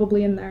still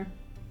probably in there.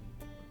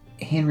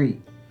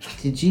 Henry,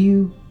 did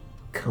you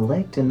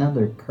collect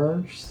another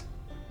curse?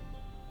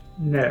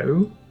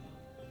 No.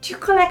 Do you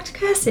collect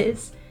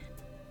curses?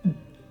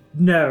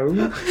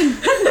 No.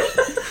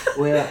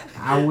 Well,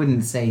 I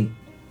wouldn't say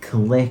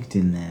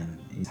collecting them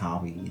is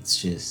hobby.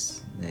 It's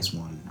just there's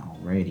one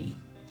already.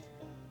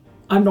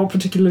 I'm not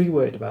particularly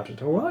worried about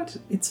it, alright?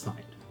 It's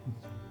fine.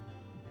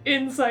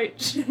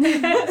 Insight.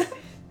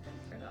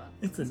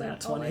 It's a nat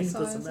 20, it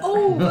doesn't matter.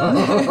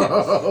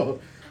 Oh!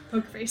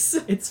 Poker face.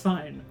 It's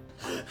fine.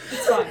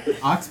 It's fine.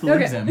 Ox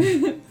believes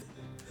him.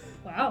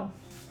 Wow.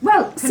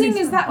 Well, seeing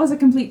as that was a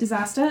complete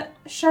disaster,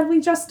 shall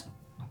we just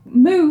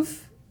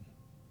move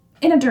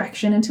in a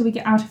direction until we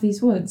get out of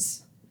these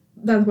woods?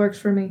 That works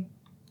for me.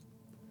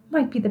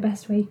 Might be the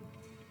best way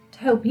to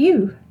help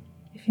you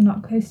if you're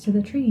not close to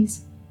the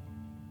trees.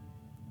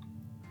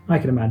 I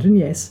can imagine,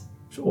 yes.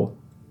 Sure.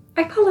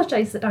 I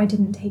apologize that I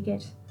didn't take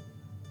it.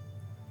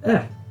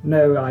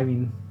 No, I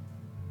mean...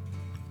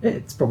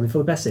 It's probably for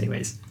the best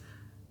anyways.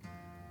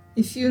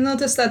 If you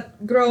notice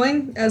that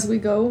growing as we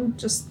go,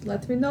 just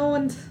let me know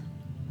and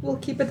we'll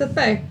keep it at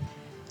bay.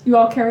 You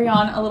all carry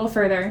on a little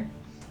further.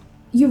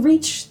 You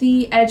reach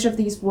the edge of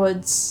these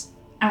woods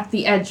at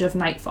the edge of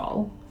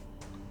nightfall.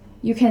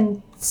 You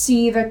can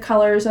see the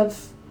colors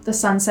of the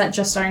sunset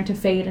just starting to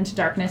fade into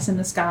darkness in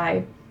the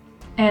sky,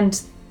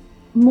 and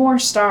more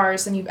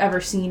stars than you've ever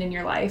seen in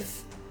your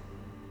life.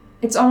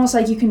 It's almost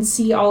like you can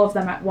see all of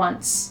them at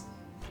once.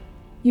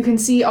 You can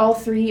see all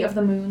 3 of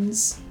the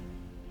moons.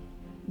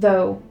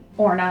 though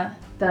Orna,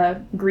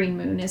 the green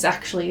moon, is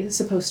actually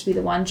supposed to be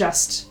the one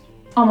just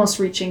almost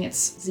reaching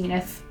its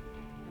zenith.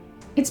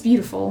 It's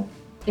beautiful,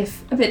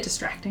 if a bit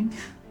distracting.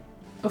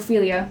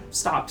 Ophelia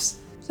stops.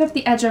 So at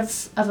the edge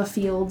of a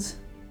field,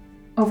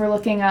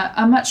 overlooking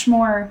a much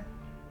more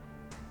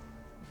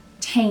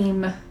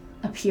tame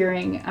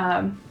appearing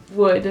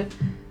wood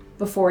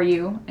before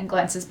you, and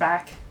glances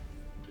back.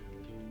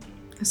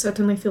 I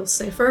certainly feel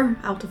safer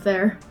out of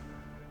there.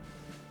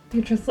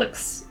 Beatrice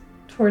looks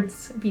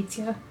towards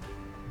Vitia.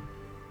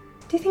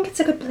 Do you think it's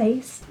a good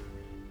place?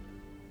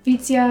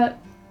 Vitia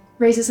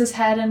raises his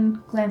head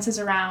and glances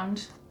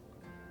around,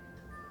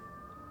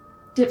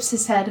 dips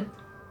his head.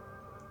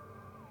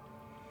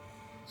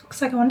 Looks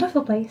like a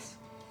wonderful place.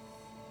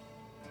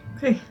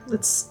 Okay,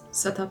 let's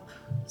set up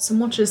some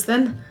watches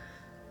then.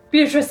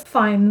 Beatrice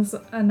finds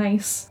a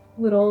nice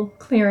little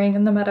clearing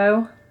in the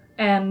meadow,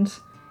 and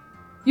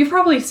you've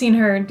probably seen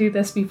her do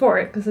this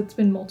before because it's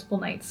been multiple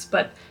nights,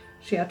 but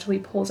she actually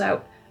pulls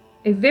out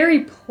a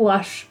very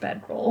plush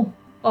bedroll,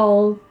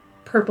 all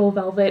purple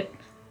velvet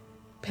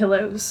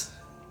pillows.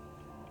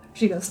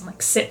 She goes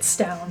and sits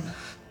down.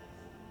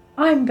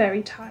 I'm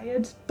very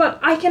tired, but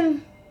I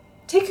can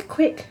take a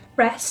quick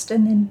rest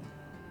and then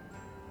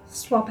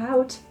swap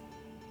out.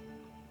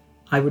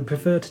 I would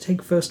prefer to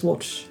take first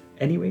watch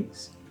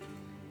anyways,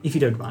 if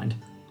you don't mind.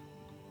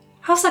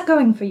 How's that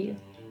going for you?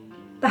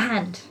 The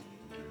hand.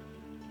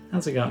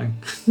 How's it going?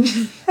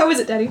 How is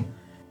it, Daddy?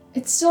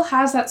 It still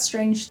has that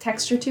strange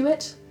texture to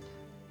it.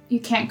 You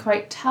can't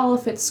quite tell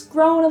if it's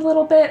grown a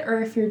little bit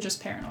or if you're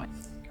just paranoid.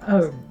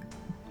 Oh,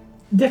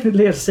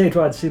 definitely at a stage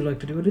where I'd still like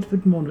to do a little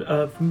bit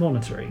more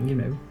monitoring,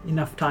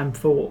 enough time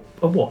for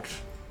a watch.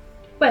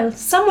 Well,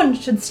 someone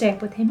should stay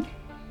up with him.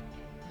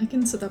 I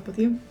can sit up with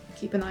you.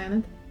 Keep an eye on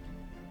it.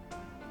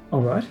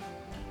 All right.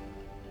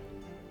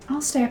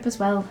 I'll stay up as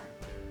well.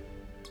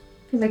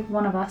 I feel like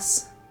one of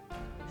us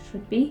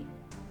should be.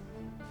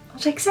 I'll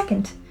take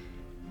second.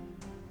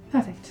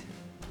 Perfect.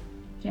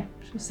 Yeah,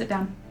 just sit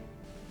down.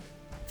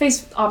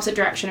 Face opposite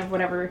direction of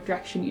whatever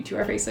direction you two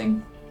are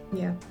facing.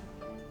 Yeah.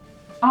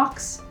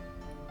 Ox,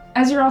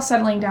 as you're all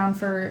settling down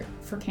for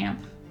camp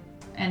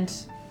and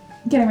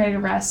getting ready to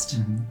rest,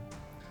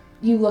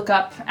 you look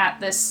up at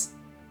this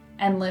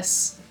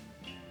endless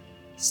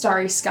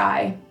starry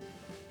sky.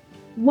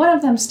 One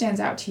of them stands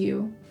out to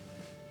you.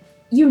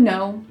 You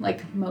know,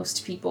 like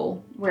most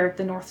people, where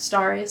the North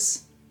Star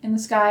is in the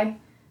sky.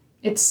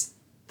 It's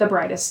the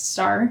brightest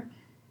star.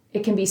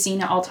 It can be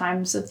seen at all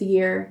times of the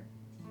year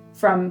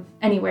from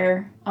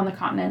anywhere on the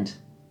continent.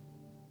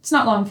 It's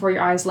not long before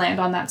your eyes land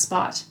on that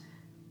spot.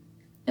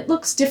 It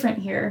looks different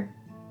here.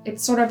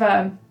 It's sort of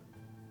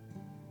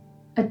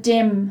a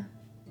dim,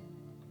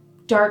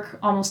 dark,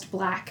 almost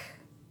black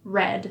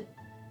red.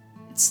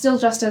 It's still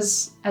just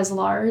as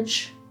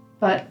large,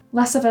 but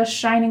less of a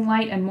shining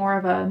light and more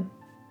of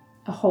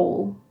a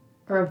hole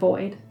or a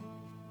void.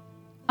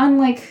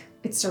 Unlike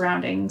its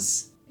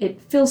surroundings,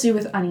 it fills you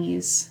with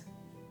unease.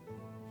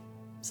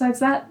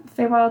 Besides that,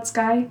 Feywild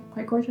sky,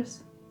 quite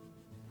gorgeous.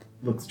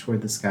 Looks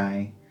toward the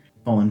sky,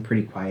 fallen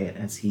pretty quiet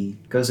as he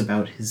goes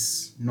about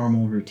his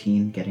normal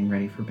routine, getting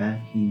ready for bed.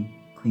 He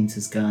cleans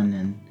his gun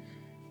and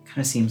kind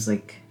of seems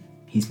like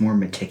he's more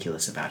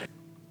meticulous about it.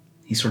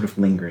 He sort of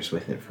lingers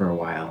with it for a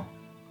while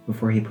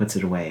before he puts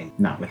it away,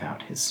 not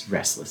without his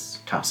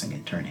restless tossing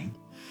and turning.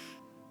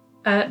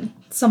 At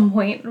some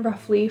point,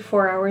 roughly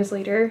 4 hours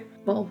later.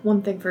 Well,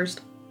 one thing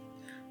first.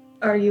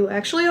 Are you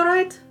actually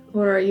alright?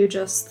 Or are you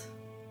just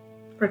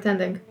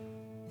pretending?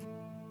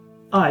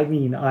 I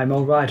mean, I'm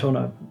alright on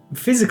a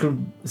physical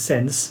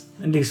sense,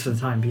 at least for the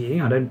time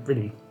being. I don't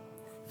really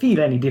feel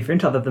any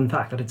different other than the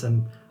fact that it's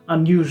an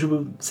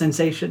unusual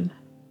sensation.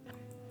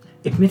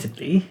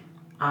 Admittedly,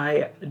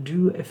 I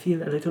do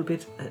feel a little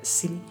bit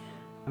silly.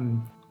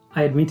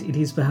 I admit it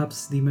is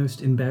perhaps the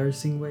most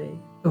embarrassing way.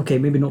 Okay,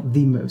 maybe not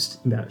the most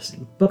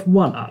embarrassing, but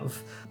one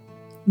of.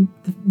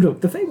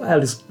 Look, the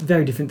Feywild is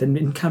very different than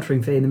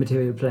encountering Fey in the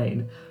material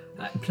plane.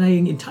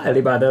 Playing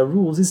entirely by their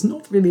rules is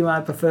not really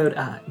my preferred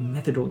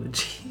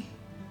methodology.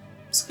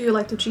 So you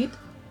like to cheat?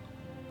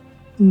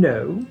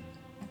 No.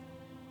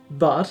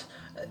 But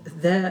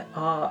there's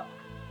a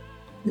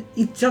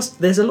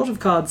lot of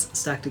cards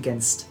stacked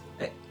against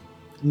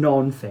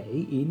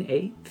non-Fey in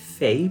a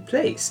Fey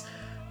place.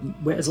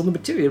 Whereas on the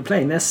material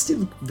plane, they're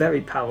still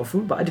very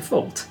powerful by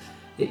default.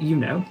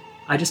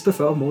 I just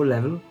prefer a more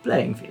level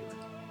playing field.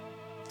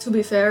 To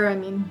be fair, I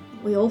mean,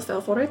 we all fell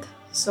for it,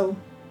 so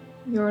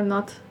you're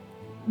not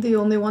the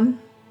only one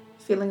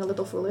feeling a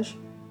little foolish.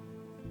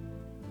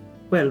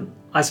 Well,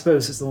 I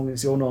suppose as long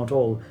as you're not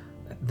all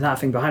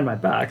laughing behind my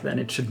back, then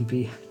it shouldn't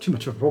be too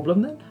much of a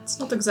problem then. It's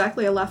not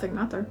exactly a laughing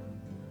matter.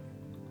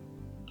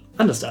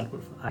 Understandable.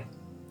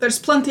 There's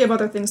plenty of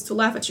other things to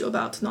laugh at you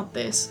about, not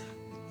this.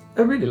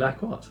 I really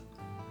like what?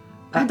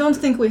 I don't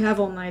think we have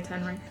all night,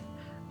 Henry.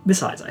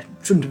 Besides, I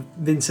shouldn't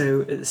have been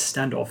so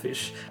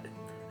standoffish.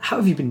 How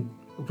have you been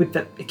with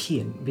that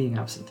Achaean being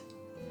absent?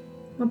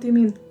 What do you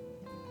mean?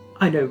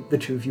 I know the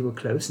two of you were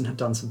close and have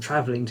done some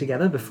travelling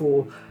together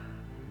before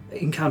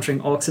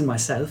encountering Ox and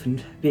myself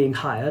and being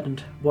hired and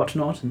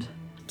whatnot, and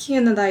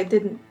Kian and I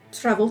didn't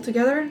travel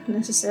together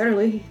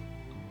necessarily.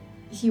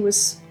 He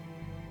was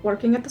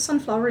working at the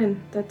Sunflower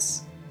Inn.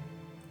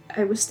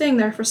 I was staying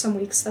there for some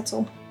weeks, that's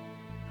all.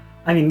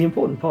 I mean, the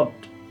important part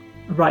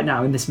right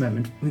now in this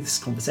moment with this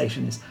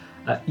conversation is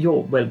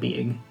your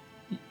well-being.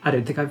 I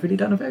don't think I've really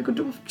done a very good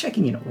job of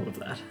checking in on all of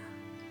that.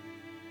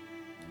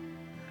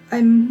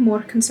 I'm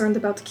more concerned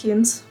about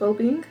Kian's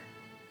well-being,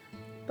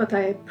 but I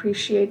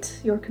appreciate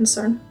your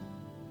concern.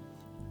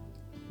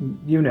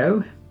 You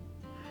know,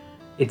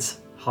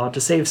 it's hard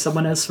to save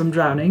someone else from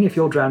drowning if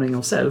you're drowning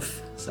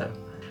yourself, so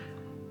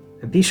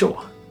be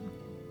sure.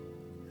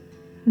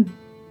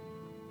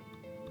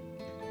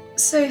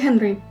 Say,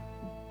 Henry,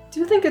 do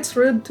you think it's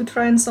rude to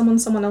try and summon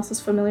someone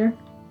else's familiar?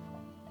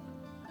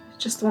 I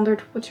just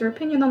wondered what your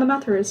opinion on the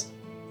matter is.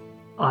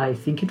 I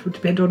think it would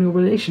depend on your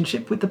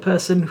relationship with the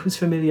person whose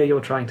familiar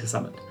you're trying to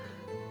summon.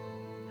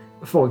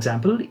 For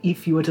example,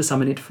 if you were to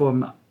summon it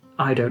from,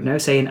 I don't know,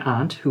 say an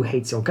aunt who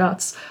hates your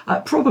guts,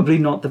 probably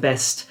not the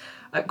best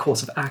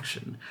course of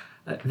action.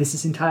 This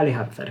is entirely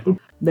hypothetical.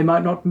 They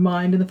might not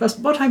mind in the first.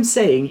 What I'm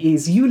saying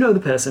is, you know the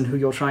person who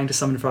you're trying to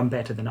summon from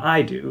better than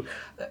I do.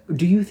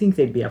 Do you think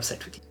they'd be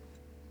upset with you?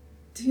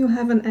 Do you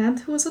have an aunt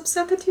who is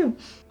upset at you?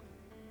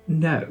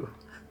 No.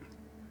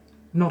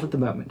 Not at the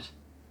moment.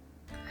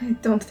 I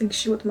don't think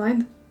she would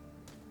mind.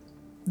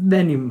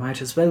 Then you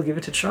might as well give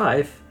it a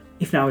try,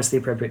 if now is the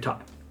appropriate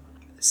time.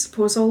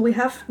 Suppose all we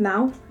have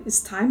now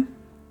is time.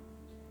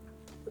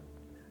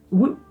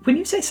 When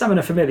you say summon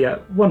a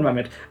familiar, one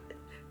moment,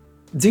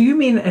 do you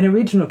mean an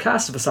original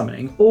cast of a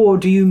summoning, or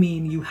do you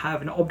mean you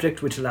have an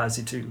object which allows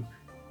you to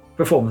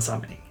perform the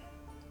summoning?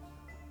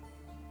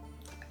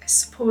 I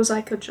suppose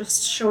I could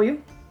just show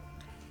you.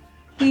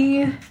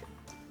 He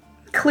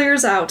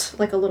clears out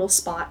like a little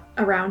spot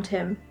around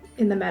him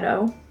in the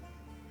meadow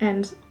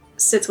and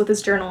sits with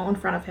his journal in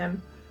front of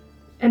him.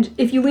 And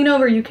if you lean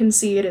over, you can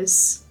see it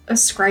is a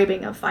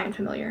scribing of Find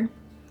Familiar.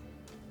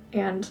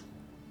 And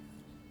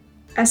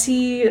as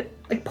he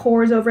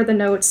pores over the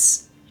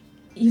notes,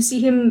 you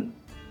see him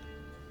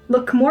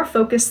look more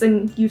focused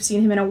than you've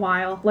seen him in a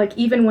while.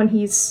 Even when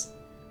he's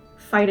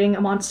fighting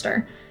a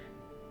monster.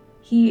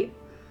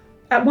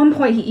 At one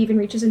point, he even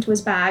reaches into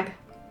his bag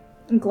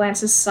and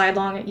glances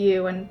sidelong at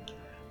you and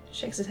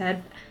shakes his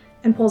head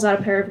and pulls out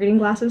a pair of reading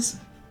glasses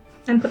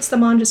and puts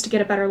them on just to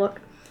get a better look.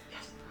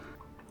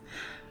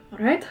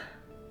 Alright.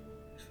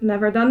 I've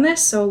never done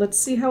this, so let's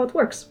see how it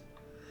works.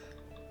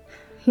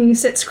 He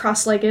sits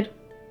cross-legged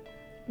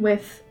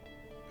with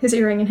his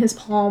earring in his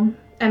palm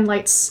and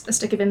lights a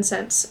stick of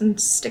incense and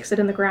sticks it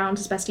in the ground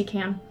as best he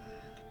can.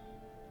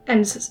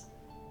 And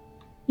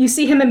you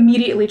see him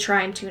immediately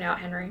try and tune out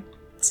Henry,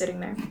 sitting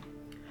there.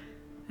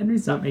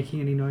 Henry's not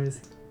making any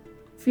noise.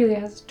 Ophelia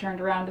has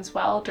turned around as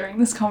well during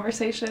this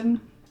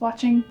conversation,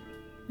 watching.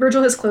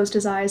 Virgil has closed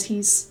his eyes.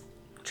 He's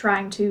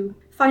trying to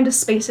find a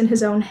space in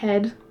his own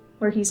head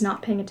where he's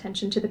not paying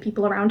attention to the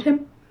people around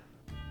him.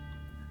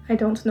 I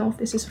don't know if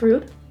this is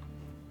rude.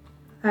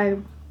 I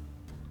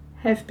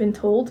have been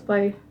told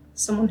by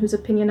someone whose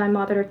opinion I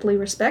moderately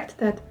respect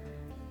that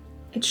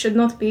it should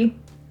not be.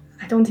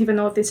 I don't even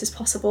know if this is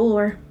possible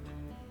or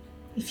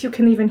if you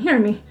can even hear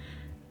me.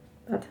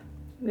 But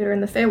we're in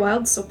the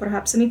Feywild, so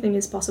perhaps anything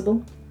is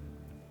possible.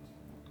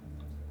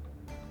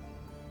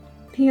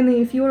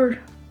 Peony, if you're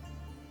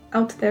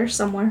out there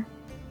somewhere,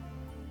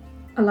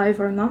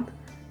 alive or not,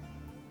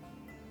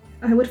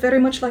 I would very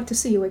much like to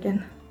see you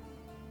again.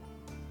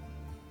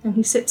 And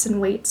he sits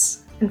and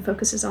waits and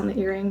focuses on the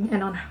earring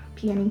and on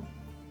Peony.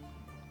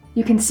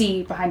 You can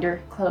see behind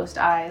her closed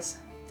eyes.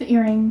 The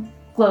earring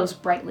glows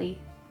brightly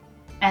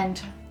and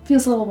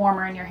feels a little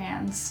warmer in your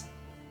hands.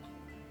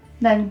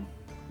 Then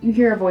you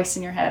hear a voice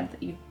in your head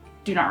that you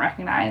do not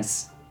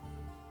recognize.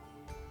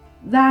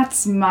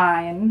 That's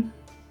mine.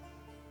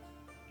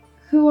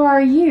 Who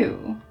are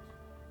you?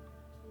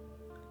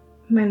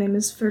 My name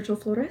is Virgil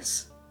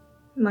Flores.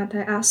 Might I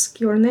ask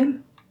your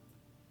name?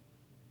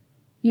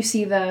 You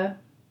see the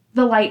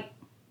light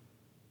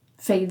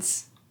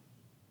fades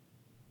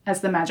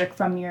as the magic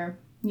from your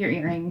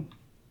earring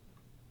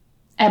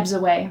ebbs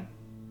away.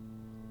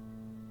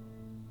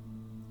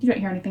 You don't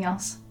hear anything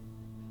else.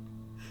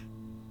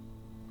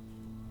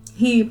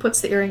 He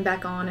puts the earring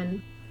back on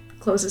and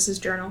closes his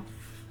journal.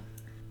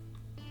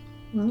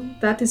 Well,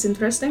 that is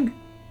interesting.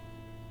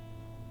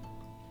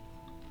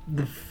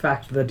 The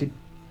fact that it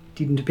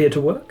didn't appear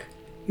to work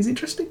is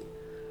interesting.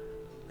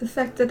 The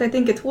fact that I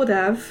think it would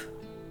have,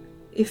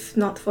 if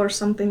not for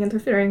something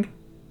interfering.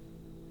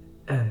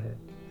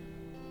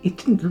 It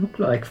didn't look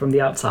like from the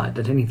outside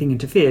that anything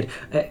interfered.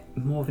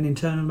 More of an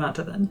internal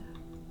matter then?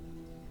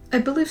 I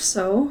believe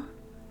so.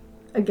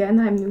 Again,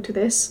 I'm new to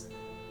this.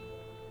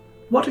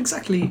 What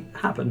exactly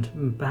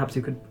happened? Perhaps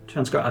you could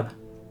transcribe.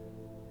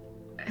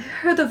 I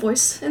heard a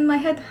voice in my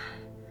head.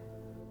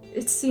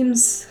 It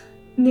seems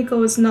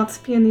Nico is not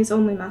Peony's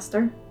only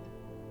master.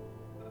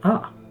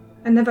 Ah.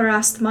 I never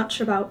asked much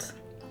about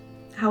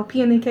how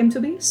Peony came to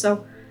be,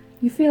 so...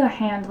 You feel a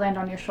hand land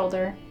on your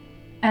shoulder,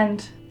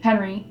 and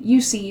Henry,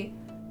 you see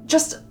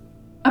just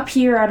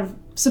appear out of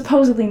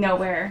supposedly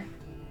nowhere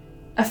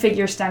a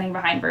figure standing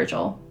behind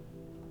Virgil.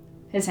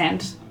 His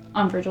hand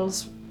on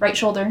Virgil's right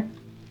shoulder.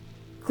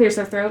 Clears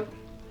their throat.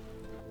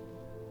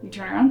 You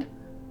turn around.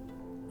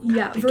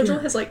 Yeah, Virgil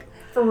has like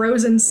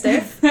frozen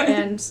stiff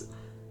and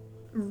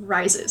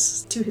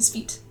rises to his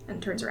feet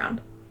and turns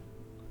around.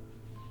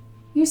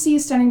 You see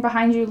standing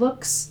behind you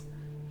looks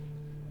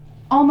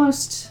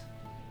almost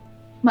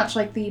much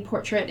like the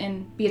portrait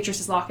in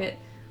Beatrice's locket.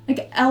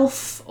 Like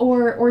elf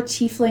or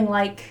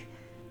tiefling-like,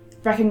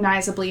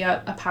 recognizably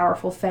a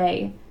powerful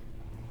fae.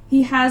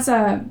 He has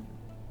a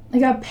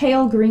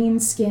pale green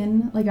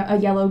skin, like a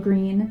yellow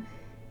green,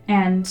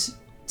 and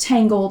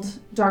tangled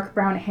dark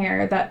brown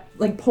hair that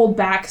like pulled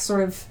back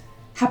sort of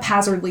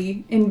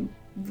haphazardly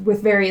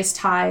with various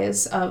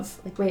ties of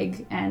like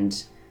wig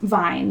and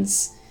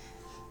vines.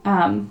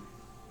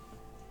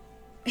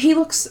 He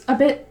looks a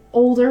bit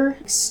older,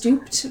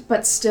 stooped,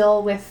 but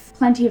still with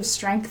plenty of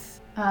strength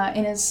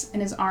in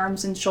his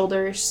arms and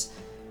shoulders.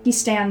 He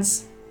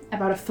stands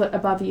about a foot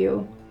above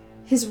you.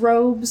 His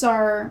robes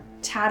are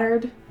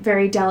tattered,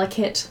 very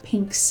delicate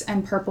pinks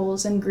and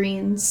purples and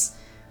greens,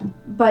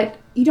 but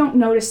you don't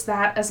notice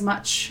that as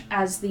much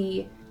as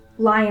the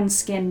lion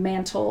skin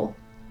mantle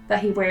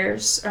that he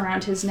wears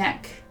around his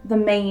neck, the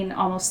mane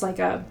almost like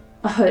a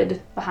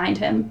hood behind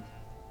him.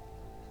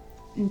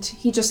 And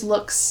he just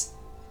looks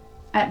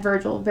at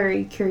Virgil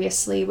very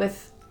curiously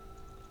with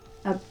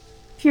a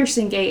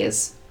piercing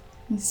gaze.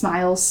 He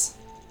smiles.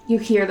 You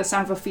hear the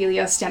sound of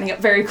Ophelia standing up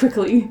very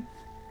quickly.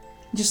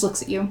 He just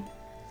looks at you.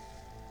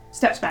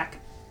 Steps back.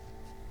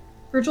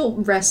 Virgil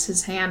rests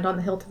his hand on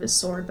the hilt of his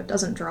sword but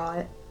doesn't draw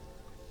it.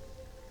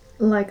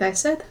 Like I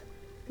said,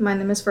 my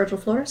name is Virgil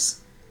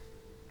Flores.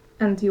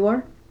 And you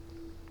are?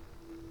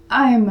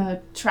 I am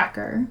a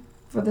tracker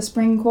for the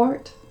Spring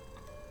Court.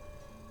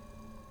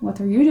 What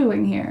are you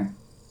doing here?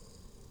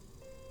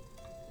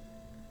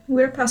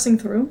 We're passing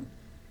through.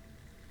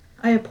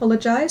 I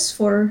apologize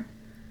for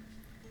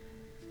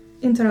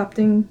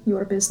interrupting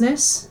your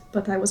business,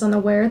 but I was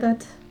unaware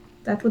that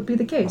that would be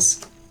the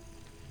case.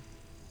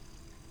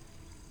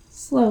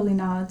 Slowly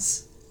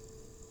nods.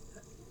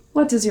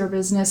 What is your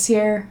business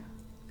here?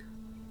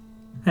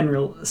 Henry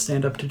will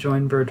stand up to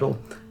join Virgil.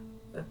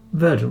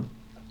 Virgil,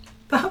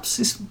 perhaps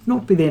this would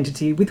not be the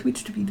entity with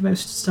which to be the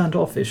most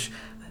standoffish.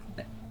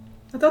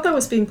 I thought I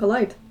was being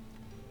polite.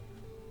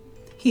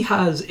 He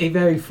has a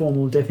very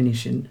formal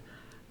definition,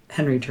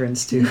 Henry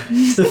turns to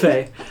the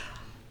Fae,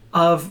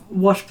 of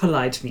what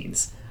polite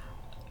means.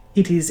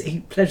 It is a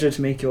pleasure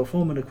to make your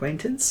formal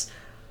acquaintance.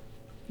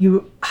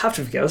 You have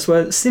to forgive us,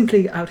 we're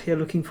simply out here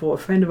looking for a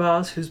friend of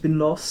ours who's been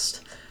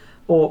lost,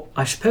 or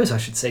I suppose I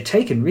should say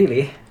taken,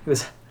 really. He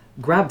was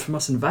grabbed from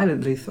us and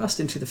violently thrust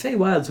into the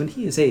Feywilds when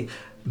he is a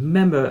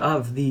member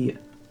of the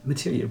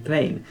material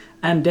plane,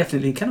 and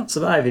definitely cannot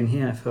survive in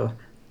here for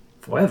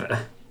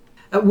forever.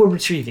 We're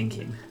retrieving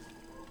him.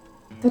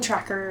 The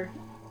tracker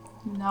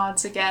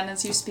nods again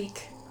as you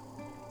speak.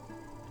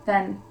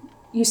 Then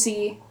you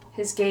see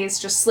his gaze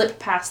just slip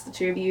past the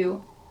two of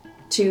you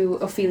to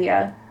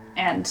Ophelia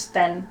and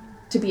then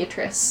to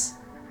Beatrice,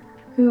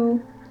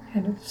 who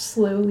Kind of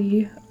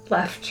slowly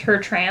left her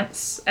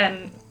trance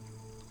and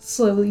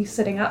slowly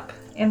sitting up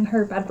in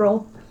her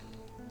bedroll.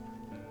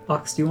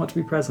 Ox, do you want to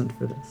be present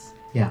for this?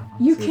 Yeah.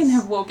 you Ox can is-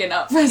 have woken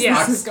up as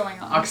Yeah. this is going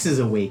on. Ox is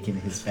awake in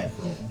his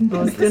bedroll.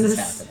 Oh, as this is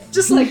goodness. happening.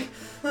 Just like,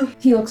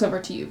 He looks over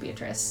to you,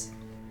 Beatrice.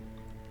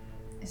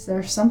 Is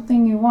there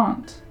something you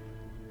want?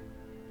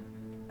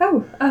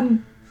 Oh,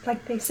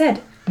 like they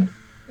said,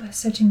 we're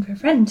searching for a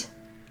friend.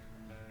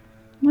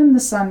 When the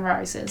sun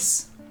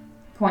rises,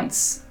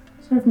 points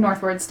sort of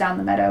northwards down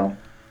the meadow,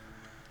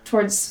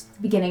 towards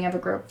the beginning of a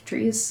grove of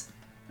trees.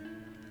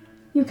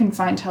 You can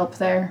find help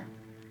there.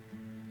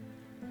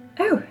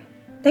 Oh,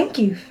 thank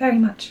you very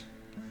much.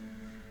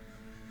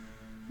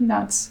 He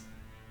nods.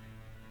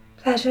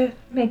 Pleasure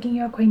making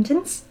your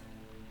acquaintance.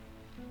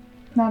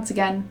 Nods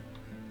again.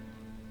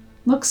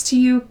 Looks to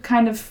you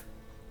kind of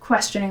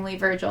questioningly,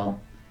 Virgil,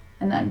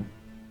 and then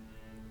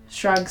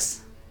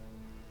shrugs.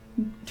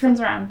 Turns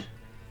around.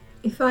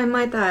 If I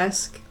might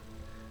ask,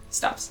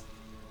 Stops.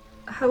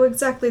 how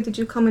exactly did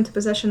you come into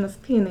possession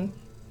of Peony?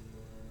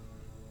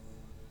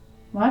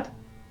 What?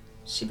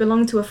 She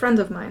belonged to a friend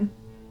of mine.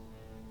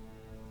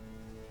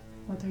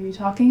 What are you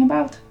talking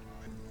about?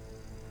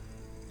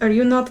 Are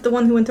you not the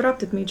one who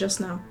interrupted me just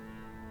now?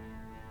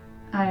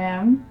 I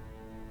am.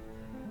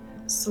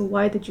 So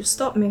why did you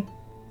stop me?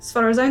 As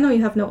far as I know,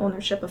 you have no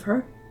ownership of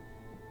her.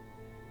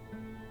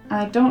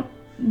 I don't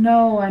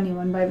know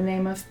anyone by the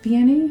name of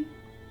Peony.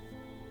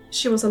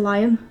 She was a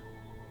lion.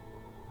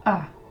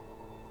 Ah.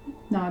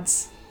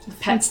 Nods.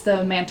 Pets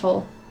the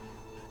mantle.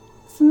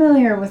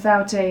 Familiar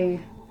without I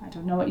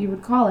don't know what you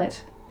would call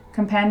it.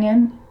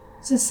 Companion?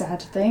 It's a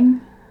sad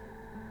thing.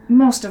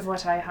 Most of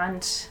what I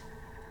hunt,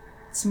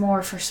 it's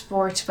more for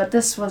sport, but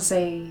this was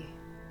a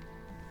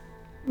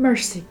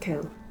mercy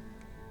kill.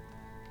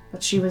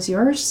 But she was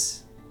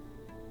yours?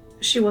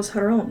 She was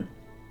her own.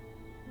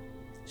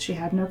 She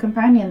had no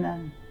companion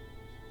then.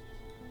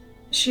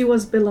 She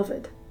was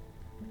beloved.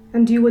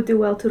 And you would do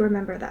well to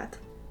remember that.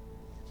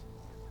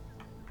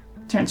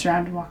 Turns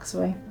around and walks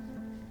away.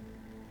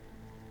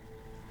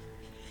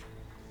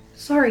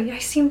 Sorry, I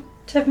seem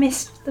to have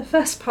missed the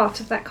first part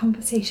of that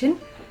conversation.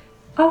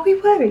 Are we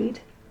worried?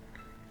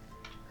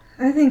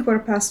 I think we're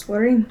past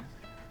worrying.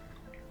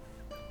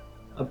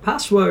 A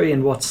past worry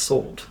and what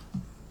sort?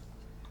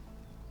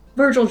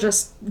 Virgil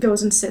just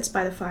goes and sits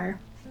by the fire.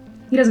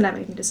 He doesn't have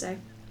anything to say.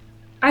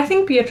 I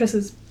think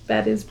Beatrice's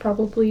bed is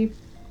probably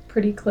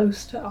pretty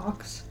close to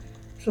Ox.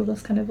 She'll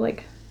just kind of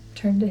like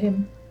turn to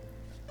him.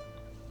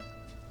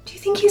 Do you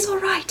think he's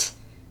alright?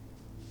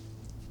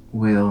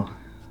 Well,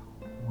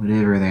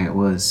 whatever that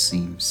was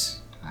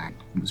seems like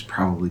it was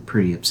probably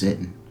pretty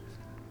upsetting.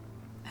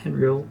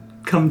 Henry will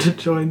come to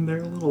join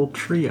their little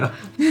trio.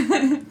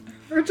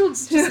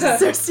 Virgil's just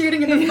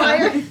associating in the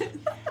fire.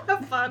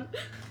 Have fun.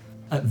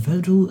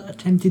 Virgil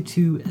attempted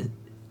to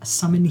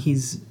summon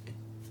his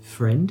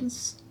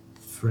friend's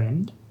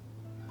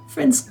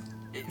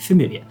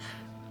familiar.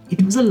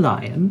 It was a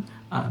lion,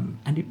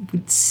 and it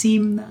would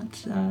seem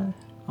that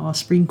our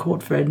Spring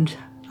Court friend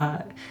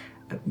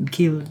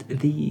killed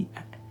the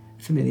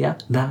familiar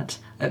that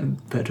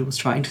Virgil was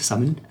trying to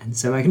summon, and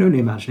so I can only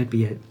imagine it'd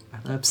be a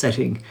rather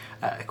upsetting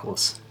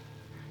course.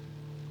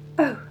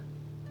 Oh.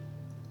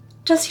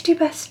 Does he do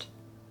best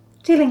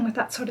dealing with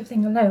that sort of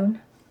thing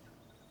alone?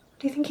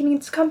 Do you think he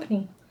needs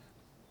company?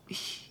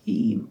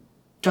 He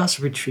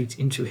does retreat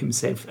into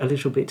himself a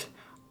little bit.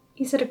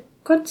 Is it a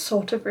good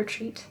sort of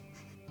retreat?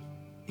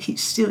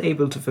 He's still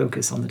able to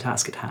focus on the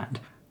task at hand.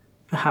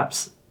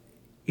 Perhaps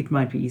it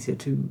might be easier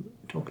to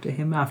talk to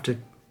him after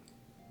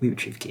we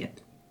retrieve Kian.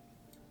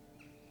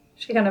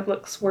 She kind of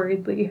looks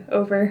worriedly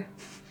over.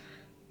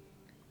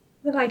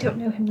 Well, I don't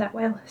know him that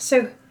well,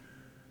 so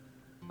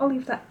I'll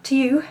leave that to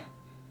you.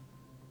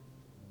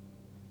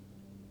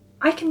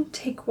 I can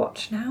take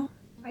watch now,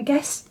 I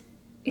guess.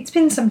 It's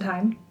been some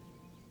time.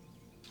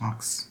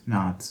 Ox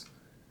nods.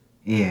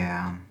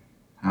 Yeah,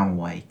 I'm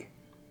awake.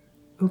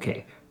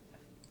 Okay.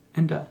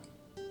 And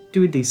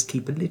do at least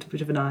keep a little bit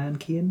of an eye on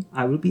Kian.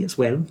 I will be as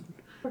well.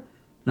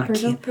 Not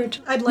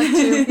Kian. I'd like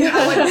to.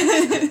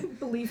 I would,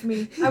 believe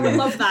me. I would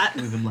love that.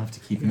 We would love to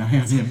keep an eye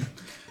on him.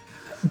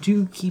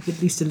 Do keep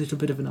at least a little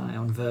bit of an eye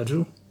on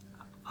Virgil.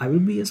 I will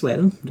be as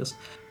well. Just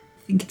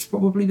think it's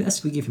probably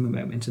best we give him a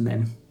moment and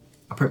then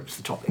approach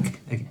the topic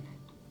again.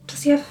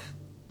 Does he have,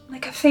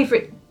 like, a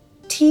favourite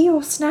tea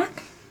or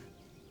snack?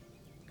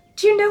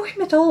 Do you know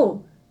him at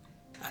all?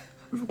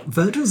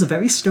 Virgil's a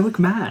very stoic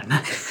man.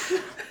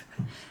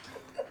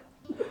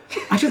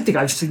 I don't think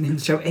I've seen him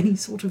show any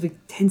sort of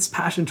intense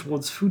passion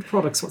towards food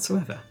products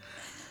whatsoever.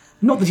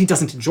 Not that he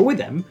doesn't enjoy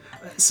them.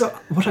 So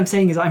what I'm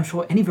saying is I'm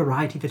sure any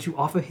variety that you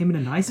offer him in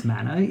a nice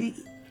manner,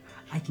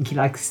 I think he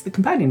likes the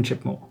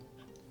companionship more.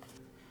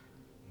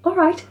 All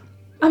right.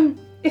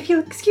 If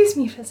you'll excuse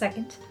me for a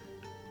second.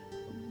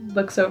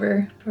 Looks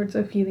over towards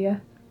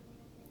Ophelia.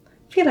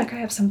 I feel like I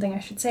have something I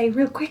should say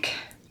real quick.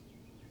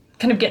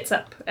 Kind of gets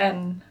up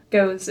and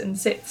goes and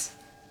sits.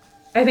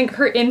 I think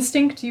her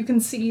instinct, you can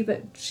see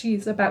that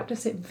she's about to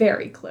sit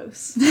very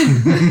close.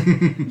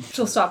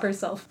 She'll stop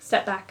herself,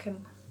 step back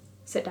and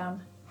sit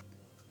down.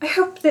 I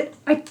hope that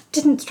I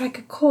didn't strike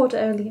a chord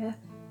earlier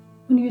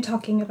when you were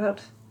talking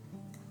about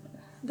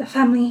the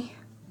family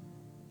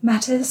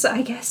matters,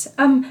 I guess.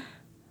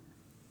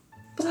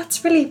 But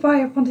that's really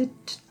why I wanted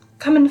to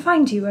come and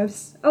find you. I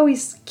was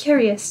always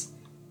curious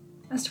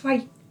as to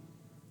why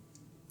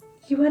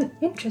you weren't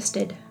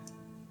interested.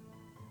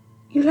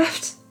 You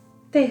left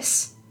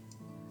this.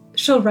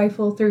 She'll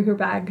rifle through her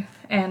bag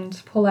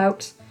and pull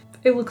out,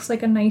 it looks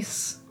like a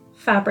nice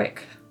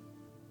fabric,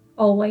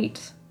 all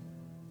white.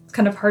 It's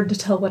kind of hard to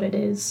tell what it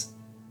is.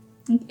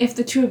 If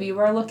the two of you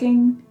are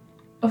looking,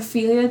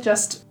 Ophelia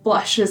just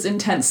blushes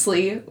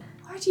intensely.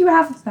 Why do you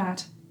have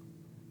that?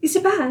 Is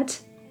it bad?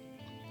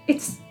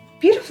 It's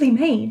beautifully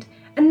made,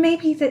 and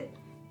maybe that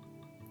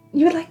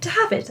you would like to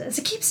have it as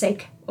a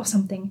keepsake or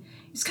something.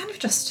 It's kind of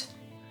just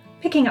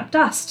picking up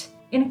dust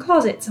in a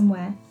closet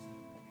somewhere.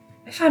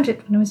 I found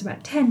it when I was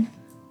about 10.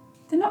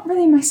 They're not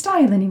really my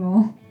style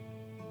anymore.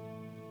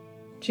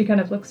 She kind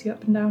of looks you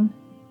up and down.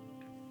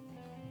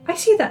 I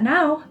see that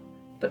now,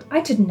 but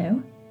I didn't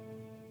know.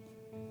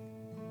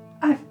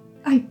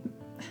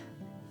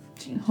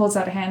 She holds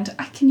out a hand.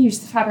 I can use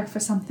the fabric for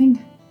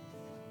something.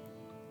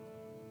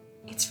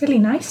 It's really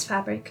nice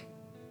fabric.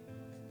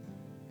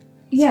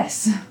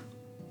 Yes.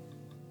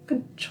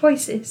 Good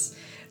choices.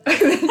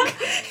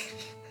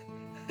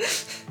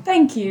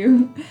 Thank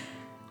you.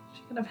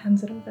 She kind of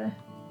hands it over.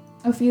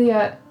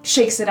 Ophelia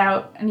shakes it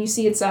out, and you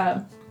see it's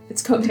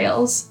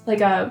coattails,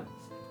 like a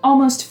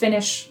almost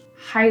finished,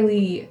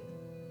 highly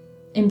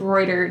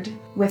embroidered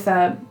with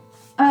a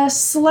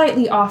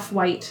slightly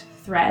off-white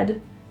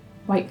thread,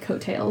 white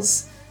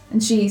coattails.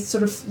 And she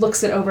sort of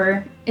looks it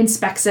over,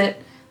 inspects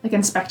it, like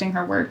inspecting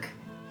her work.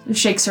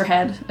 Shakes her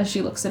head as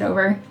she looks it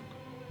over.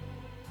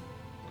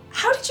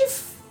 How did you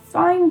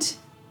find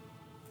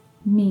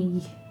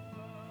me?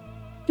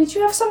 Did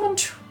you have someone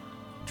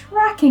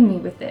tracking me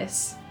with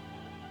this?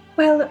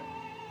 Well,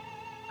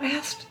 I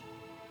asked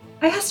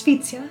I asked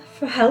Vizia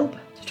for help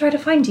to try to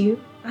find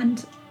you,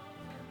 and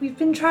we've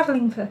been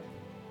travelling for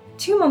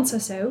 2 months or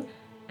so,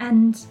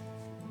 and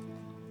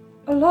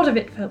a lot of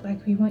it felt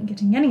like we weren't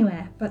getting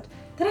anywhere, but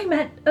then I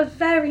met a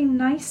very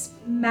nice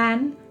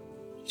man.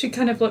 She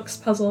kind of looks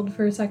puzzled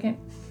for a second.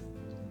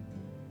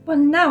 Well,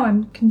 now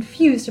I'm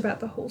confused about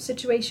the whole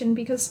situation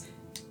because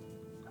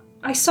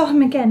I saw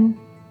him again,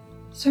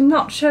 so I'm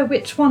not sure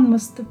which one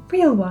was the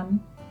real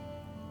one.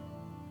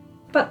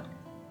 But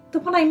the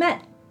one I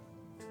met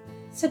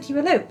said you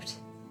eloped.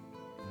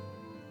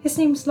 His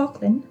name's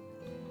Lachlan.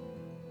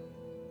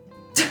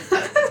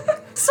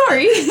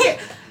 Sorry.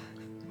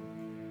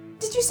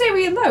 Did you say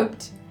we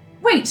eloped?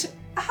 Wait,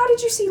 how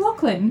did you see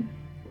Lachlan?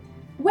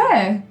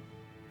 Where?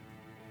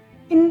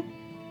 In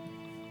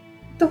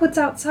the woods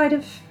outside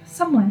of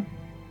somewhere.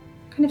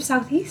 Kind of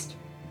southeast.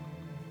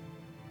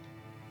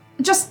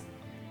 Just...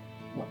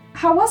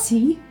 how was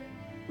he?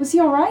 Was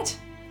he alright?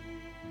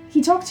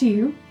 He talked to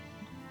you?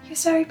 He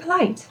was very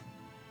polite.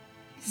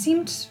 He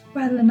seemed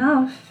well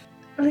enough.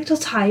 A little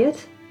tired.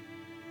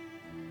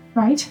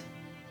 Right.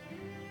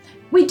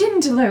 We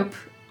didn't elope.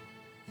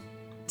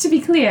 To be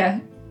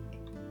clear,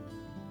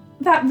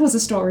 that was a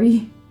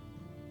story.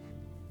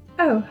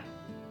 Oh.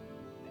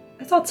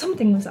 I thought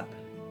something was up.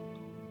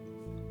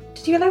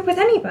 Did you elope with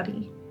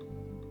anybody?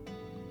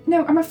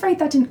 No, I'm afraid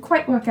that didn't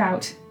quite work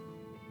out.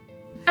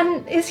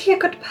 And is he a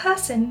good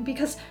person?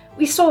 Because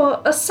we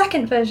saw a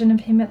second version of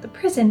him at the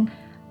prison,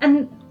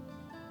 and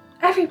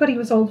everybody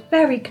was all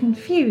very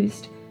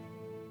confused.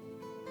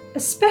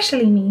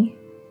 Especially me.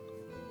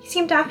 He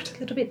seemed to act a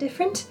little bit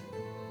different.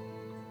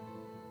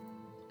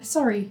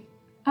 Sorry.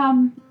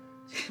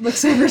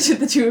 Looks over to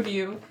the two of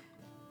you.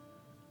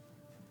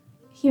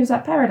 He was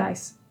at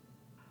Paradise.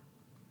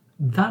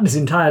 That is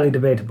entirely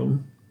debatable.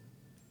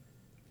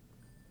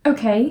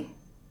 Okay.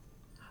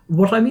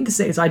 What I mean to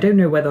say is I don't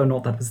know whether or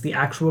not that was the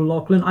actual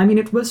Lachlan. I mean,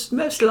 it was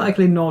most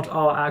likely not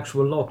our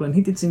actual Lachlan.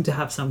 He did seem to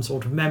have some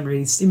sort of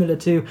memory similar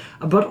to,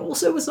 but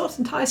also was not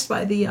enticed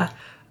by the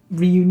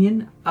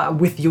reunion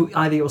with you,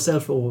 either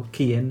yourself or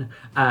Kian.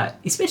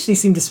 Especially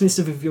seemed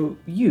dismissive of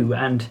you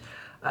and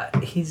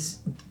his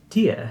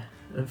dear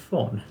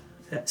fawn.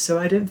 So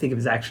I don't think it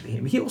was actually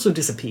him. He also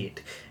disappeared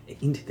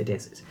into the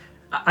desert.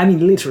 I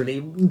mean,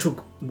 literally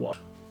took,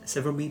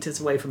 several meters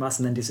away from us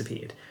and then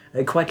disappeared.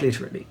 Quite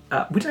literally.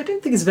 Which I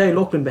don't think is very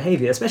Lachlan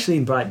behaviour, especially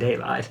in bright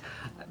daylight.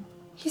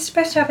 He's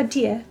supposed to have a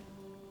deer.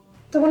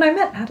 The one I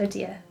met had a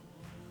deer.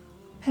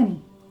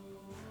 Penny.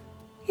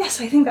 Yes,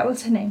 I think that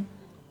was her name.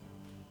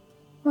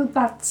 Well,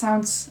 that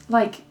sounds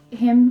like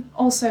him.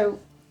 Also,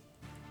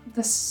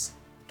 the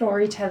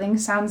storytelling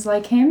sounds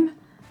like him.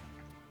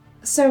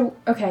 So,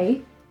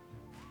 okay.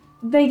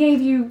 They gave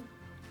you,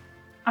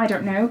 I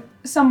don't know,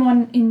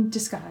 someone in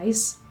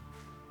disguise.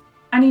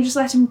 And you just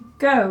let him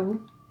go.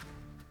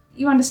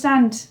 You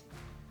understand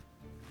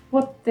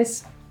what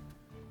this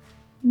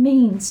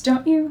means,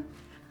 don't you?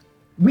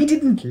 We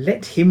didn't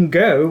let him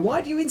go.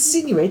 Why do you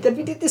insinuate that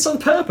we did this on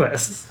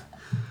purpose?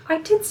 I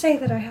did say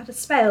that I had a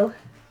spell.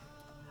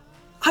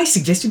 I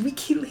suggested we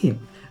kill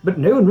him, but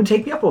no one would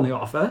take me up on the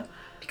offer.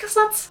 Because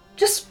that's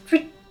just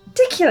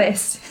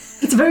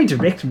ridiculous. It's a very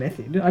direct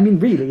method. I mean,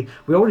 really,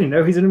 we already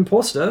know he's an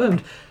imposter,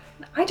 and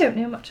I don't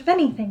know much of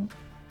anything.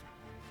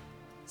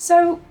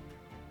 So,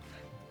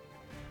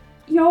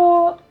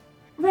 your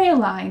rail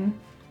line,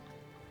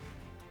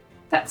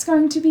 that's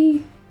going to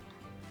be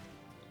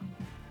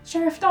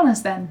Sheriff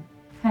Donna's then,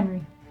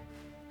 Henry.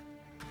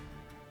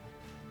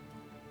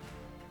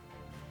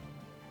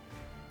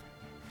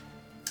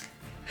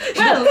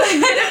 Well,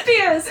 it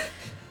appears.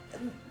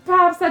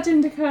 Perhaps that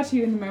didn't occur to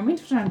you in the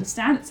moment, which I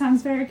understand. It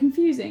sounds very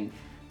confusing.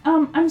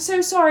 I'm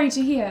so sorry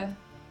to hear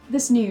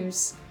this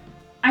news.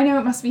 I know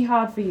it must be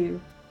hard for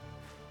you.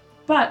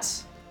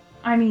 But,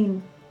 I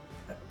mean,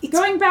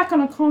 going back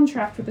on a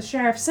contract with the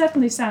sheriff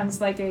certainly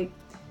sounds like a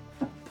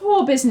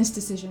poor business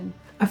decision.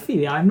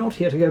 Ophelia, I'm not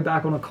here to go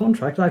back on a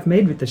contract I've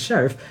made with the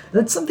sheriff.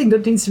 That's something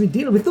that needs to be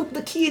dealt with.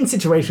 The Kian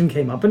situation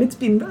came up, and it's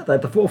been rather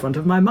at the forefront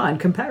of my mind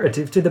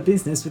comparative to the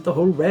business with the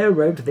whole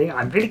railroad thing.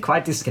 I'm really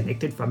quite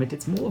disconnected from it.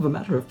 It's more of a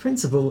matter of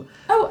principle.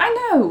 Oh, I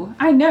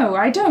know.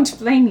 I don't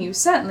blame you,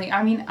 certainly.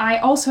 I mean, I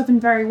also have been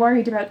very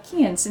worried about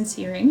Kian since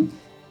hearing,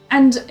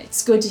 and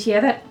it's good to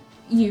hear that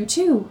you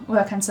too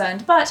were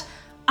concerned, but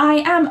I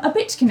am a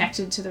bit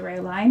connected to the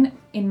rail line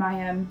in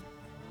my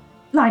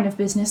line of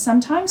business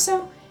sometimes,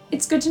 so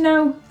it's good to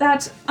know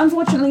that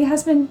unfortunately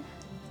has been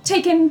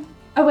taken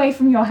away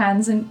from your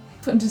hands and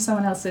put into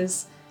someone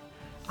else's.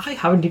 I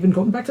haven't even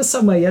gotten back to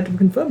somewhere yet to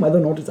confirm whether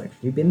or not it's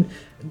actually been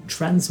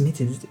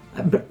transmitted.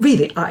 But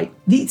really,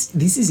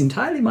 this is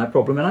entirely my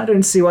problem, and I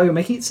don't see why you're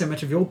making it so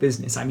much of your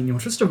business. I mean, you're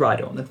just a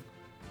rider on it.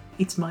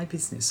 It's my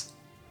business.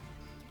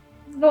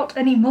 Not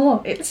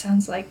anymore, it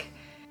sounds like.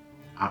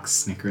 Ox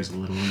snickers a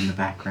little in the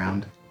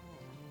background.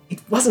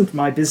 It wasn't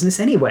my business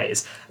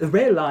anyways. The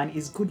rail line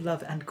is good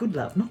love and good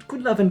love, not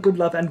good love and good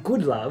love and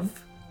good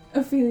love.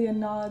 Ophelia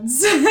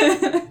nods.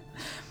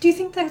 Do you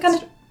think they're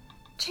gonna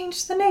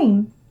change the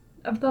name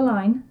of the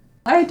line?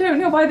 I don't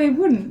know why they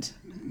wouldn't.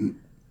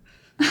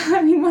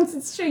 I mean, once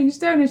it's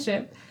changed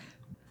ownership.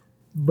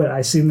 But I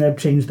assume they've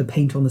changed the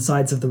paint on the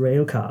sides of the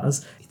rail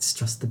cars. It's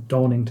just the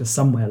Dawning to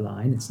Somewhere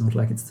line. It's not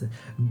like it's the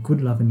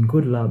Good Love and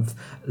Good Love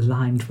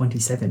line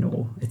 27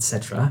 or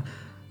etc.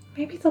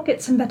 Maybe they'll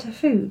get some better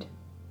food.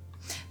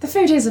 The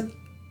food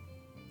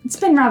it's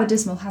been rather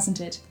dismal,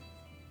 hasn't it?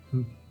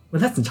 Well,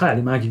 that's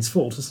entirely Maggie's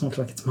fault. It's not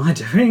like it's my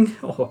doing.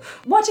 Or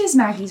What is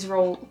Maggie's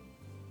role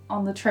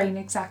on the train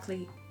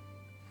exactly?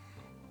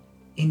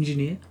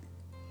 engineer.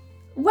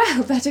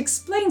 Well, that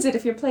explains it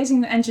if you're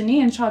placing the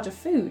engineer in charge of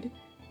food.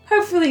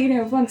 Hopefully,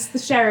 once the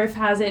sheriff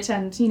has it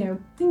and,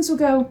 things will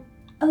go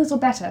a little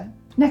better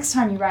next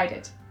time you ride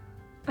it.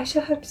 I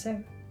shall hope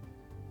so.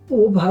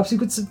 Or perhaps you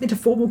could submit a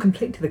formal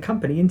complaint to the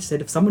company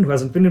instead of someone who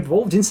hasn't been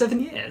involved in 7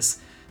 years.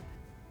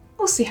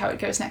 We'll see how it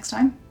goes next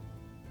time.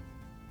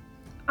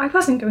 I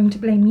wasn't going to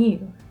blame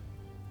you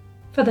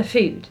for the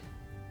food.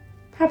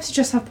 Perhaps you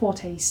just have poor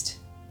taste.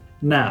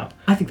 Now,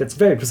 I think that's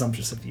very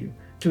presumptuous of you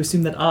to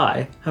assume that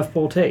I have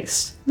poor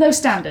taste. Low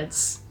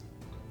standards.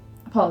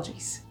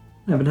 Apologies.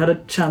 I haven't had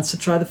a chance to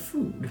try the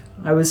food.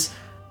 I was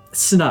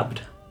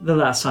snubbed the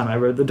last time I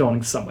rode the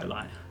Dawning Somewhere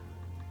line.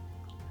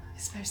 I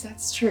suppose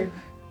that's true.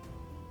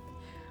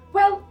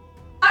 Well,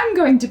 I'm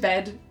going to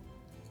bed.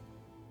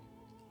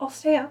 I'll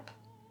stay up.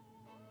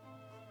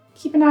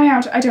 Keep an eye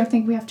out. I don't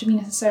think we have to be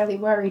necessarily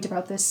worried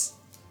about this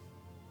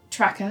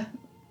tracker.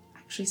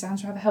 Actually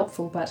sounds rather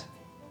helpful, but...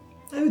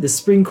 Oh, the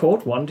Spring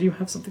Court one. Do you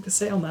have something to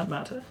say on that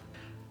matter?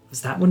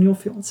 Was that one your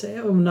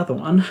fiancé or another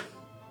one?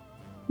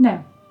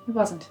 No, it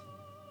wasn't.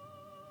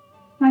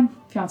 My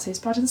fiancé is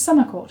part of the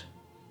Summer Court.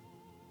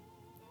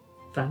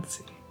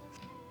 Fancy.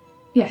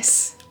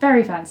 Yes,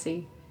 very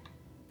fancy.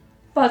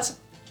 But,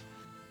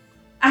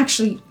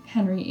 actually,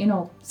 Henry, in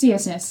all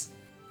seriousness,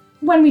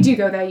 when we do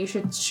go there, you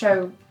should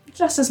show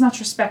just as much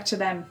respect to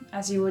them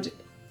as you would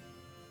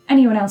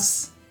anyone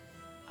else,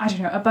 I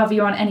don't know, above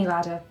you on any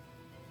ladder,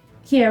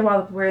 here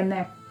while we're in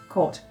their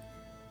court.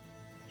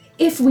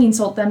 If we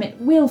insult them, it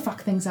will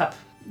fuck things up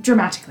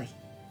dramatically.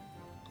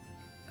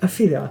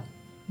 Ophelia,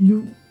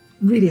 you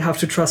really have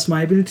to trust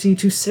my ability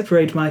to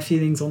separate my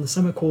feelings on the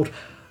Summer Court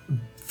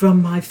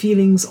from my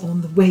feelings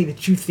on the way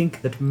that you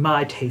think that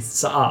my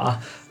tastes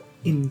are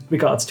in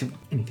regards to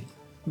anything,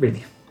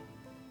 really.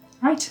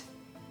 Right.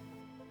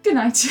 Good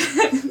night.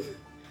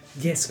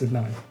 Yes, good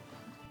night.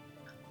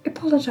 I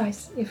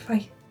apologise if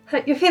I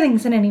hurt your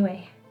feelings in any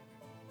way.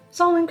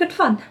 It's all in good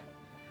fun.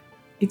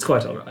 It's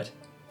quite alright.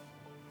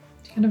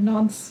 He kind of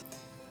nods.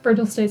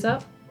 Virgil stays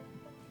up.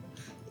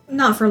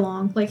 Not for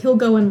long. He'll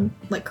go and,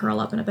 curl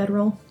up in a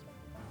bedroll.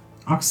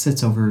 Ox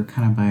sits over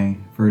kind of by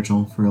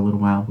Virgil for a little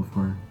while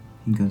before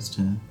he goes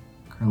to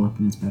curl up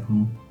in his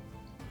bedroll.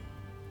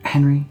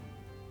 Henry,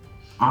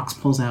 Ox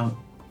pulls out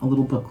a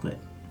little booklet,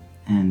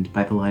 and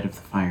by the light of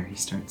the fire, he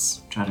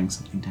starts jotting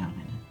something down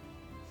in it.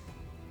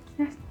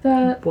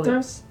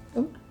 There's...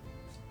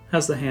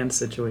 How's the hand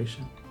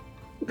situation?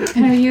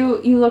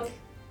 You look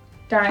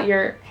down at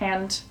your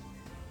hand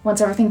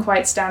once everything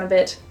quiets down a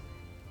bit.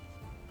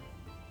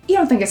 You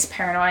don't think it's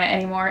paranoia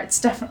anymore. It's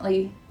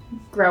definitely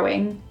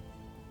growing,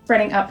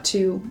 spreading up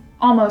to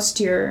almost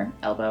your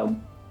elbow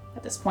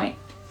at this point,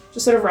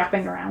 just sort of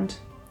wrapping around.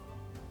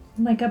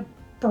 Like a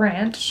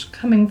branch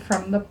coming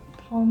from the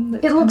palm.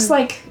 It looks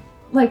like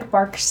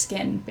bark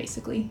skin,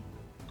 basically.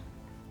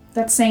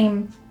 That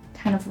same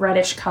kind of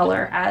reddish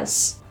color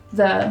as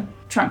the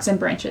trunks and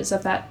branches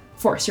of that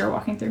forest you're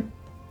walking through.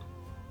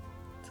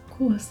 It's a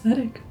cool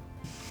aesthetic.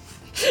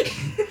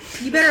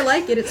 You better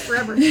like it, it's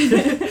forever.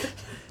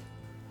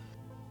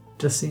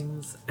 Just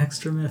seems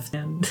extra myth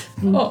and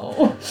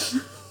Oh.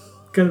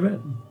 go to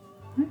bed.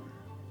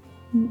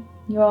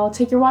 You all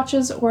take your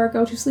watches or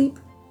go to sleep.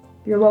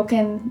 You're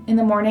woken in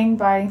the morning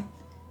by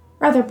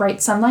rather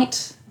bright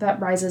sunlight that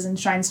rises and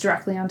shines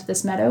directly onto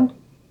this meadow,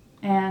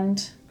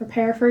 and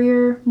prepare for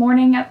your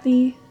morning at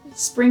the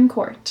Spring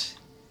Court.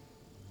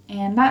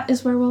 And that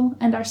is where we'll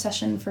end our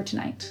session for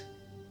tonight.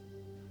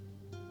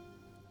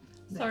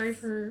 Sorry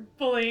for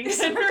bullying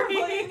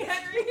Henry.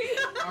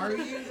 Are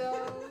you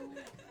though?